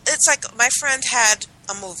 Well, it's like my friend had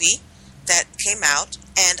a movie that came out,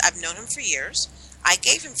 and I've known him for years. I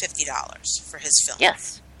gave him $50 for his film.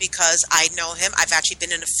 Yes. Because I know him. I've actually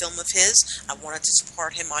been in a film of his. I wanted to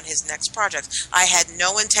support him on his next project. I had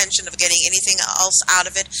no intention of getting anything else out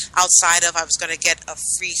of it outside of I was going to get a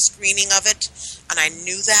free screening of it, and I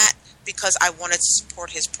knew that because I wanted to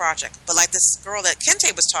support his project. But like this girl that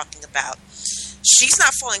Kente was talking about, she's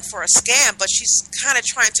not falling for a scam, but she's kind of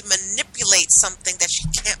trying to manipulate something that she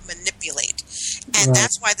can't manipulate. And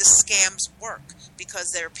that's why the scams work, because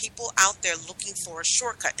there are people out there looking for a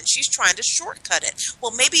shortcut, and she's trying to shortcut it.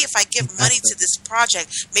 Well, maybe if I give money to this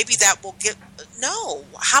project, maybe that will get... No.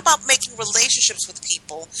 How about making relationships with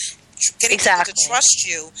people, getting people to trust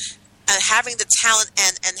you, and having the talent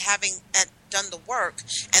and having done the work,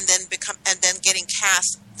 and then getting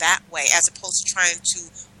cast that way, as opposed to trying to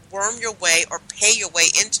worm your way or pay your way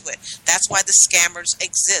into it. That's why the scammers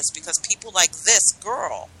exist, because people like this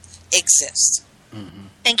girl exist. Mm-hmm.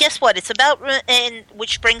 And guess what? It's about, and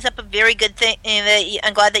which brings up a very good thing.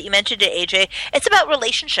 I'm glad that you mentioned it, AJ. It's about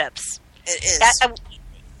relationships. It is.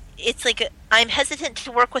 It's like I'm hesitant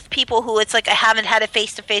to work with people who it's like I haven't had a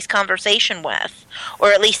face-to-face conversation with,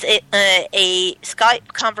 or at least a Skype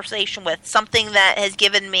conversation with, something that has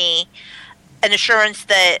given me an assurance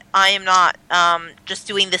that I am not just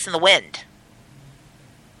doing this in the wind.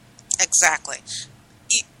 Exactly.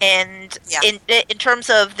 And in terms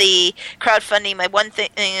of the crowdfunding, my one thing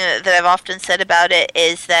that I've often said about it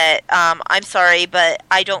is that I'm sorry, but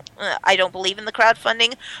I don't believe in the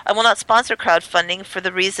crowdfunding. I will not sponsor crowdfunding for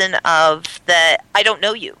the reason of that I don't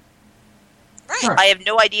know you. Right. I have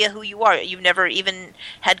no idea who you are. You've never even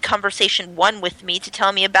had conversation one with me to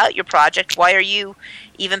tell me about your project. Why are you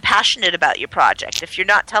even passionate about your project? If you're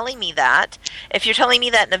not telling me that, if you're telling me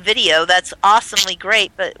that in a video, that's awesomely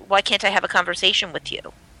great, but why can't I have a conversation with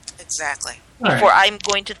you? Exactly. Before I'm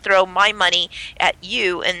going to throw my money at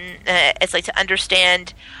you, and it's like to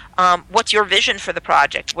understand what's your vision for the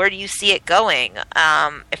project? Where do you see it going?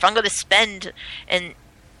 If I'm going to spend, and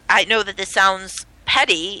I know that this sounds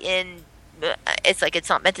petty, and it's like it's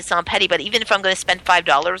not meant to sound petty, but even if I'm going to spend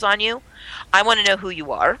 $5 on you, I want to know who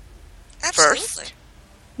you are. Absolutely. First.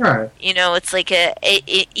 Right. You know, it's like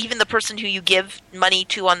even the person who you give money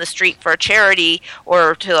to on the street for a charity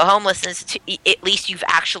or to a homelessness, at least you've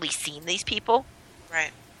actually seen these people.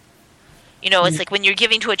 Right. You know, it's like when you're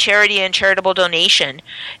giving to a charity and charitable donation,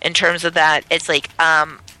 in terms of that, it's like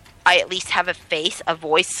I at least have a face, a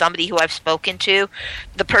voice, somebody who I've spoken to.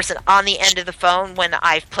 The person on the end of the phone when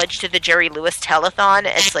I've pledged to the Jerry Lewis telethon,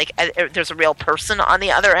 it's like there's a real person on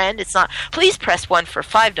the other end. It's not, please press 1 for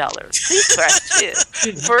 $5. Please press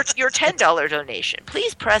 2 for your $10 donation.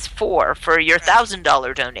 Please press 4 for your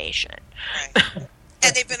 $1,000 donation. Right.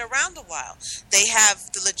 And they've been around a while. They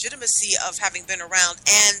have the legitimacy of having been around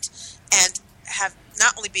and have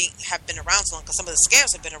not only have been around so long, because some of the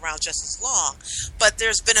scams have been around just as long, but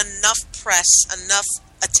there's been enough press, enough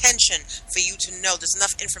attention for you to know, there's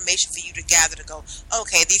enough information for you to gather to go,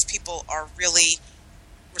 okay, these people are really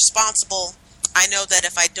responsible. I know that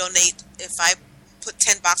if I put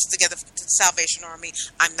 10 boxes together for the Salvation Army,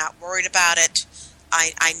 I'm not worried about it.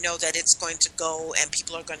 I know that it's going to go and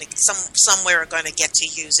people are going to, somewhere are going to get to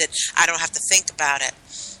use it. I don't have to think about it.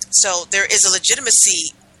 So there is a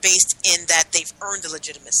legitimacy based in that they've earned the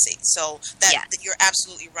legitimacy. So that you're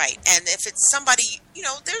absolutely right. And if it's somebody, you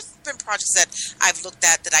know, there's been projects that I've looked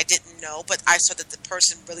at that I didn't know, but I saw that the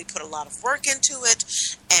person really put a lot of work into it,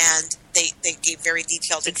 and they gave very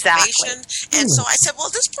detailed information. And so I said, well,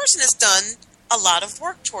 this person has done a lot of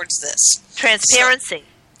work towards this. Transparency.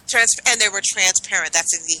 And they were transparent.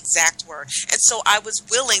 That's the exact word. And so I was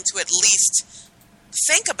willing to at least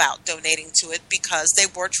think about donating to it because they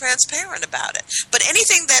were transparent about it. But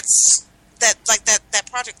anything that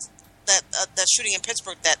project, that shooting in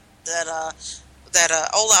Pittsburgh that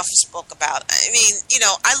Olaf spoke about. I mean, you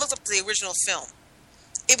know, I looked up the original film.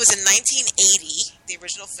 It was in 1980, the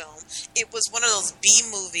original film. It was one of those B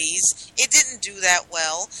movies. It didn't do that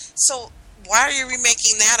well. So why are you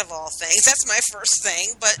remaking that of all things? That's my first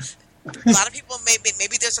thing. But a lot of people,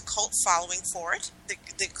 maybe there's a cult following for it.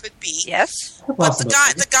 There could be. Yes. But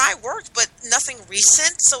the guy worked, but nothing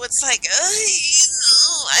recent. So it's like,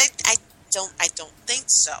 I don't think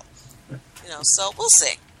so. You know, so we'll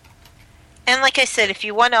see. And like I said, if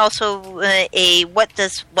you want also a what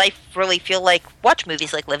does life really feel like, watch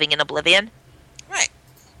movies like Living in Oblivion. Right.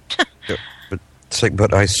 Yeah,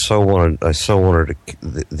 but I so wanted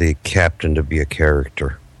the captain to be a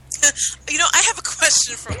character. You know, I have a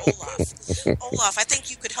question for Olaf. Olaf, I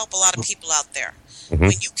think you could help a lot of people out there. Mm-hmm.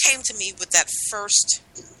 When you came to me with that first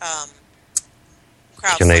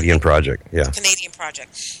crowdfunding Canadian project, yeah. Canadian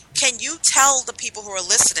project, can you tell the people who are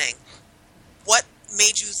listening what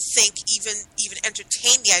made you think, even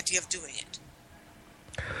entertain the idea of doing it?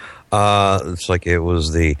 It's like it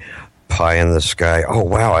was the pie in the sky. Oh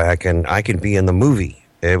wow, I can be in the movie.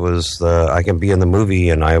 It was I can be in the movie,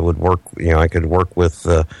 and I would work. I could work with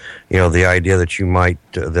the idea that you might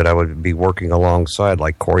that I would be working alongside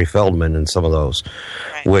like Corey Feldman and some of those,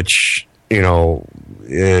 Right. which you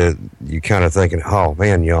kind of thinking, oh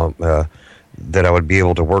man, that I would be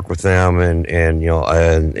able to work with them,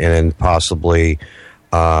 and possibly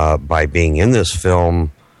by being in this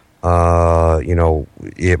film,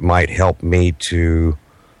 it might help me to.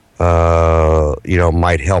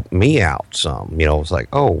 Might help me out some. It's like,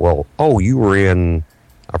 you were in,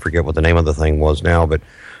 I forget what the name of the thing was now, but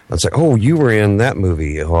it's like, you were in that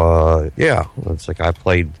movie. Yeah. It's like, I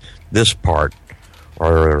played this part,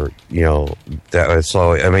 or, that.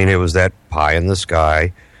 So, I mean, it was that pie in the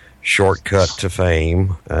sky, shortcut to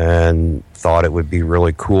fame, and thought it would be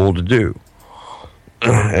really cool to do.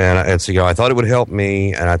 And so, I thought it would help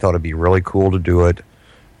me, and I thought it'd be really cool to do it.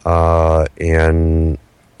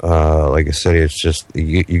 Like I said, it's just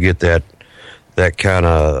you get that kind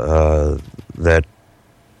of that.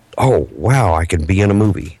 Oh wow, I can be in a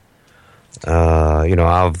movie.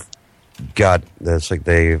 I've got that's like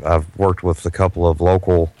I've worked with a couple of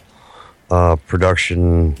local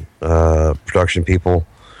production people,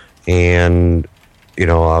 and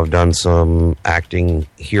I've done some acting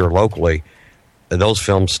here locally. Those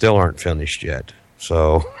films still aren't finished yet,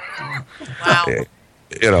 so Wow. There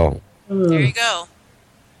you go.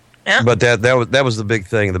 Yeah. But that was the big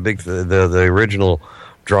thing. The original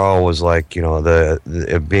draw was like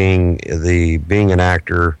being an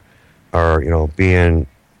actor, or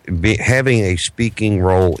having a speaking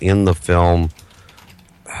role in the film.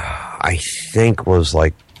 I think was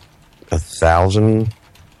like 1,000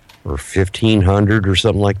 or 1,500 or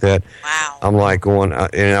something like that. Wow. I'm like going,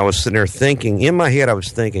 and I was sitting there thinking in my head. I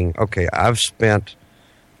was thinking, okay, I've spent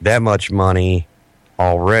that much money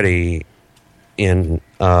already in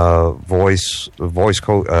voice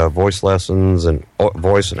lessons and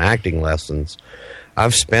voice and acting lessons.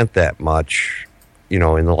 I've spent that much, in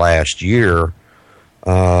the last year.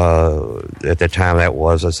 At the time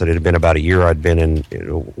I said it had been about a year I'd been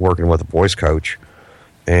in working with a voice coach,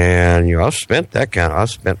 and I've spent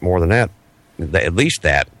more than that, at least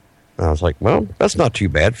that. And I was like, well, that's not too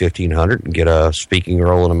bad, $1,500 and get a speaking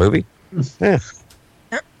role in a movie. Yeah.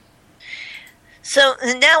 So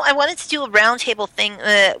now I wanted to do a roundtable thing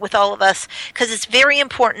with all of us, because it's very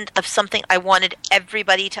important of something I wanted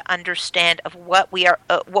everybody to understand of what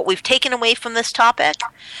we've taken away from this topic,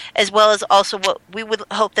 as well as also what we would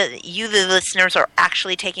hope that you, the listeners, are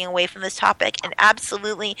actually taking away from this topic. And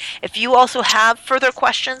absolutely, if you also have further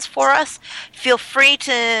questions for us, feel free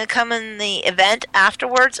to come in the event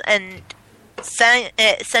afterwards and send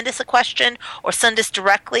us a question, or send us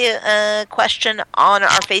directly a question on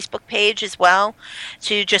our Facebook page as well,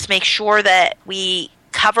 to just make sure that we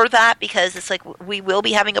cover that, because it's like we will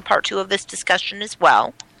be having a part 2 of this discussion as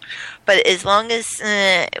well. But as long as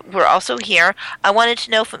we're also here, I wanted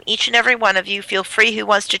to know from each and every one of you, feel free who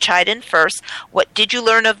wants to chime in first, what did you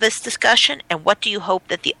learn of this discussion, and what do you hope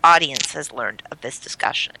that the audience has learned of this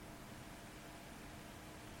discussion?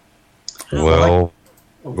 Well,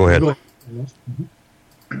 go ahead.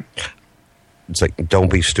 Mm-hmm. It's like, don't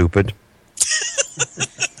be stupid.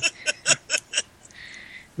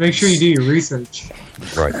 Make sure you do your research.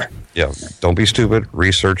 Right. Yeah. Don't be stupid.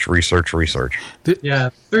 Research. Yeah,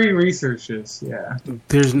 3 researches. Yeah.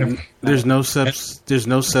 There's no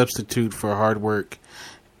substitute for hard work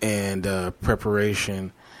and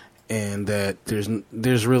preparation, and that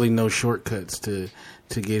there's really no shortcuts to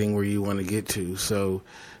getting where you want to get to. So,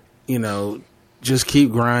 just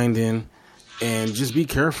keep grinding, and just be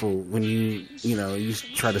careful when you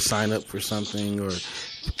try to sign up for something, or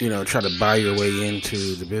try to buy your way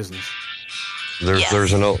into the business.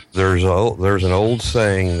 There's an old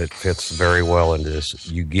saying that fits very well into this.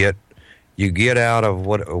 You get out of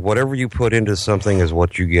whatever you put into something is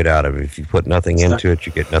what you get out of it. If you put nothing into it,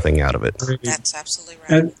 you get nothing out of it. That's absolutely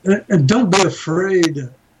right. And don't be afraid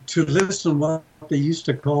to listen to what they used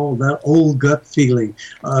to call that old gut feeling.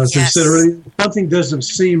 Yes. Considering something doesn't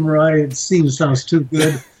seem right, sounds too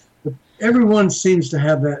good. everyone seems to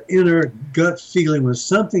have that inner gut feeling when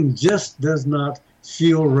something just does not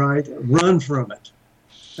feel right. Run from it.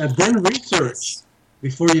 And then research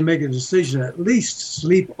before you make a decision. At least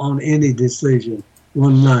sleep on any decision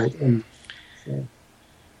one night. And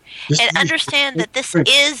understand that this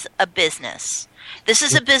is a business. This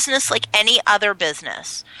is a business like any other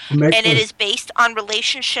business. And it is based on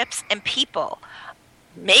relationships and people.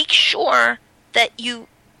 Make sure that you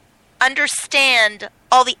understand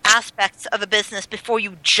all the aspects of a business before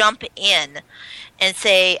you jump in and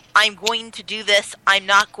say, I'm going to do this, I'm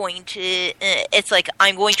not going to. It's like,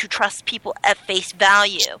 I'm going to trust people at face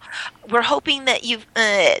value. We're hoping that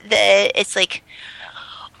that it's like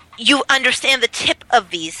you understand the tip of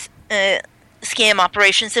these scam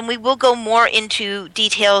operations, and we will go more into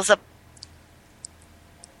details of.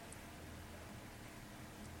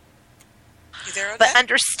 You there, Odette? But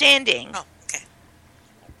understanding. Oh, okay.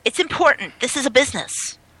 It's important. This is a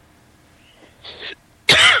business.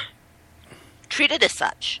 Treat it as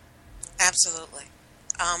such. Absolutely.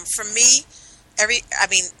 For me,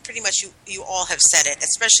 pretty much you all have said it,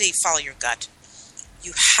 especially follow your gut.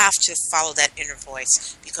 You have to follow that inner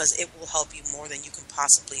voice because it will help you more than you can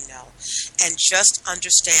possibly know. And just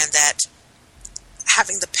understand that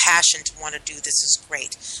having the passion to want to do this is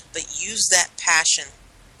great, but use that passion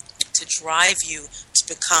to drive you to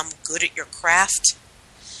become good at your craft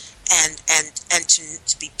and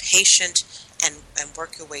to be patient and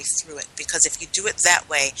work your way through it. Because if you do it that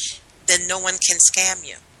way, then no one can scam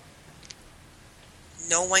you.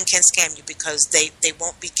 No one can scam you because they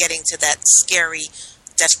won't be getting to that scary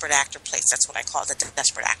desperate actor place. That's what I call it, the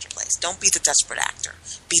desperate actor place. Don't be the desperate actor.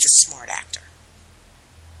 Be the smart actor.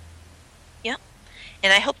 Yeah.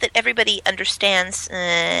 And I hope that everybody understands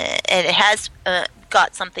and it has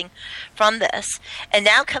got something from this. And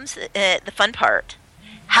now comes the fun part.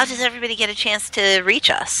 How does everybody get a chance to reach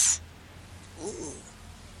us? Ooh.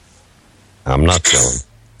 I'm not telling.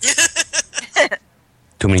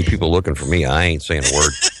 Too many people looking for me. I ain't saying a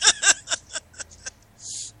word.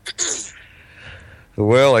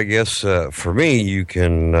 Well, I guess for me, you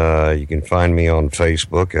can find me on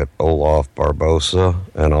Facebook at Olaf Barbosa,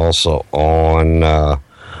 and also on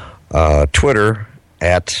Twitter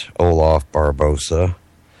at Olaf Barbosa.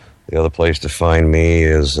 The other place to find me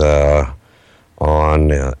is on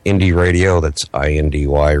Indie Radio. That's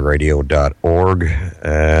indyradio.org,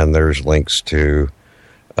 and there's links to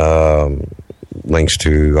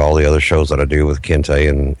all the other shows that I do with Kente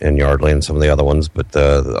and Yardley and some of the other ones, but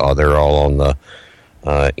they're all on the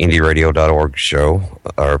indyradio.org show,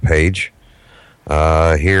 our page.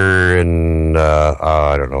 Here in,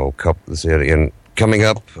 I don't know, coming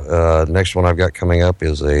up, next one I've got coming up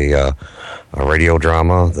is a radio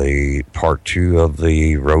drama, the part 2 of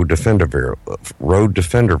the Road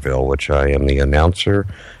Defenderville, which I am the announcer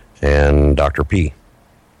and Dr. P.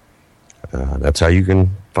 That's how you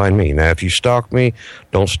can find me. Now, if you stalk me,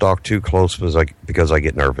 don't stalk too close because I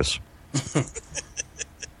get nervous.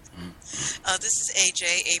 This is AJ,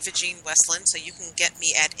 Ava Jean Westland, so you can get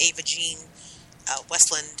me at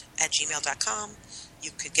avajeanwestland@gmail.com.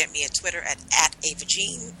 You could get me at Twitter at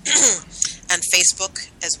AvaJean and Facebook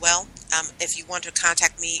as well. If you want to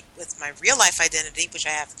contact me with my real-life identity, which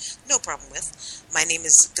I have no problem with, my name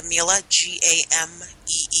is Gameela,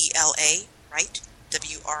 Gameela, right?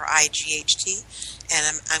 WRIGHT,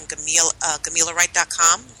 and I'm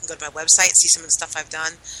GameelaWright.com. You can go to my website, see some of the stuff I've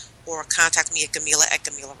done, or contact me at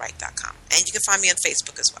Gameela@GameelaWright.com. And you can find me on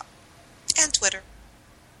Facebook as well, and Twitter.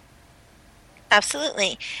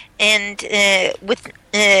 Absolutely. And with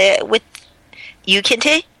you,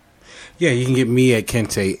 Kente? Yeah, you can get me at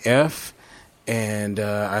Kente F. And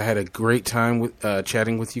I had a great time with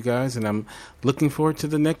chatting with you guys, and I'm looking forward to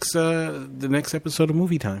the next episode of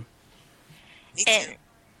Movie Time. Me too.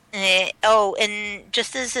 And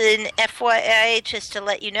just as an FYI, just to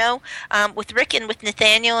let you know, with Rick and with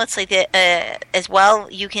Nathaniel, it's like as well.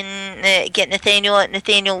 You can get Nathaniel at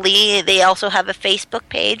Nathaniel Lee. They also have a Facebook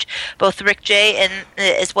page, both Rick J. and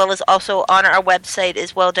as well as also on our website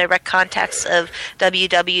as well. Direct contacts of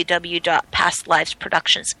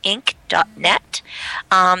www.pastlivesproductionsinc.net.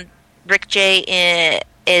 Rick J.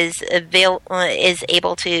 is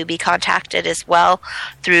able to be contacted as well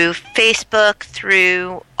through Facebook,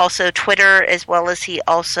 through also Twitter, as well as he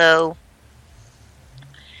also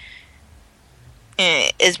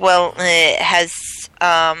has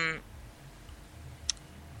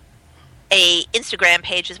a Instagram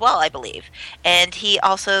page as well, I believe, and he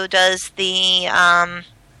also does the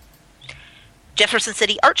Jefferson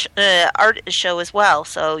City art show as well,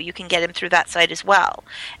 so you can get him through that site as well.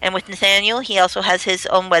 And with Nathaniel, he also has his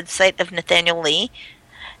own website of Nathaniel Lee,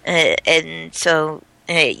 and so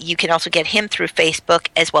You can also get him through Facebook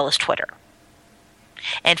as well as Twitter.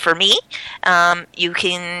 And for me, you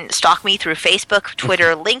can stalk me through Facebook,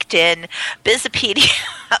 Twitter, LinkedIn, Bizipedia.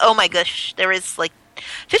 Oh my gosh, there is like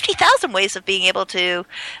 50,000 ways of being able to,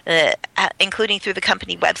 including through the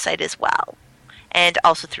company website as well, and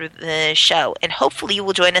also through the show. And hopefully you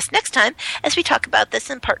will join us next time as we talk about this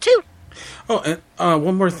in part 2. Oh, and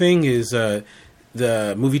one more thing is the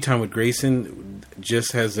Movie Time with Grayson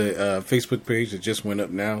just has a Facebook page that just went up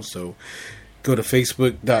now, so go to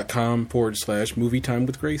facebook.com/Movie Time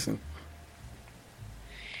with Grayson.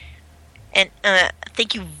 And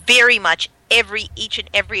thank you very much, each and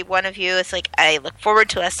every one of you. It's like I look forward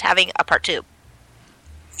to us having a part 2.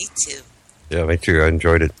 Me too. Yeah, me too. I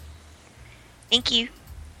enjoyed it. Thank you.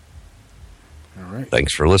 All right.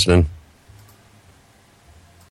 Thanks for listening.